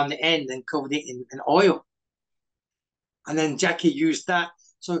top around the end and covered it in oil. And then Jackie used that.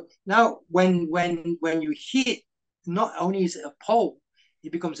 So now, when you hit, not only is it a pole,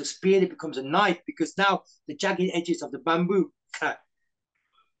 it becomes a spear, it becomes a knife, because now the jagged edges of the bamboo cut.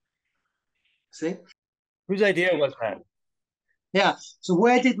 See? Whose idea was that? Yeah. So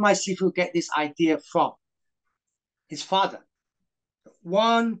where did my Sifu get this idea from? His father.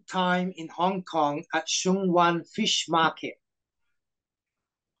 One time in Hong Kong at Shung Wan Fish Market,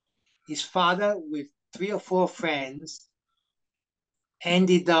 his father with 3 or 4 friends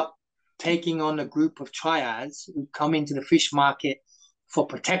ended up taking on a group of triads who come into the fish market for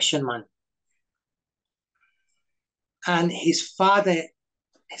protection money. And his father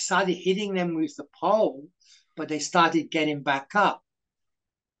started hitting them with the pole, but they started getting back up.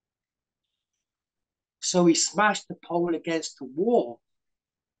 So he smashed the pole against the wall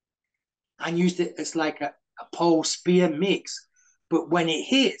and used it as like a pole spear mix. But when it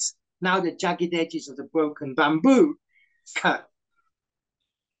hits, now the jagged edges of the broken bamboo cut.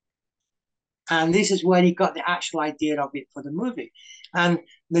 And this is where he got the actual idea of it for the movie. And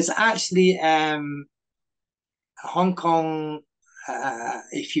there's actually Hong Kong.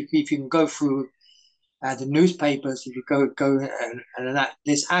 If you can go through the newspapers, if you go and that,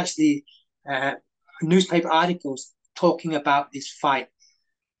 there's actually uh, newspaper articles talking about this fight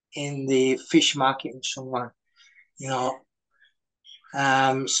in the fish market in Shanghai. You know,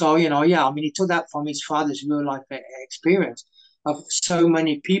 so yeah. I mean, he took that from his father's real life experience of so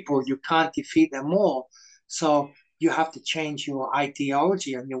many people. You can't defeat them all, so you have to change your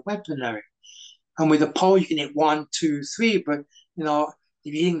ideology and your weaponry. And with a pole, you can hit one, two, three. But if you're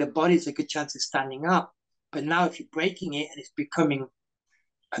hitting the body, it's a good chance of standing up. But now, if you're breaking it and it's becoming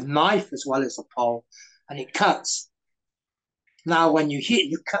a knife as well as a pole, and it cuts. Now, when you hit,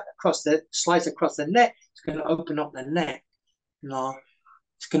 you cut across the slice across the neck. It's going to open up the neck. You know,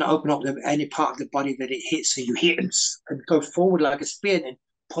 it's going to open up any part of the body that it hits. So you hit and go forward like a spear and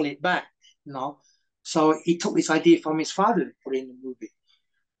pull it back. You know, so he took this idea from his father and put it in the movie.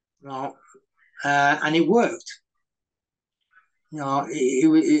 You know, and it worked.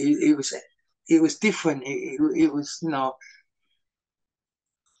 It was different. It was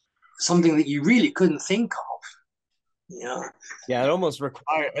something that you really couldn't think of. You know, Yeah, it almost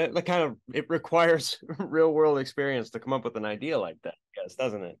it requires real world experience to come up with an idea like that, I guess,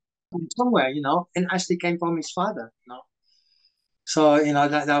 doesn't it? from somewhere. And actually came from his father. So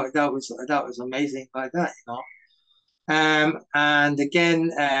that was amazing like that. And again,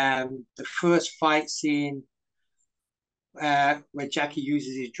 the first fight scene where Jackie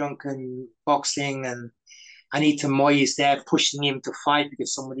uses his drunken boxing and Anita Moy is there pushing him to fight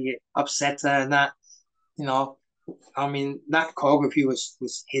because somebody upset her and that. You know, I mean, that choreography was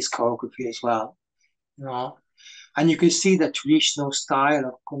his choreography as well. You know, and you could see the traditional style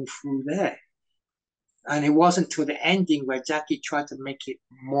of kung fu there. And it wasn't until the ending where Jackie tried to make it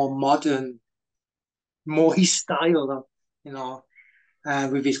more modern, more his style of, you know,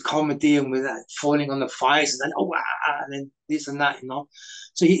 with his comedy and with that falling on the fires and then and then this and that.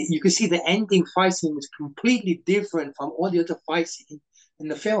 So you could see the ending fight scene was completely different from all the other fights in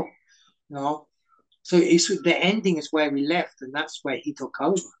the film. You know, so the ending is where we left, and that's where he took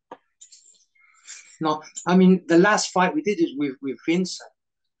over. No, I mean the last fight we did is with Vincent,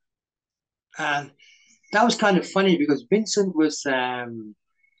 and that was kind of funny because Vincent was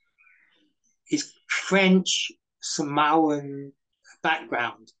his French Samoan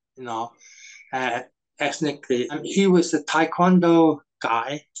background, uh, ethnically. He was a Taekwondo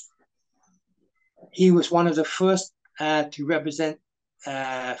guy. He was one of the first to represent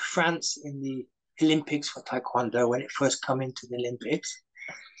France in the Olympics for Taekwondo when it first came into the Olympics.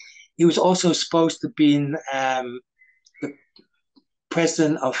 He was also supposed to be in the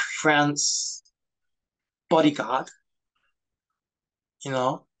president of France bodyguard, you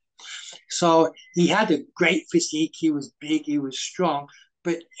know. So he had a great physique. He was big. He was strong.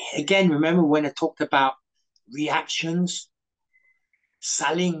 But again, remember when I talked about reactions,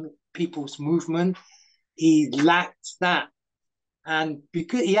 selling people's movement? He lacked that. And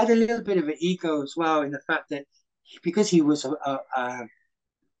because he had a little bit of an ego as well in the fact that because he was a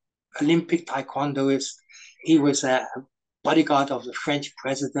Olympic taekwondoist, he was a bodyguard of the French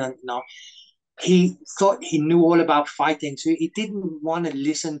president. He thought he knew all about fighting, so he didn't want to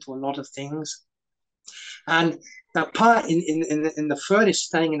listen to a lot of things. And that part in the furnace,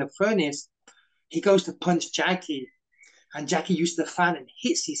 standing in the furnace, he goes to punch Jackie, and Jackie uses the fan and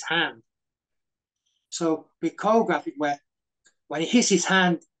hits his hand. So we choreograph it where when he hits his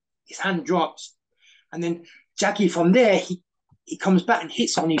hand drops, and then Jackie from there he comes back and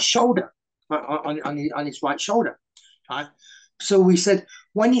hits on his shoulder, on his right shoulder, right? So we said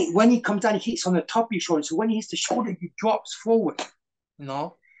when he comes down, he hits on the top of your shoulder. So when he hits the shoulder, he drops forward, you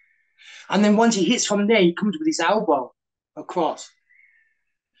know. And then once he hits from there, he comes with his elbow across,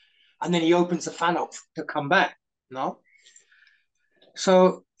 and then he opens the fan up to come back, you know.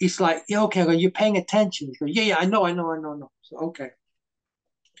 So it's like, yeah, okay, you're paying attention. He goes, yeah, I know. So, okay.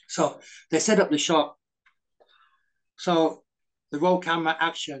 So they set up the shot. So the roll camera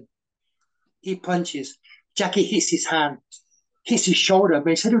action, he punches. Jackie hits his hand, hits his shoulder,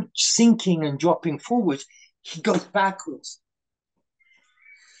 but instead of sinking and dropping forwards, he goes backwards.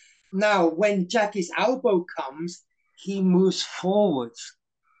 Now, when Jackie's elbow comes, he moves forwards.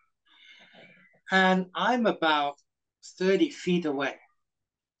 And I'm about 30 feet away.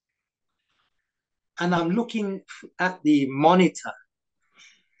 And I'm looking at the monitor,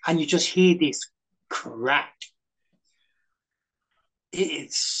 and you just hear this crack.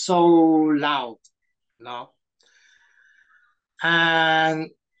 It's so loud, you know? And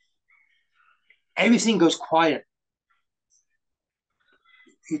everything goes quiet.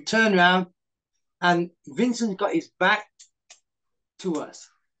 You turn around, and Vincent got his back to us,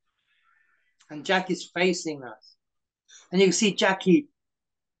 and Jackie's facing us. And you can see Jackie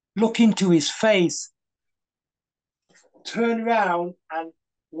look into his face, turn around, and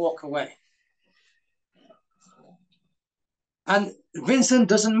walk away. And Vincent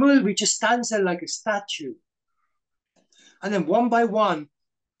doesn't move, he just stands there like a statue. And then one by one,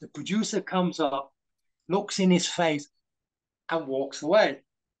 the producer comes up, looks in his face, and walks away.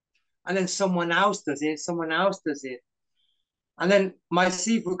 And then someone else does it, someone else does it. And then my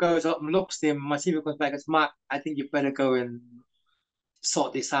seafood goes up and looks at him. My seafood comes back and says, Mark, I think you better go and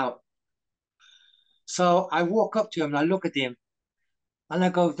sort this out. So I walk up to him and I look at him and I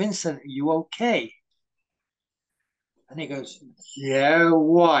go, Vincent, are you okay? And he goes, yeah,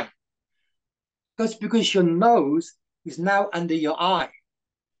 why? Goes, because your nose is now under your eye.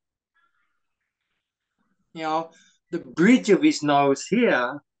 You know, the bridge of his nose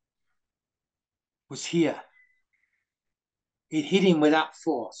here was here. It hit him without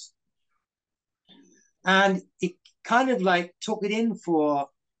force. And it kind of like took it in for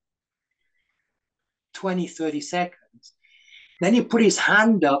 20, 30 seconds. Then he put his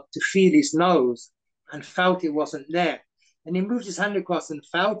hand up to feel his nose and felt it wasn't there. And he moved his hand across and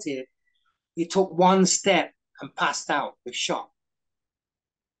felt it. He took one step and passed out with shock.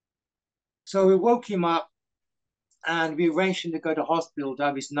 So we woke him up and we arranged him to go to hospital to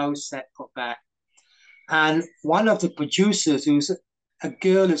have his nose set put back. And one of the producers, who's a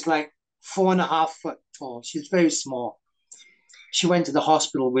girl who's like 4.5 foot tall, she's very small. She went to the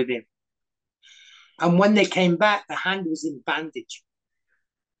hospital with him. And when they came back, the hand was in bandage.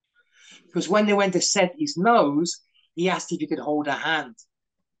 Because when they went to set his nose, he asked if he could hold her hand.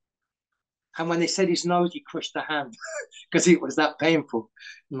 And when they set his nose, he crushed the hand because it was that painful.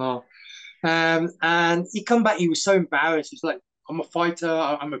 No. And he come back, he was so embarrassed. He's like, I'm a fighter,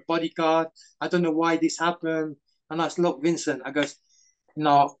 I'm a bodyguard. I don't know why this happened. And I said, look, Vincent, I goes,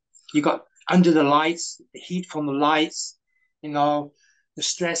 no, you got under the lights, the heat from the lights, you know, the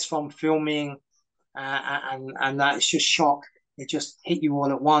stress from filming, and that it's just shock. It just hit you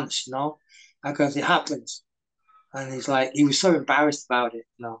all at once, you know. I goes, it happens. And he's like, he was so embarrassed about it,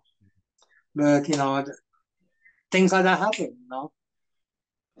 you know. But, you know, things like that happen, you know.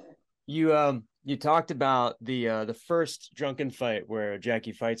 You talked about the first drunken fight where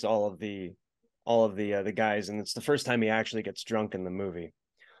Jackie fights all of the guys, and it's the first time he actually gets drunk in the movie.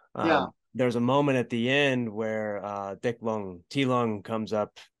 Yeah. There's a moment at the end where T Lung comes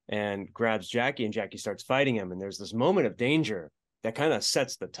up and grabs Jackie, and Jackie starts fighting him, and there's this moment of danger that kind of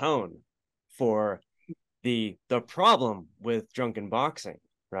sets the tone for the problem with drunken boxing,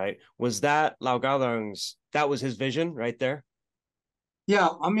 right? Was that Lau Gaolong's, that was his vision right there? Yeah,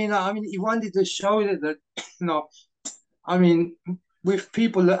 I mean, he wanted to show that you know, I mean, with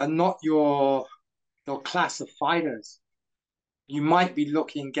people that are not your class of fighters, you might be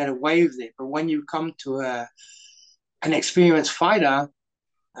looking to get away with it, but when you come to an experienced fighter,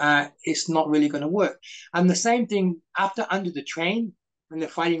 it's not really going to work. And the same thing after Under the Train, when they're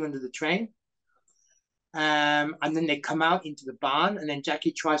fighting under the train, and then they come out into the barn, and then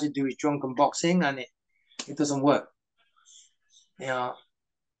Jackie tries to do his drunken boxing, and it doesn't work. You know,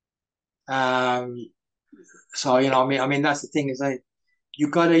 um, so you know, I mean, that's the thing is like you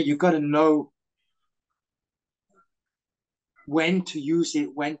gotta know when to use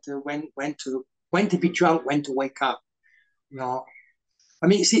it, when to be drunk, when to wake up. You know, I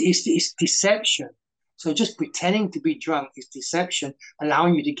mean, it's deception. So just pretending to be drunk is deception,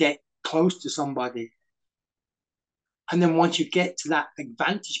 allowing you to get close to somebody. And then once you get to that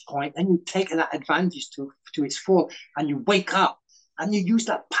advantage point, then you take that advantage to its full, and you wake up and you use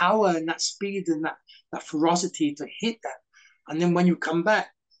that power and that speed and that ferocity to hit them. And then when you go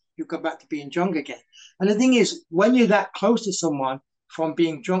back to being drunk again. And the thing is, when you're that close to someone from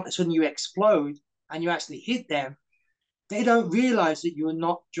being drunk, and suddenly you explode and you actually hit them, they don't realize that you're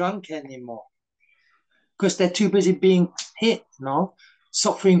not drunk anymore. because they're too busy being hit,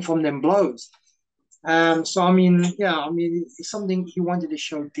 suffering from them blows. So I mean, yeah, I mean, it's something he wanted to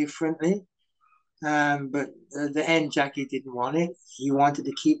show differently. But at the end, Jackie didn't want it. He wanted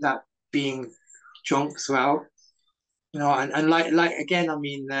to keep that being drunk throughout, and like again, I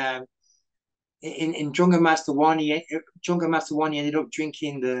mean, in Drunken Master One, he ended up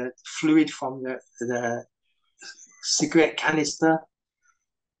drinking the fluid from the cigarette canister,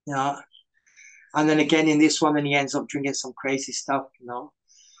 you know, and then again in this one, then he ends up drinking some crazy stuff.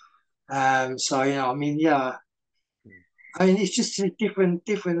 So I mean, yeah, I mean, it's just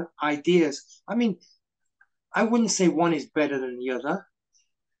different ideas. I mean, I wouldn't say one is better than the other.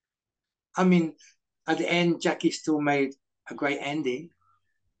 I mean, at the end, Jackie still made a great ending.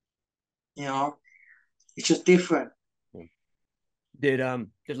 You know, it's just different. Did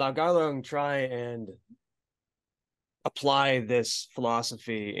Lau Garlong try and apply this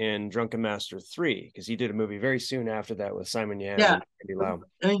philosophy in Drunken Master 3? Because he did a movie very soon after that with Simon Yam Yeah, and Andy Lau.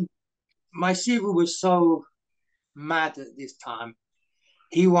 I mean, my Siva was so mad at this time.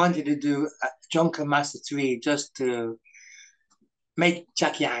 He wanted to do a Drunken Master 3 just to make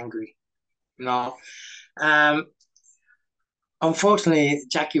Jackie angry. You know, um, unfortunately,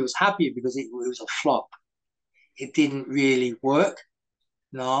 Jackie was happy because it was a flop. It didn't really work.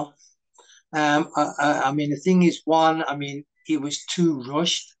 No, I mean, the thing is, one, I mean, it was too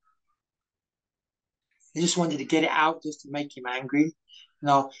rushed. They just wanted to get it out just to make him angry.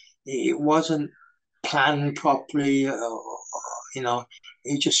 No, it wasn't planned properly. You know,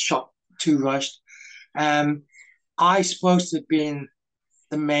 it just shot too rushed. Um, I supposed to have been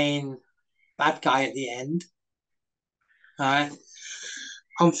the main bad guy at the end. Right.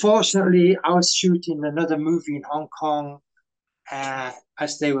 Unfortunately, I was shooting another movie in Hong Kong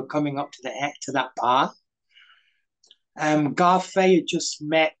as they were coming up to that part. Garfei had just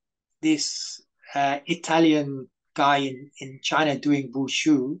met this Italian guy in China doing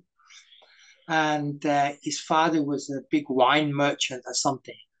wushu, and his father was a big wine merchant or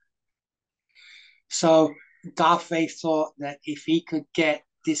something. So Garfei thought that if he could get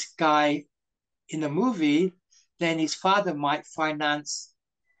this guy in a movie, then his father might finance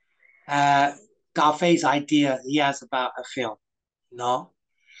uh, Garfei's idea he has about a film. No,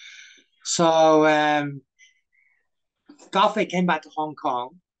 so Garfei came back to Hong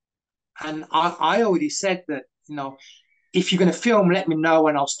Kong, and I already said that if you're going to film, let me know,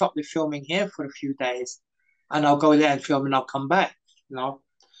 and I'll stop the filming here for a few days, and I'll go there and film, and I'll come back.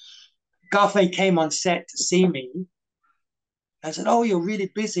 Garfei came on set to see me. I said, "Oh, you're really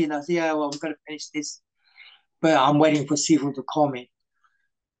busy," and I said, "Yeah, well, I'm going to finish this, but I'm waiting for Sifu to call me."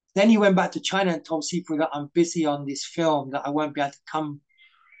 Then he went back to China and told Sifu that I'm busy on this film, that I won't be able to come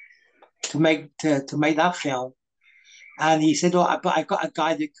to make that film. And he said, "Oh, but I got a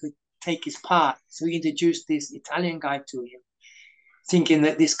guy that could take his part." So he introduced this Italian guy to him, thinking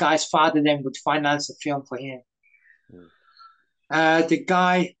that this guy's father then would finance the film for him. Mm. The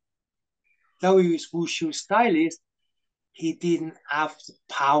guy, though he was wushu stylist, he didn't have the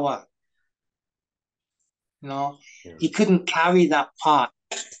power. Yeah. He couldn't carry that part.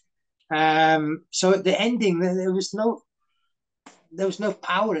 So at the ending, there was no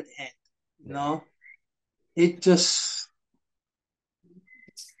power at the end. You Yeah. know, it just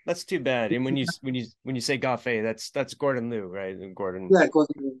That's too bad. And when you say Gaffey, that's Gordon Liu, right? Gordon yeah, it goes.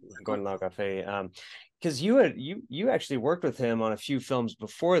 Gordon Lau Gaffey. Because you actually worked with him on a few films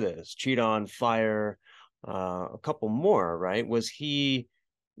before this, Cheat on Fire, a couple more, right?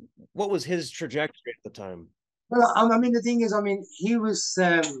 What was his trajectory at the time? Well, I mean, the thing is, I mean, he was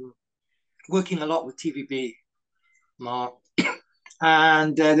working a lot with TVB, Mark,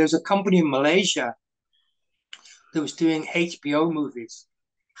 and there's a company in Malaysia that was doing HBO movies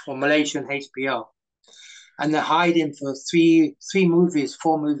for Malaysian HBO, and they hired him for three movies,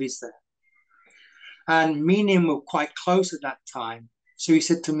 four movies there. And me and him were quite close at that time. So he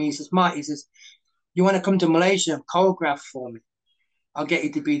said to me, he says, "Mike, he says, you want to come to Malaysia and choreograph for me? I'll get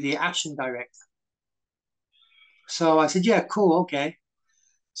you to be the action director." So I said, "Yeah, cool, okay."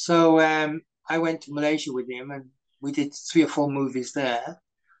 So I went to Malaysia with him, and we did three or four movies there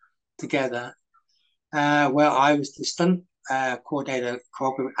together, where I was the stunt coordinator,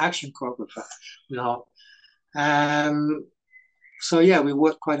 action choreographer. You know, um, so yeah, we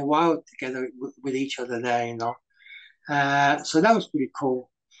worked quite a while together with each other there. So that was pretty cool.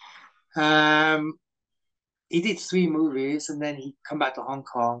 Um, he did three movies, and then he come back to Hong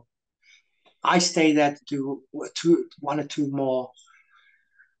Kong. I stayed there to do one or two more.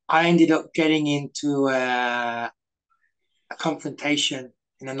 I ended up getting into a confrontation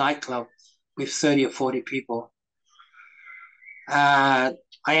in a nightclub with 30 or 40 people. I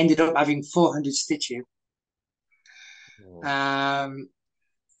ended up having 400 stitches. Oh. Um,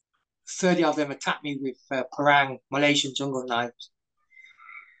 30 of them attacked me with parang Malaysian jungle knives.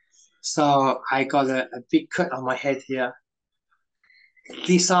 So I got a big cut on my head here.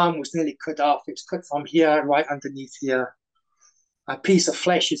 This arm was nearly cut off. It's cut from here, right underneath here. A piece of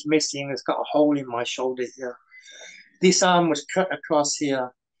flesh is missing. It's got a hole in my shoulder here. This arm was cut across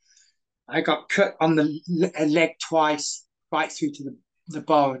here. I got cut on the leg twice, right through to the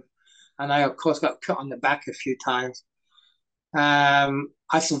bone. And I, of course, got cut on the back a few times.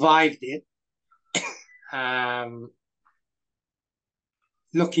 I survived it. Um,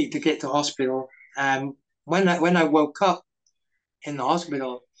 Lucky to get to hospital. When I woke up in the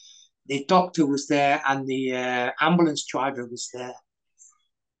hospital, the doctor was there and the ambulance driver was there.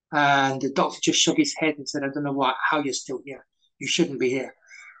 And the doctor just shook his head and said, "I don't know how you're still here. You shouldn't be here."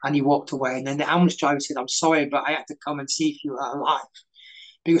 And he walked away. And then the ambulance driver said, "I'm sorry, but I had to come and see if you are alive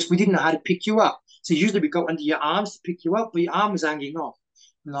because we didn't know how to pick you up. So usually we go under your arms to pick you up, but your arm was hanging off,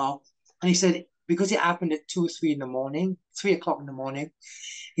 you know." And he said, because it happened at 2 or 3 in the morning, 3 o'clock in the morning,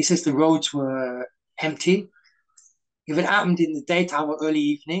 he says the roads were empty. If it happened in the daytime or early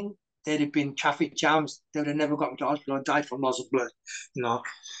evening, there'd have been traffic jams. They would have never gotten to hospital or died from loss of blood, you know.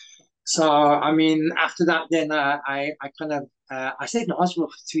 So, I mean, after that, then I kind of, I stayed in the hospital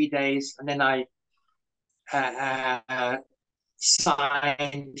for 3 days and then I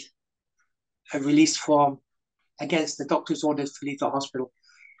signed a release form against the doctor's orders to leave the hospital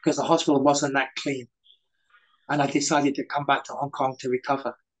because the hospital wasn't that clean. And I decided to come back to Hong Kong to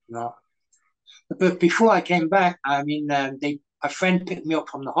recover, you know. But before I came back, I mean, a friend picked me up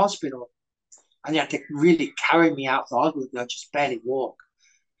from the hospital and they had to really carry me out of the hospital. I just barely walk.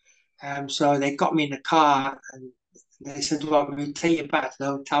 So they got me in the car and they said, "Well, we'll take you back to the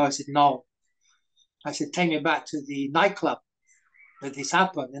hotel." I said, "No." I said, "Take me back to the nightclub where this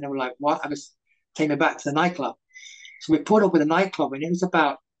happened." And they were like, "What?" I was, "Take me back to the nightclub." So we pulled up at the nightclub and it was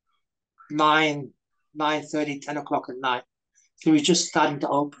about 9, 9:30, 10 o'clock at night. So it was just starting to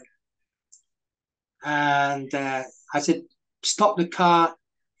open. And I said, "Stop the car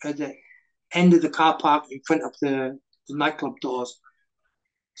at the end of the car park in front of the nightclub doors."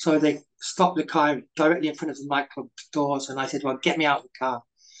 So they stopped the car directly in front of the nightclub doors. And I said, "Well, get me out of the car."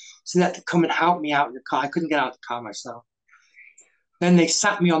 So they had to come and help me out of the car. I couldn't get out of the car myself. Then they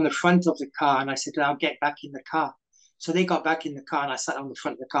sat me on the front of the car and I said, "I'll get back in the car." So they got back in the car and I sat on the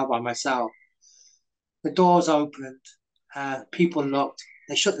front of the car by myself. The doors opened, people looked,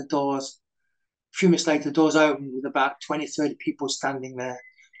 they shut the doors. A few minutes later, the doors opened with about 20, 30 people standing there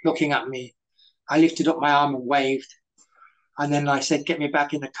looking at me. I lifted up my arm and waved. And then I said, "Get me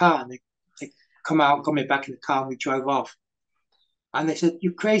back in the car." And they come out, got me back in the car and we drove off. And they said,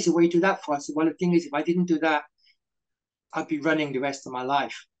 "You're crazy. What do you do that for?" I said, "Well, the thing is, if I didn't do that, I'd be running the rest of my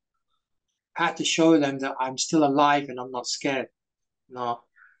life." I had to show them that I'm still alive and I'm not scared. No.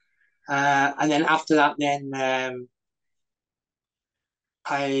 And then after that, then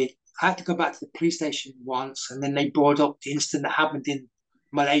I had to go back to the police station once, and then they brought up the incident that happened in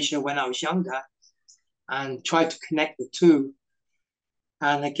Malaysia when I was younger, and tried to connect the two.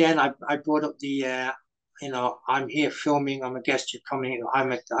 And again, I brought up I'm here filming. I'm a guest. You're coming.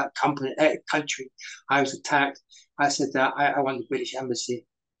 I'm a company, a country. I was attacked. I said that I want the British Embassy.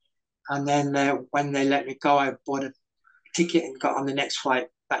 And then when they let me go, I bought a ticket and got on the next flight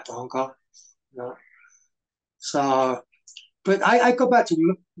back to Hong Kong. You know? So, but I go back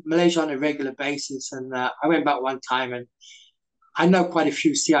to Malaysia on a regular basis, and I went back one time, and I know quite a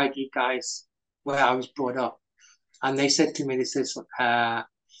few CID guys where I was brought up, and they said to me, they said,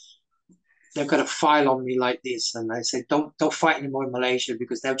 they've got a file on me like this, and I said, don't fight anymore in Malaysia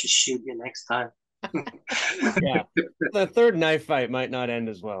because they'll just shoot you next time. Yeah. The third knife fight might not end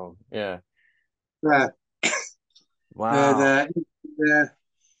as well. Yeah. Yeah, Wow.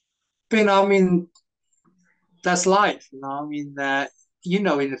 but I mean, that's life. I mean, in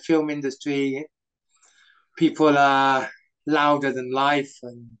the film industry, people are louder than life,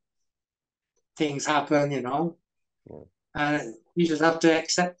 and things happen. Yeah. And you just have to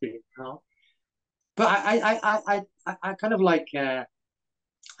accept it. But I kind of like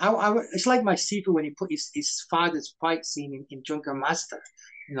it's like my Sifu when he put his father's fight scene in Drunken Master.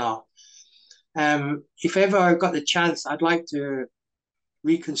 You know, if ever I got the chance, I'd like to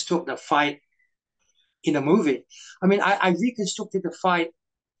reconstruct the fight in a movie. I mean, I reconstructed the fight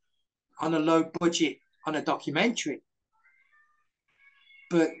on a low budget on a documentary,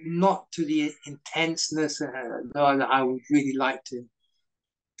 but not to the intenseness that I would really like to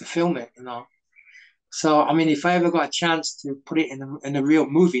film it. So, I mean, if I ever got a chance to put it in a real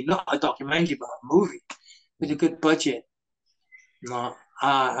movie, not a documentary, but a movie with a good budget,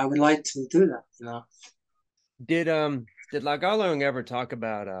 I would like to do that. Did Did Lau Leung ever talk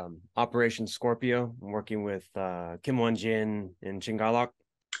about Operation Scorpio, working with Kim Won Jin and Chingalok?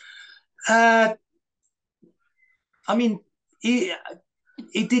 Uh, I mean, he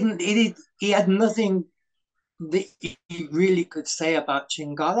he didn't he had nothing that he really could say about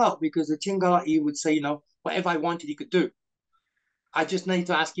Chingala because the Chingala he would say, whatever I wanted, he could do. I just need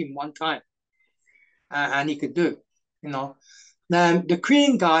to ask him one time, and he could do. You know, the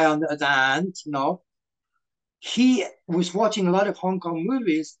Korean guy on the other hand, he was watching a lot of Hong Kong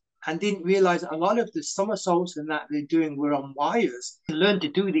movies and didn't realize a lot of the somersaults and that they're doing were on wires. He learned to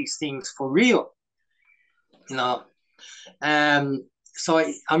do these things for real, you know. So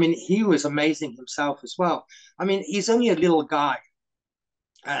I mean, he was amazing himself as well. I mean, he's only a little guy,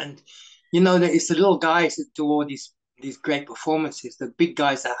 and that it's the little guys that do all these great performances. The big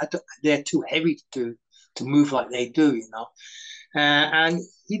guys they're too heavy to move like they do, and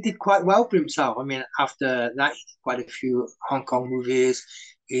he did quite well for himself. I mean, after that, he did quite a few Hong Kong movies.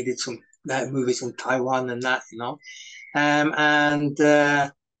 He did some movies in Taiwan and that, and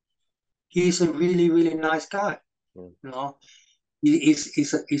he's a really, really nice guy. Mm. You know,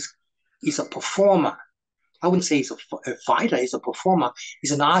 he's a performer. I wouldn't say he's a fighter. He's a performer.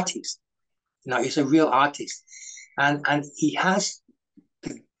 He's an artist. He's a real artist, and he has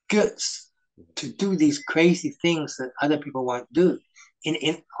the guts to do these crazy things that other people won't do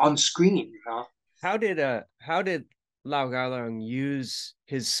in on screen. How did Lau Leung use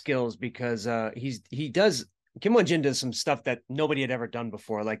his skills? Because he does Kim Won Jin does some stuff that nobody had ever done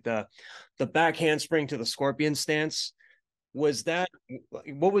before, like the back handspring to the scorpion stance. Was that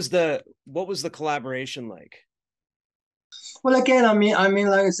what was the collaboration like? Well, again, I mean,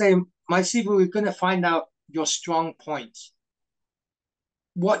 like I say, my Sifu, we're going to find out your strong points,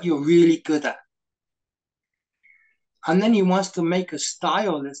 what you're really good at, and then he wants to make a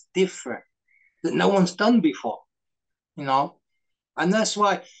style that's different that no one's done before. You know, and that's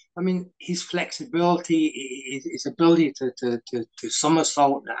why I mean his flexibility, his ability to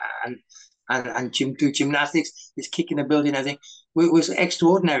somersault and do gymnastics, his kicking ability and everything was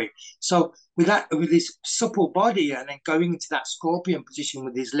extraordinary. So with his supple body and then going into that scorpion position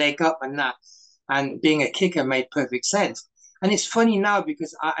with his leg up and that and being a kicker made perfect sense. And it's funny now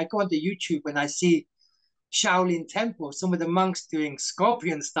because I go onto YouTube and I see Shaolin Temple, some of the monks doing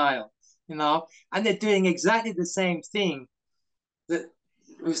scorpion style, and they're doing exactly the same thing that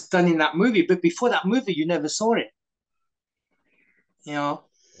was done in that movie. But before that movie, you never saw it. You know,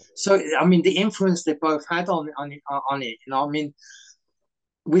 so I mean, the influence they both had on it. I mean,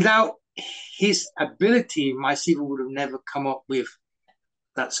 without his ability, my Siva would have never come up with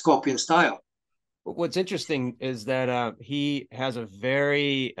that scorpion style. What's interesting is that he has a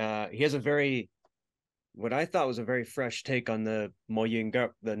very what I thought was a very fresh take on the Mo Yin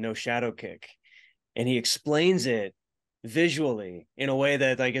Guk, the no shadow kick, and he explains it visually in a way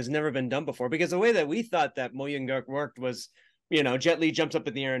that like has never been done before. Because the way that we thought that Mo Yin Guk worked was, Jet Li jumps up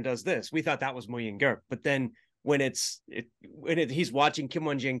in the air and does this. We thought that was Mo Yin Guk, but then he's watching Kim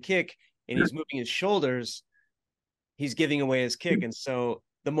Won Jin kick and he's moving his shoulders, he's giving away his kick, and so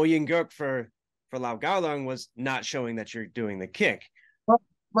the Mo Yin Guk for Lau Gaolong was not showing that you're doing the kick.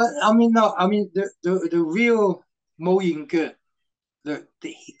 But I mean, no, I mean the real Mo Yin Ge, the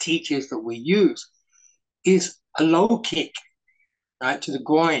teachers that we use is a low kick, right, to the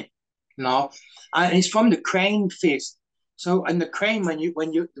groin, and it's from the crane fist. So, and the crane, when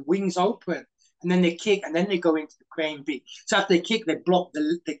the wings open, and then they kick, and then they go into the crane beat. So after they kick, they block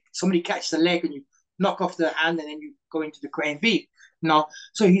somebody catches the leg, and you knock off the hand, and then you go into the crane beat.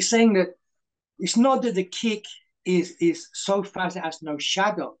 So he's saying that it's not that the kick is so fast it has no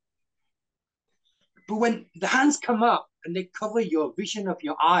shadow, but when the hands come up and they cover your vision of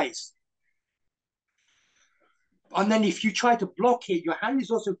your eyes, and then if you try to block it, your hand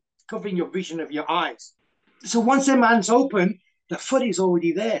is also covering your vision of your eyes. So once the hands open, the foot is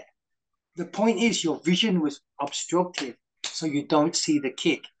already there. The point is your vision was obstructed, so you don't see the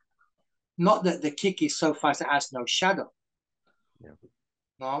kick. Not that the kick is so fast it has no shadow. Yeah.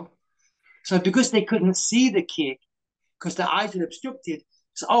 No. So because they couldn't see the kick, because the eyes are obstructed,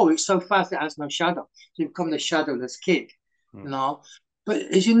 so it's so fast it has no shadow. So it becomes the shadowless kick. Hmm. But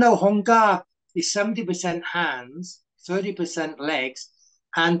as you know, Honga is 70% hands, 30% legs,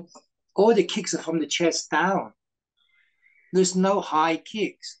 and all the kicks are from the chest down. There's no high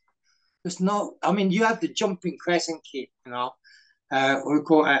kicks. There's no, I mean, you have the jumping crescent kick, we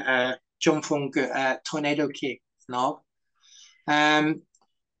call it a jump from tornado kick,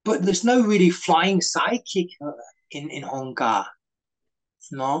 but there's no really flying side kick in Honga,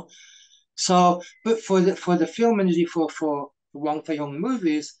 you know. So, but for the film industry, for Wong Fei Hung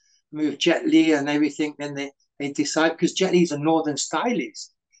movies, with Jet Li and everything, then they they decide because Jet Li's a northern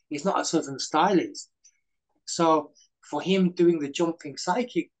stylist, he's not a southern stylist. So for him, doing the jumping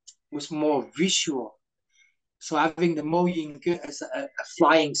sidekick was more visual. So having the Mo Yin as a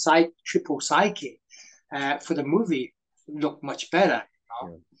flying side triple sidekick for the movie looked much better. You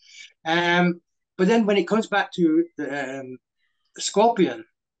know? Yeah. But then when it comes back to Scorpion,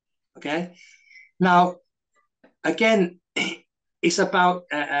 okay, now again, it's about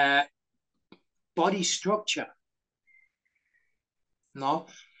body structure, no?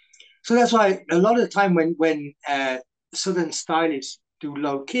 So that's why a lot of the time when Southern stylists do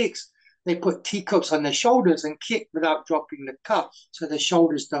low kicks, they put teacups on their shoulders and kick without dropping the cup, so their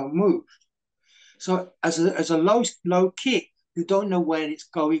shoulders don't move. So as a low kick, you don't know where it's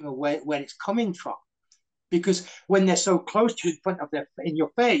going or where it's coming from, because when they're so close to you in front of their in your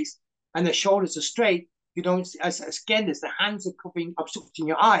face and their shoulders are straight, you don't as again as the hands are covering obstructing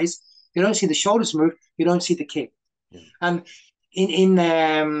your eyes, you don't see the shoulders move, you don't see the kick. Yeah. And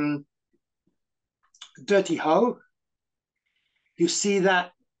in Dirty Ho, you see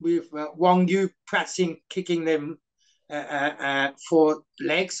that with Wong Yu practicing kicking them for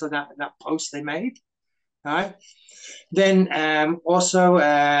legs, so that post they made, right? Then also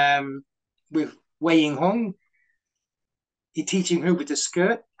with Wei Ying Hong, he teaching her with the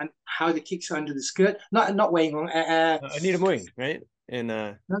skirt and how the kicks are under the skirt. Not Wei Ying Hong, Anita Mui, right? And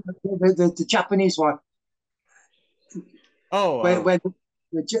the Japanese one, oh, where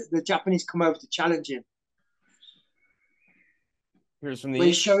the Japanese come over to challenge him. here's from the Where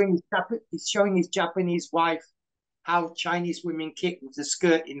East. he's showing his Japanese wife how Chinese women kick with the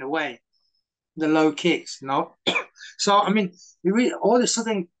skirt in the way, the low kicks, you know. So I mean, you really all the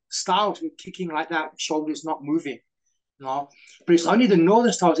southern styles with kicking like that, shoulders not moving, you know. But it's only the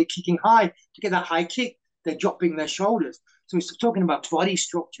northern styles that are kicking high to get that high kick. They're dropping their shoulders. So he's talking about body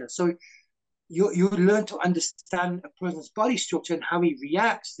structure. So you learn to understand a person's body structure and how he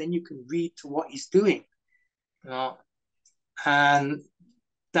reacts. Then you can read to what he's doing, you know. And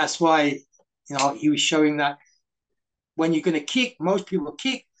that's why he was showing that when you're going to kick, most people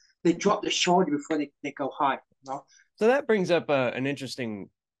kick, they drop the shoulder before they go high. You know? So that brings up an interesting.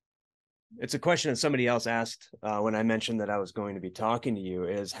 It's a question that somebody else asked when I mentioned that I was going to be talking to you.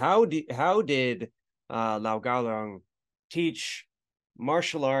 Is how did Lau Gaolong teach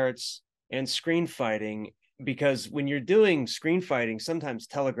martial arts and screen fighting? Because when you're doing screen fighting, sometimes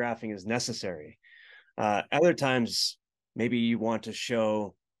telegraphing is necessary. Other times, maybe you want to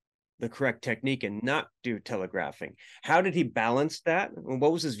show the correct technique and not do telegraphing. How did he balance that?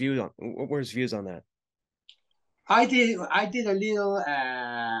 What was his view on? What were his views on that? I did a little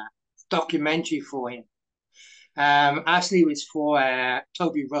documentary for him. Actually, it was for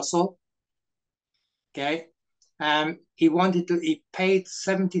Toby Russell. Okay. He paid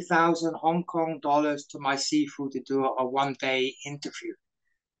 70,000 Hong Kong dollars to my seafood to do a 1 day interview.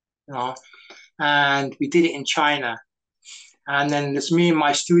 You know, and we did it in China. And then there's me and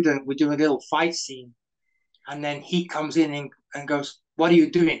my student, we're doing a little fight scene. And then he comes in and goes, "What are you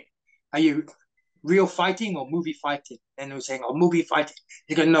doing? Are you real fighting or movie fighting?" And we're saying, "Oh, movie fighting."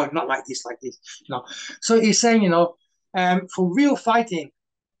 He goes, "No, not like this, like this." No. So he's saying, for real fighting,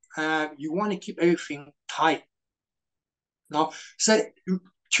 you want to keep everything tight. No. So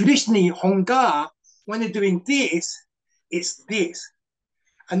traditionally, Honga, when they're doing this, it's this.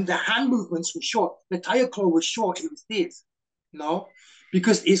 And the hand movements were short. The tire claw was short, it was this. No,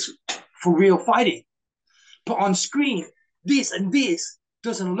 because it's for real fighting. But on screen, this and this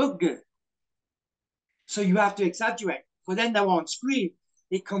doesn't look good. So you have to exaggerate. But then now on screen,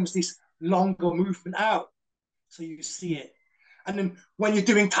 it comes this longer movement out. So you see it. And then when you're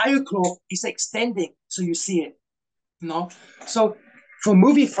doing tire claw, it's extending. So you see it. So for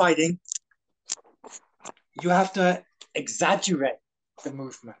movie fighting, you have to exaggerate the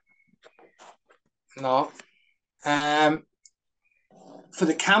movement. No. Um, for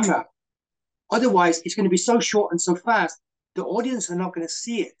the camera. Otherwise, it's going to be so short and so fast, the audience are not going to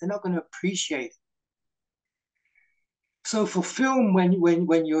see it. They're not going to appreciate it. So for film, when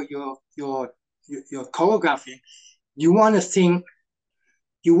you're choreographing, you want to think,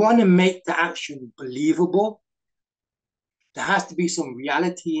 you want to make the action believable. There has to be some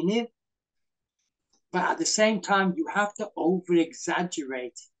reality in it, but at the same time, you have to over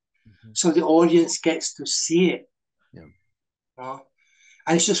exaggerate so the audience gets to see it. Yeah.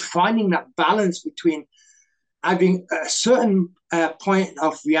 And it's just finding that balance between having a certain point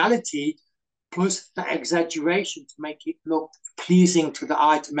of reality plus that exaggeration to make it look pleasing to the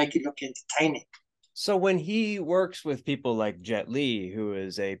eye, to make it look entertaining. So when he works with people like Jet Li, who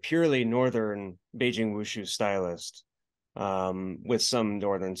is a purely northern Beijing Wushu stylist, with some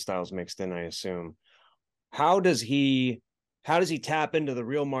northern styles mixed in, I assume, how does he how does he tap into the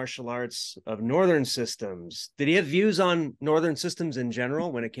real martial arts of northern systems? Did he have views on northern systems in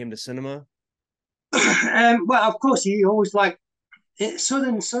general when it came to cinema? Well, of course, he always liked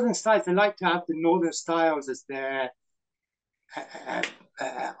southern styles. They like to have the northern styles as their uh,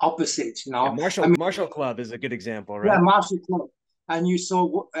 uh, opposites. Yeah, I mean, Marshall Club is a good example, yeah, right? martial club, and you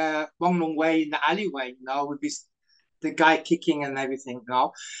saw Wong Long Wei in the alleyway, with his the guy kicking and everything,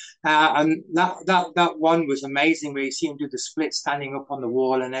 and that one was amazing where you see him do the split standing up on the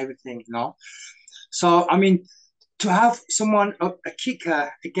wall and everything. So I mean, to have someone a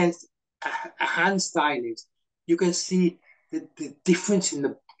kicker against a hand stylist, you can see the difference in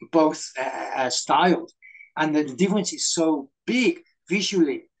the both styles, and the difference is so big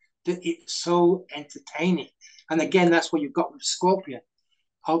visually that it's so entertaining. And again, that's what you've got with Scorpion,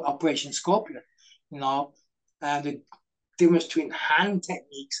 Operation Scorpion, you know, and the difference between hand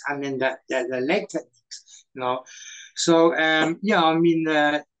techniques and then the leg techniques. So yeah, I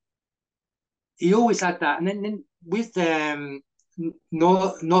mean, he always had that. And then with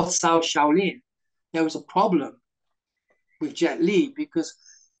North South Shaolin, there was a problem with Jet Li because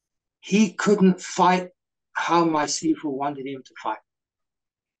he couldn't fight how my Sifu wanted him to fight.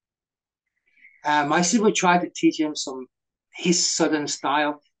 My Sifu tried to teach him his southern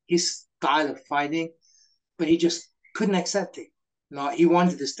style, his style of fighting, but he just couldn't accept it. No, he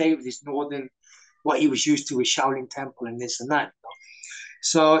wanted to stay with his northern, what he was used to with Shaolin Temple and this and that.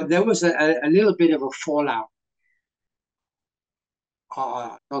 So there was a little bit of a fallout,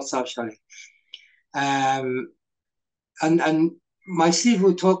 North South Shaolin. Um, and my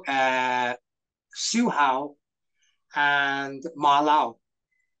Sifu took Su Hao and Ma Lao,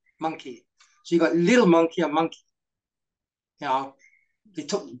 monkey. So you got little monkey and monkey. You know, they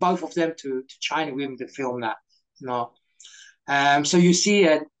took both of them to China with him to film that. You know, so you see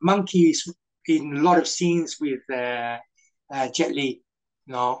monkeys in a lot of scenes with Jet Li.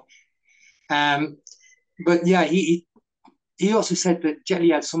 You know, um, but yeah, he also said that Jet Li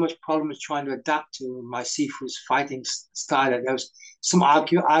had so much problems trying to adapt to my Sifu's fighting style that there was some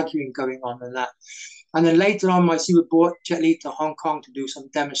arguing going on and that. And then later on, my Sifu brought Jet Li to Hong Kong to do some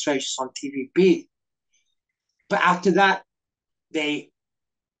demonstrations on TVB. But after that, they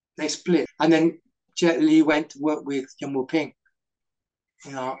they split, and then Jet Li went to work with Yuen Woo-ping.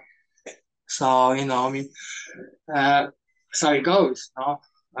 You know, so I mean, uh, so it goes.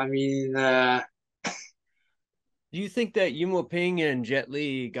 I mean, Do you think that Yuen Ping and Jet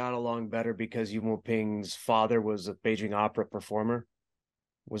Li got along better because Yuen Ping's father was a Beijing opera performer?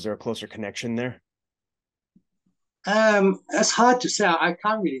 Was there a closer connection there? it's hard to say. I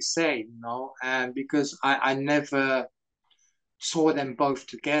can't really say, because I never saw them both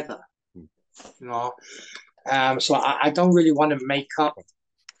together. You know, so I don't really want to make up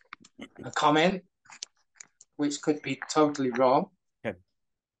a comment which could be totally wrong. Okay.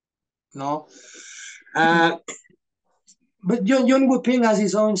 No, uh, but Yun Woo-ping has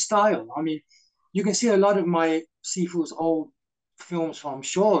his own style. I mean, you can see a lot of my Sifu's old films from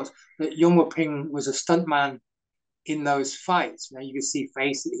Shores that Yun Woo-ping was a stuntman in those fights. You can see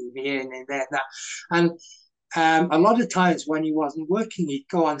faces here and there, and that. And a lot of times when he wasn't working, he'd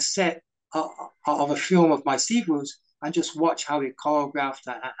go on set of a film of my Sifu's and just watch how he choreographed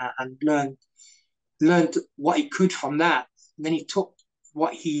and learned what he could from that. And then he took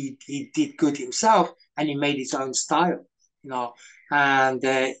what he did good himself and he made his own style, you know, and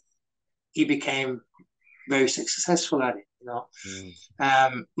he became very successful at it,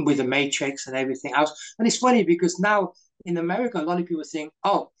 with the Matrix and everything else. And it's funny because now in America, a lot of people think,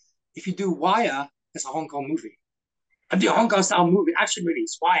 oh, if you do Wire, it's a Hong Kong movie. And the Hong Kong style movie, action movie,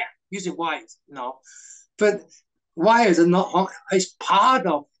 is Wire, using wires. But wires are not, it's part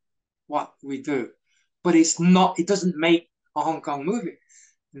of what we do, but it's not, it doesn't make a Hong Kong movie,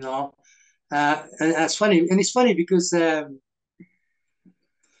 you know. And that's funny. And it's funny because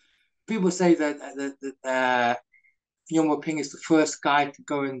people say that Yuen Woo-ping is the first guy to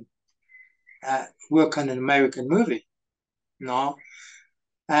go and work on an American movie. No,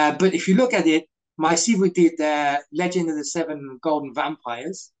 but if you look at it, my Sifu did Legend of the Seven Golden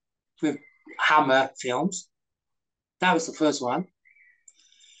Vampires with Hammer Films. That was the first one,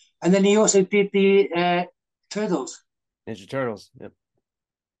 and then he also did the Turtles. Ninja Turtles. Yep.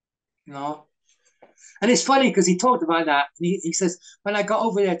 No, and it's funny because he talked about that. And he says when I got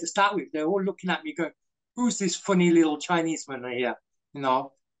over there to start with, they're all looking at me going, "Who's this funny little Chinese man here?" You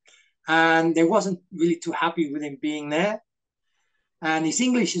know, and they wasn't really too happy with him being there. And his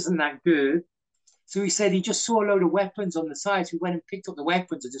English isn't that good. So he said he just saw a load of weapons on the side. So he went and picked up the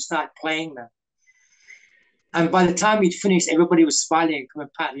weapons and just started playing them. And by the time he'd finished, everybody was smiling and coming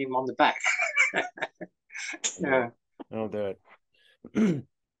patting him on the back. I'll do it. Yeah. I'll do it.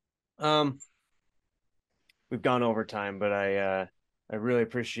 um, we've gone over time, but I really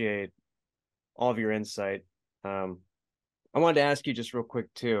appreciate all of your insight. Um, I wanted to ask you just real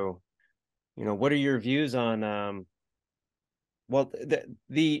quick too. What are your views on well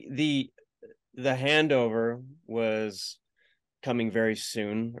the handover was coming very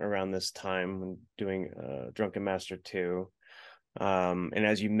soon around this time when doing Drunken Master 2. And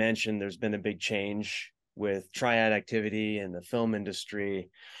as you mentioned, there's been a big change with triad activity in the film industry.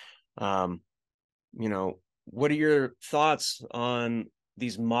 Um, what are your thoughts on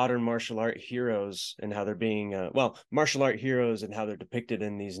these modern martial art heroes and how they're being, martial art heroes and how they're depicted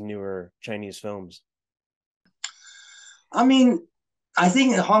in these newer Chinese films? I mean, I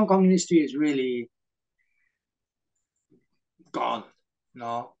think the Hong Kong industry is really gone.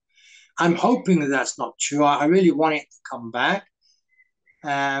 No, I'm hoping that that's not true. I really want it to come back.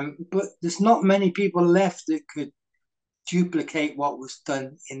 But there's not many people left that could duplicate what was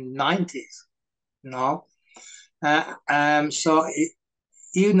done in the 90s. No. So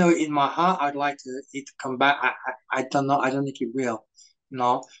even though in my heart I'd like it to come back, I don't know. I don't think it will.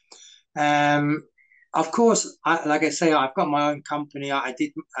 No. Um, of course, like I say, I've got my own company. I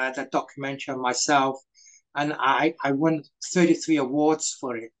did that documentary on myself, and I won 33 awards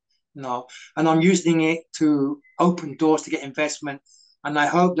for it. And I'm using it to open doors to get investment. And I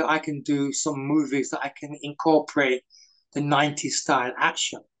hope that I can do some movies that I can incorporate the 90s style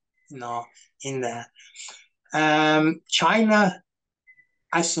action, you know, in there. China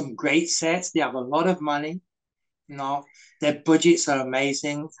has some great sets. They have a lot of money. You know, their budgets are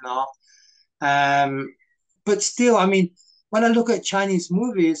amazing. Um, but still, I mean, when I look at Chinese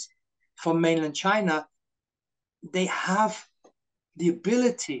movies from mainland China, they have the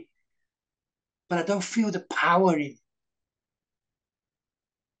ability, but I don't feel the power in it.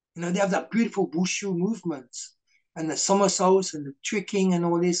 They have that beautiful wushu movements and the somersaults and the tricking and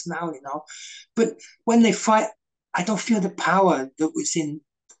all this now. But when they fight, I don't feel the power that was in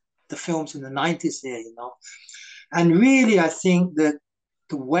the films in the 90s there. And really, I think that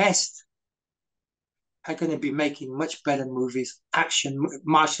the West are going to be making much better movies, action,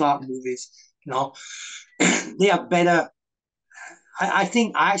 martial art movies. You know, they are better. I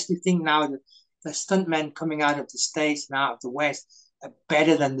actually think now that the stuntmen coming out of the States and out of the West are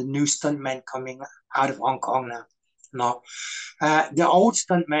better than the new stuntmen coming out of Hong Kong now. No, the old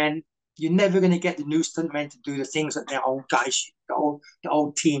stuntmen, you're never going to get the new stuntmen to do the things that their old guys, the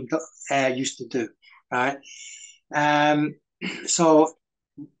old team used to do, right? Um, so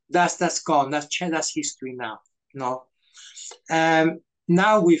that's gone. That's history now. No,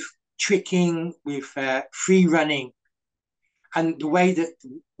 now with tricking, with free running, and the way that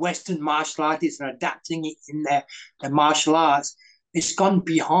Western martial artists are adapting it in their martial arts, it's gone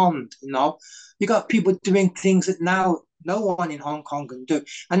beyond. You got people doing things that now no one in Hong Kong can do,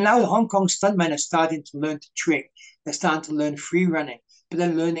 and now the Hong Kong stuntmen are starting to learn to trick. They're starting to learn free running, but they're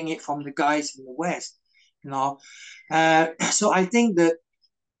learning it from the guys in the West. So I think that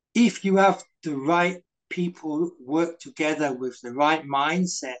if you have the right people work together with the right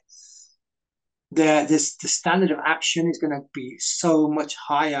mindset, the standard of action is going to be so much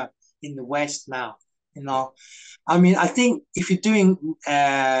higher in the West now. I mean, I think if you're doing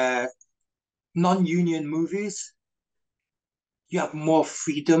non-union movies, you have more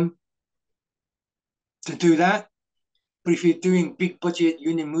freedom to do that. But if you're doing big budget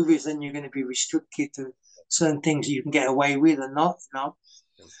union movies, then you're going to be restricted to certain things you can get away with or not.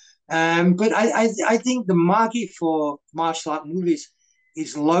 But I think the market for martial art movies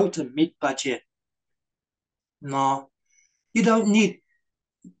is low to mid budget. No, you don't need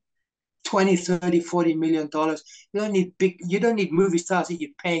 20, 30, $40 million. You don't need movie stars that you're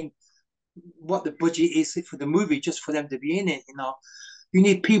paying what the budget is for the movie just for them to be in it. You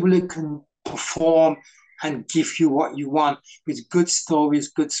need people who can perform and give you what you want with good stories,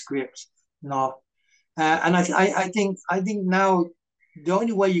 good scripts. And I think now the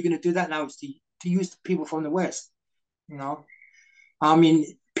only way you're going to do that now is to use the people from the West. You know, I mean,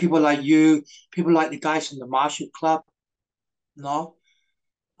 people like you, people like the guys from the Martial Club. No,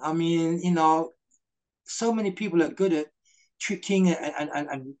 I mean, so many people are good at tricking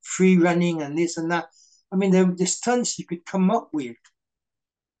and free running and this and that. I mean, the stunts you could come up with,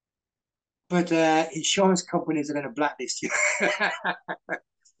 but insurance companies are going to blacklist you.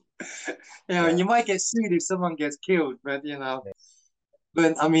 Yeah. You might get sued if someone gets killed, but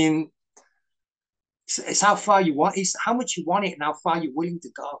I mean, it's how far you want, it's how much you want it and how far you're willing to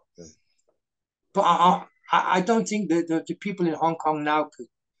go. Yeah. But I don't think that the people in Hong Kong now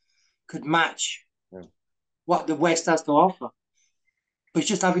could match Yeah. what the West has to offer. but it's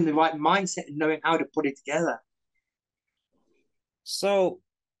just having the right mindset and knowing how to put it together. So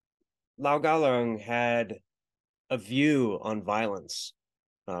Lau Galerung had a view on violence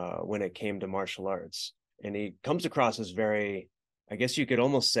when it came to martial arts, and he comes across as very, I guess you could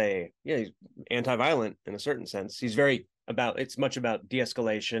almost say, yeah, he's anti-violent in a certain sense. He's very about it's much about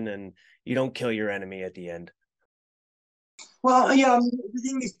de-escalation, and you don't kill your enemy at the end. Well, yeah, I mean, the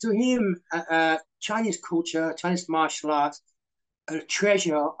thing is, to him, Chinese culture, Chinese martial arts, are a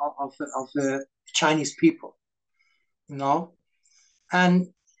treasure of the Chinese people, you know, and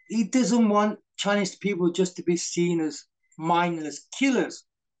he doesn't want Chinese people just to be seen as mindless killers,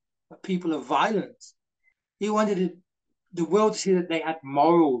 but people of violence. He wanted the world to see that they had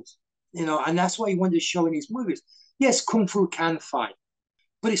morals, and that's what he wanted to show in his movies. Yes, kung fu can fight,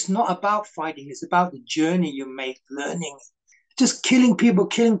 but it's not about fighting. It's about the journey you make learning. Just killing people,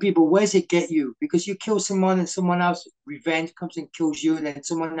 where does it get you? Because you kill someone and someone else, revenge comes and kills you, and then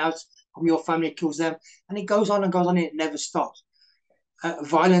someone else from your family kills them, and it goes on and goes on, and it never stops.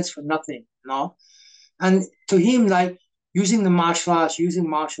 Violence for nothing, no? And to him, like using the martial arts, using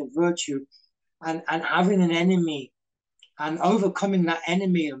martial virtue, and having an enemy and overcoming that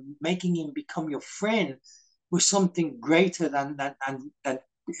enemy and making him become your friend was something greater than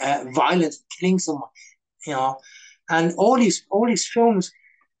violence, killing someone, you know. And all these films,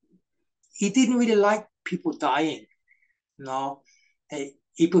 he didn't really like people dying. No,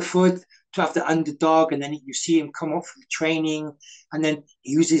 he preferred to have the underdog, and then you see him come up from training, and then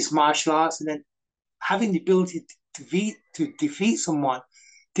he uses martial arts, and then having the ability to defeat someone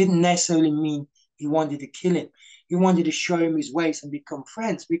didn't necessarily mean he wanted to kill him. He wanted to show him his ways and become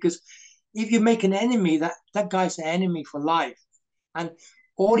friends. Because if you make an enemy, that guy's an enemy for life, and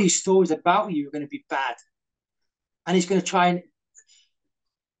all these stories about you are going to be bad, and he's going to try and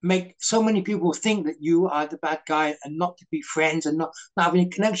make so many people think that you are the bad guy and not to be friends and not have any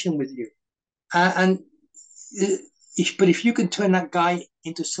connection with you. And but if you can turn that guy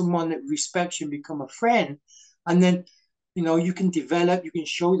into someone that respects you and become a friend, and then you can develop, you can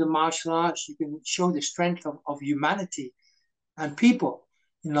show the martial arts, you can show the strength of humanity and people,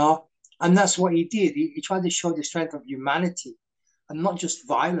 and that's what he did. He tried to show the strength of humanity and not just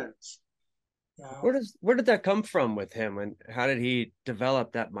violence. You know? Where did that come from with him, and how did he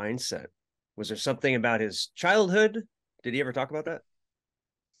develop that mindset? Was there something about his childhood? Did he ever talk about that?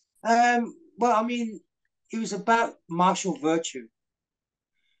 Well, I mean, it was about martial virtue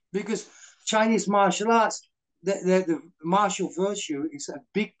because Chinese martial arts, the martial virtue is a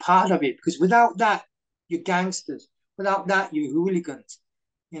big part of it. Because without that, you're gangsters. Without that, you're hooligans.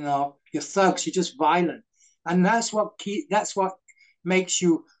 You're thugs. You're just violent, and that's what makes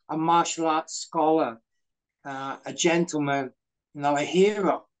you a martial arts scholar, a gentleman, a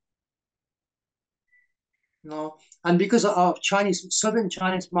hero. You know, and because of Southern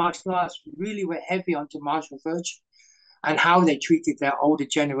Chinese martial arts, really were heavy onto martial virtue and how they treated their older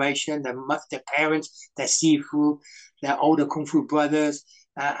generation, their parents, their sifu, their older kung fu brothers,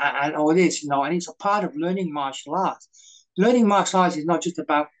 and all this, and it's a part of learning martial arts. Learning martial arts is not just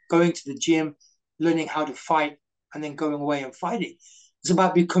about going to the gym, learning how to fight, and then going away and fighting. It's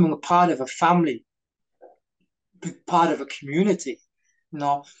about becoming a part of a family, part of a community,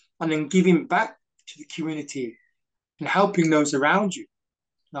 and then giving back to the community and helping those around you.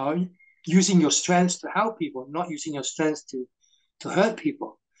 Using your strengths to help people, not using your strengths to hurt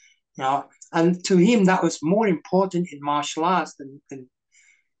people. And to him, that was more important in martial arts than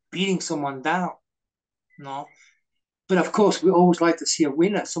beating someone down. You know, but of course, we always like to see a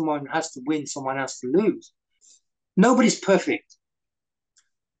winner. Someone has to win, someone has to lose. Nobody's perfect.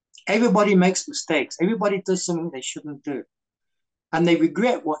 Everybody makes mistakes. Everybody does something they shouldn't do, and they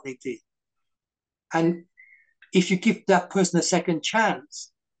regret what they did. And if you give that person a second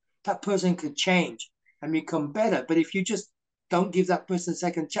chance, that person could change and become better. But if you just don't give that person a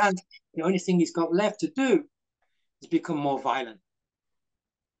second chance, the only thing he's got left to do is become more violent,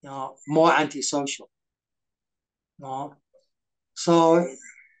 more antisocial. You know? So,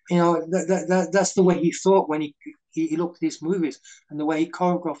 that's the way he thought when he looked at his movies and the way he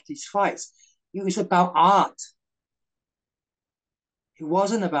choreographed his fights. It was about art. It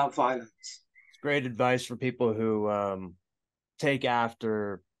wasn't about violence. It's great advice for people who take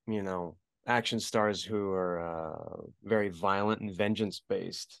after, action stars who are very violent and vengeance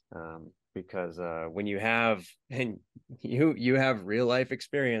based. Because when you have and you have real life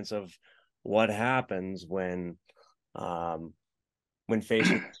experience of what happens when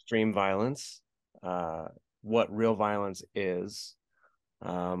faced with extreme violence, what real violence is,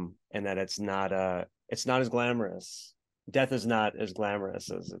 and that it's not as glamorous. Death is not as glamorous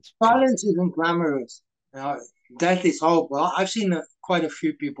as it's. Violence isn't glamorous. Death is horrible. I've seen quite a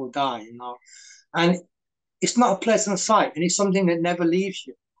few people die, and it's not a pleasant sight, and it's something that never leaves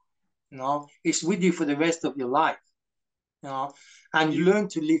you. It's with you for the rest of your life. You know, and you learn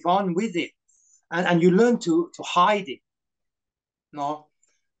to live on with it, and you learn to hide it. But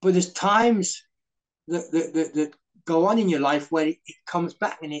there's times that go on in your life where it comes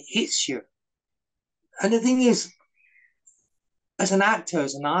back and it hits you. And the thing is, as an actor,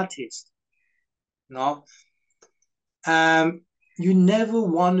 as an artist, you know, um, you never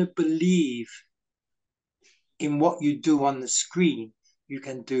want to believe in what you do on the screen you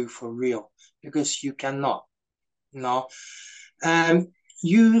can do for real, because you cannot. You know,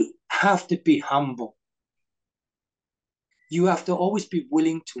 you have to be humble. You have to always be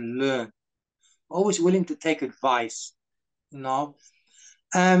willing to learn, always willing to take advice. You know,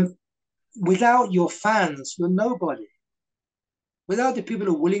 um, without your fans, you're nobody. Without the people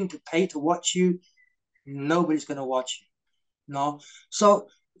who are willing to pay to watch you, nobody's going to watch you. So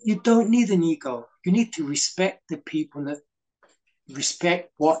you don't need an ego. You need to respect the people that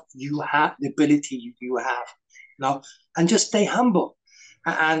respect what you have, the ability you have. And just stay humble,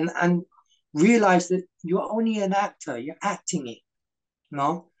 and realize that you're only an actor. You're acting it. You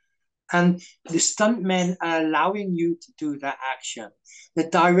know, and the stuntmen are allowing you to do that action. The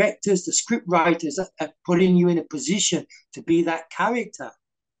directors, the script writers are putting you in a position to be that character.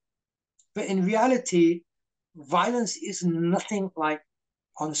 But in reality, violence is nothing like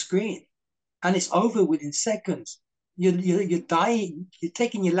on screen, and it's over within seconds. You're dying. You're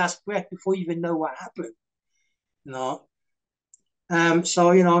taking your last breath before you even know what happened. No. So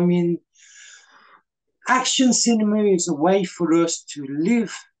I mean, action cinema is a way for us to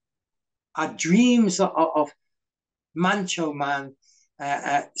live our dreams of Mancho Man,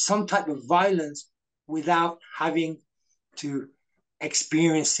 some type of violence without having to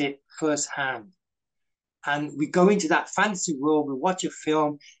experience it firsthand. And we go into that fantasy world, we watch a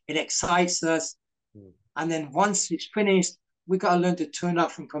film, it excites us. Mm. And then once it's finished, we got to learn to turn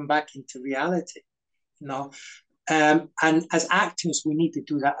off and come back into reality. You know, and as actors, we need to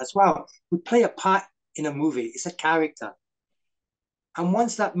do that as well. We play a part in a movie, it's a character. And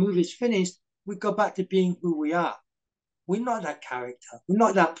once that movie is finished, we go back to being who we are. We're not that character. We're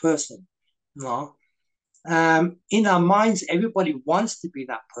not that person. No. In our minds, everybody wants to be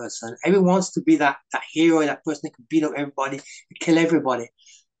that person. Everyone wants to be that hero, that person that can beat up everybody, kill everybody.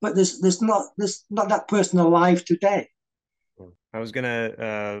 But there's not that person alive today. I was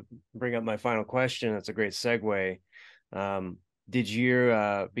gonna bring up my final question. That's a great segue. Did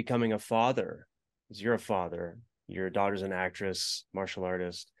you becoming a father? Because you're a father, your daughter's an actress, martial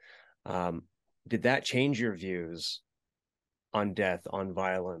artist. Did that change your views on death, on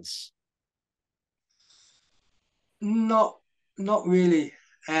violence? Not not really.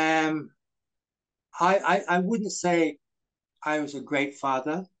 I wouldn't say I was a great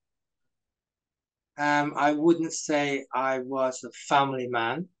father. I wouldn't say I was a family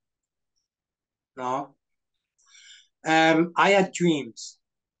man. No. I had dreams,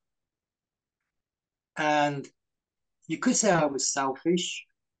 and you could say I was selfish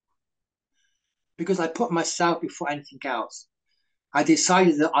because I put myself before anything else. I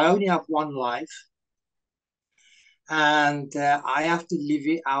decided that I only have one life, and I have to live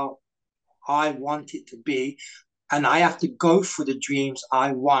it out how I want it to be, and I have to go for the dreams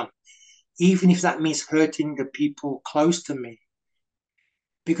I want, even if that means hurting the people close to me.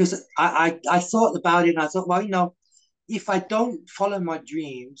 Because I thought about it, and I thought, well, if I don't follow my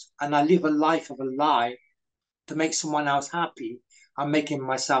dreams and I live a life of a lie to make someone else happy, I'm making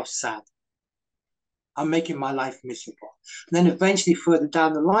myself sad. I'm making my life miserable. And then eventually, further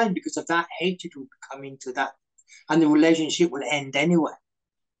down the line, because of that, hatred will come into that, and the relationship will end anyway.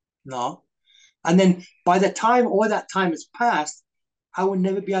 No. And then by the time all that time has passed, I will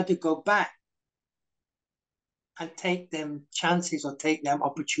never be able to go back and take them chances or take them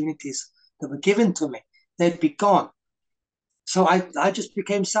opportunities that were given to me. They'd be gone. So I just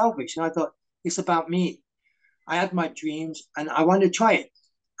became selfish, and I thought, it's about me. I had my dreams and I wanted to try it.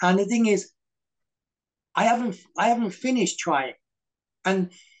 And the thing is, I haven't finished trying.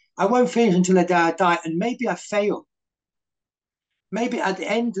 And I won't finish until the day I die. And maybe I fail. Maybe at the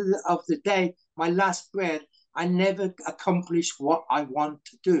end of the day, my last breath, I never accomplished what I want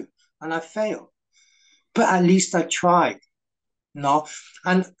to do. And I failed. But at least I tried. No.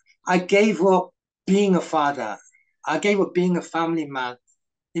 And I gave up being a father. I gave up being a family man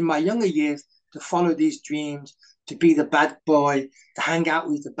in my younger years to follow these dreams, to be the bad boy, to hang out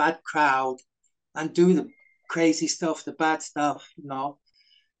with the bad crowd and do the crazy stuff, the bad stuff.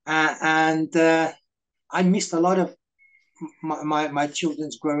 And I missed a lot of my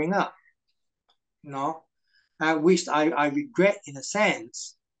children's growing up, you know. which I regret in a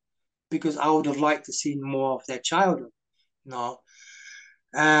sense because I would have liked to see more of their childhood. You know,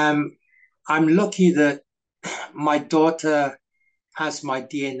 um, I'm lucky that my daughter has my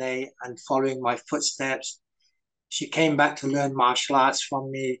DNA and following my footsteps. She came back to learn martial arts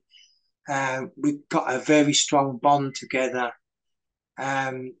from me. We've got a very strong bond together,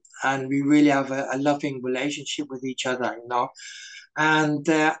 um, and we really have a loving relationship with each other, you know. And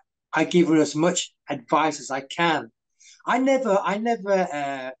I give her as much advice as I can. I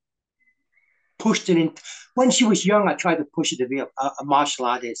never pushed her in. When she was young, I tried to push her to be a martial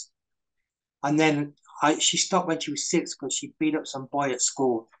artist, and then she stopped when she was 6 because she beat up some boy at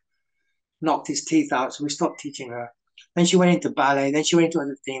school, knocked his teeth out. So we stopped teaching her. Then she went into ballet. Then she went into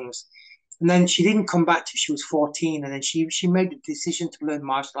other things. And then she didn't come back till she was 14. And then she made the decision to learn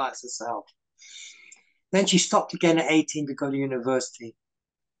martial arts herself. Then she stopped again at 18 to go to university.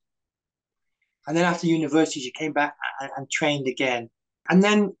 And then after university, she came back and trained again. And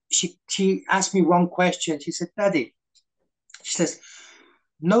then she asked me one question. She said, Daddy, she says,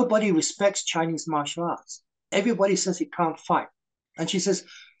 nobody respects Chinese martial arts. Everybody says it can't fight. And she says,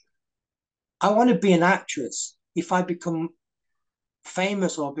 I want to be an actress. If I become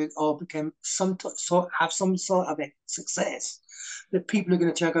famous or become have some sort of a success, that people are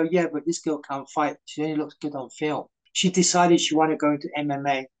going to tell go, yeah, but this girl can't fight. She only looks good on film. She decided she wanted to go into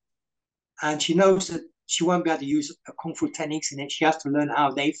MMA, and she knows that she won't be able to use kung fu techniques in it. She has to learn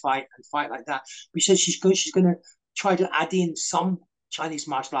how they fight and fight like that. But she says she's going to try to add in some Chinese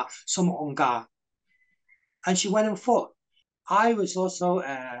martial art, some hung gar, and she went and fought. I was also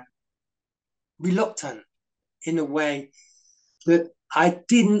reluctant in a way that I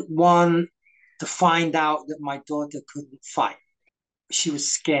didn't want to find out that my daughter couldn't fight. She was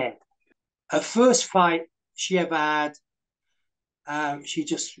scared. Her first fight she ever had, she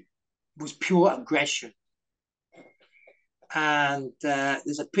just was pure aggression. And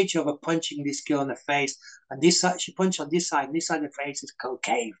there's a picture of her punching this girl in the face, and this side she punched on this side, and this side of the face is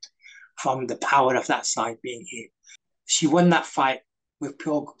concaved from the power of that side being hit. She won that fight with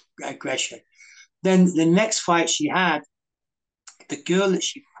pure aggression. Then the next fight she had, the girl that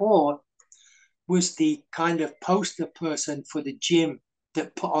she fought was the kind of poster person for the gym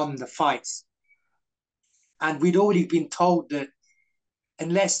that put on the fights. And we'd already been told that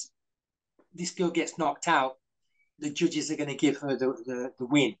unless this girl gets knocked out, the judges are going to give her the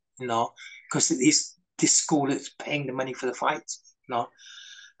win, you know, because this school is paying the money for the fights, you know.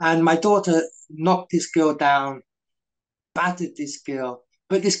 And my daughter knocked this girl down, battered this girl,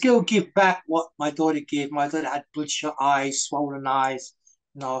 but this girl gave back what my daughter gave. My daughter had bloodshot eyes, you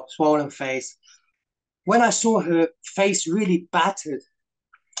know, swollen face. When I saw her face really battered,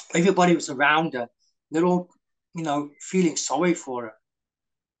 everybody was around her. They're all, you know, feeling sorry for her.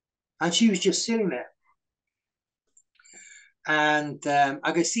 And she was just sitting there. And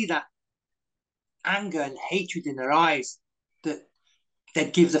I could see that anger and hatred in her eyes that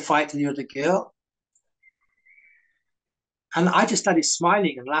they'd give the fight to the other girl. And I just started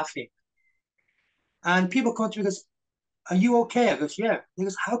smiling and laughing. And people come to me and goes, are you okay? I goes, yeah. He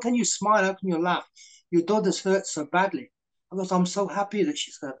goes, how can you smile? How can you laugh? Your daughter's hurt so badly. I goes, I'm so happy that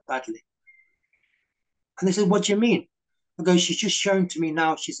she's hurt badly. And they said, what do you mean? I go, she's just shown to me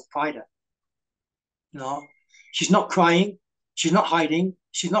now she's a fighter. You know, she's not crying, she's not hiding,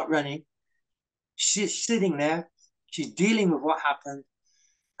 she's not running. She's sitting there, she's dealing with what happened,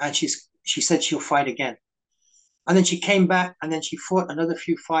 and she said she'll fight again. And then she came back and then she fought another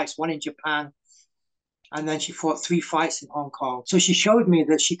few fights, one in Japan, and then she fought 3 fights in Hong Kong. So she showed me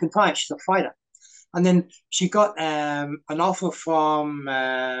that she can fight, she's a fighter. And then she got an offer from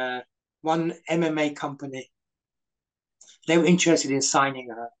one MMA company. They were interested in signing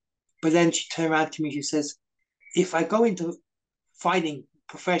her. But then she turned around to me, she says, if I go into fighting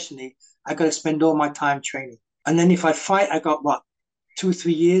professionally, I got to spend all my time training. And then if I fight, I got what, 2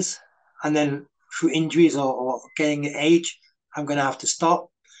 3 years, and then through injuries or getting age, I'm going to have to stop.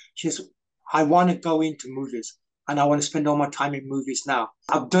 She says, I want to go into movies and I want to spend all my time in movies now.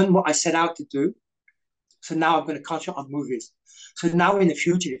 I've done what I set out to do. So now I'm going to concentrate on movies. So now in the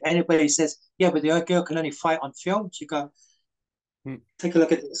future, if anybody says, yeah, but the other girl can only fight on film, she go, take a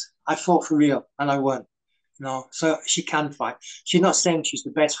look at this. I fought for real and I won. You know, so she can fight. She's not saying she's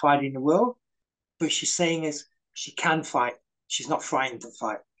the best fighter in the world, but she's saying is she can fight. She's not frightened to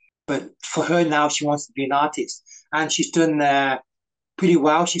fight. But for her now, she wants to be an artist, and she's done pretty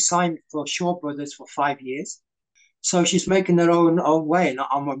well. She signed for Shaw Brothers for 5 years, so she's making her own way, and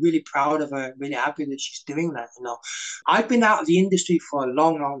I'm really proud of her. Really happy that she's doing that. You know, I've been out of the industry for a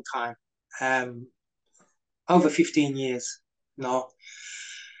long time, over 15 years. You know,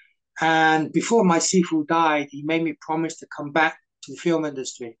 And before my Sifu died, he made me promise to come back to the film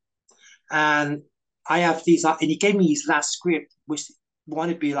industry. And I have these, and he gave me his last script, which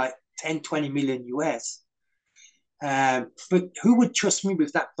wanted to be like 10, 20 million US. But who would trust me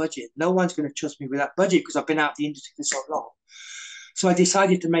with that budget? No one's going to trust me with that budget because I've been out of the industry for so long. So I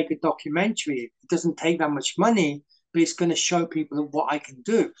decided to make a documentary. It doesn't take that much money, but it's going to show people what I can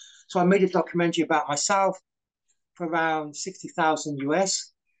do. So I made a documentary about myself for around 60,000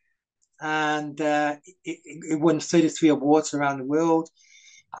 US, and it won 33 awards around the world.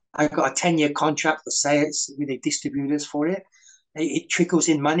 I got a 10-year contract for sales with the distributors for it. It trickles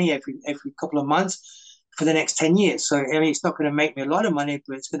in money every couple of months for the next 10 years. So, I mean, it's not going to make me a lot of money,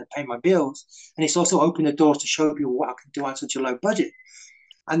 but it's going to pay my bills. And it's also opened the doors to show people what I can do on such a low budget.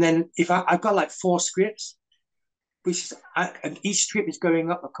 And then if I've got like 4 scripts, which is, and each script is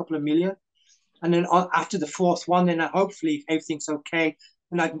going up a couple of million. And then after the fourth one, then hopefully, if everything's okay,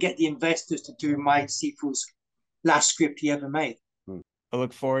 then I can get the investors to do my Sifu's last script he ever made. I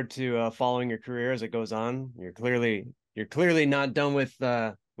look forward to following your career as it goes on. You're clearly not done with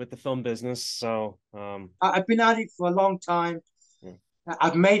the film business. So I've been at it for a long time. yeah.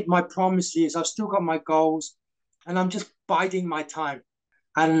 I've made my promises. I've still got my goals, and I'm just biding my time.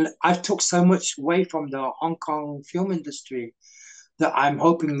 And I've took so much away from the Hong Kong film industry that I'm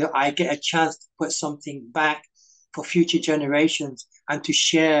hoping that I get a chance to put something back for future generations and to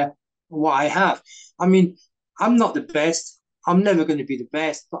share what I have. I mean, I'm not the best. I'm never going to be the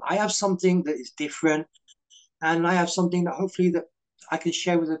best, but I have something that is different, and I have something that hopefully that I can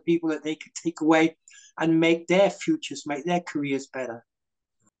share with the people that they can take away and make their futures, make their careers better.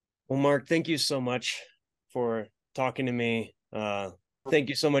 Well, Mark, thank you so much for talking to me. Thank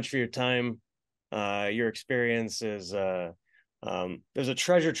you so much for your time. Your experience is there's a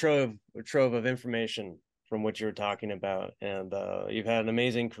trove of information from what you were talking about, and you've had an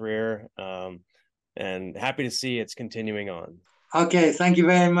amazing career. And happy to see it's continuing on. Okay, thank you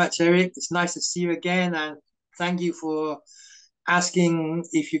very much, Eric. It's nice to see you again, and thank you for asking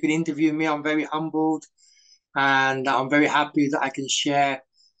if you could interview me. I'm very humbled, and I'm very happy that I can share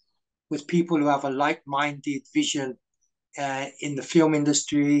with people who have a like-minded vision in the film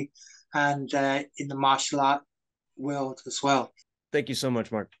industry and in the martial art world as well. Thank you so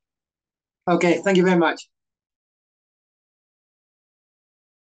much, Mark. Okay, thank you very much.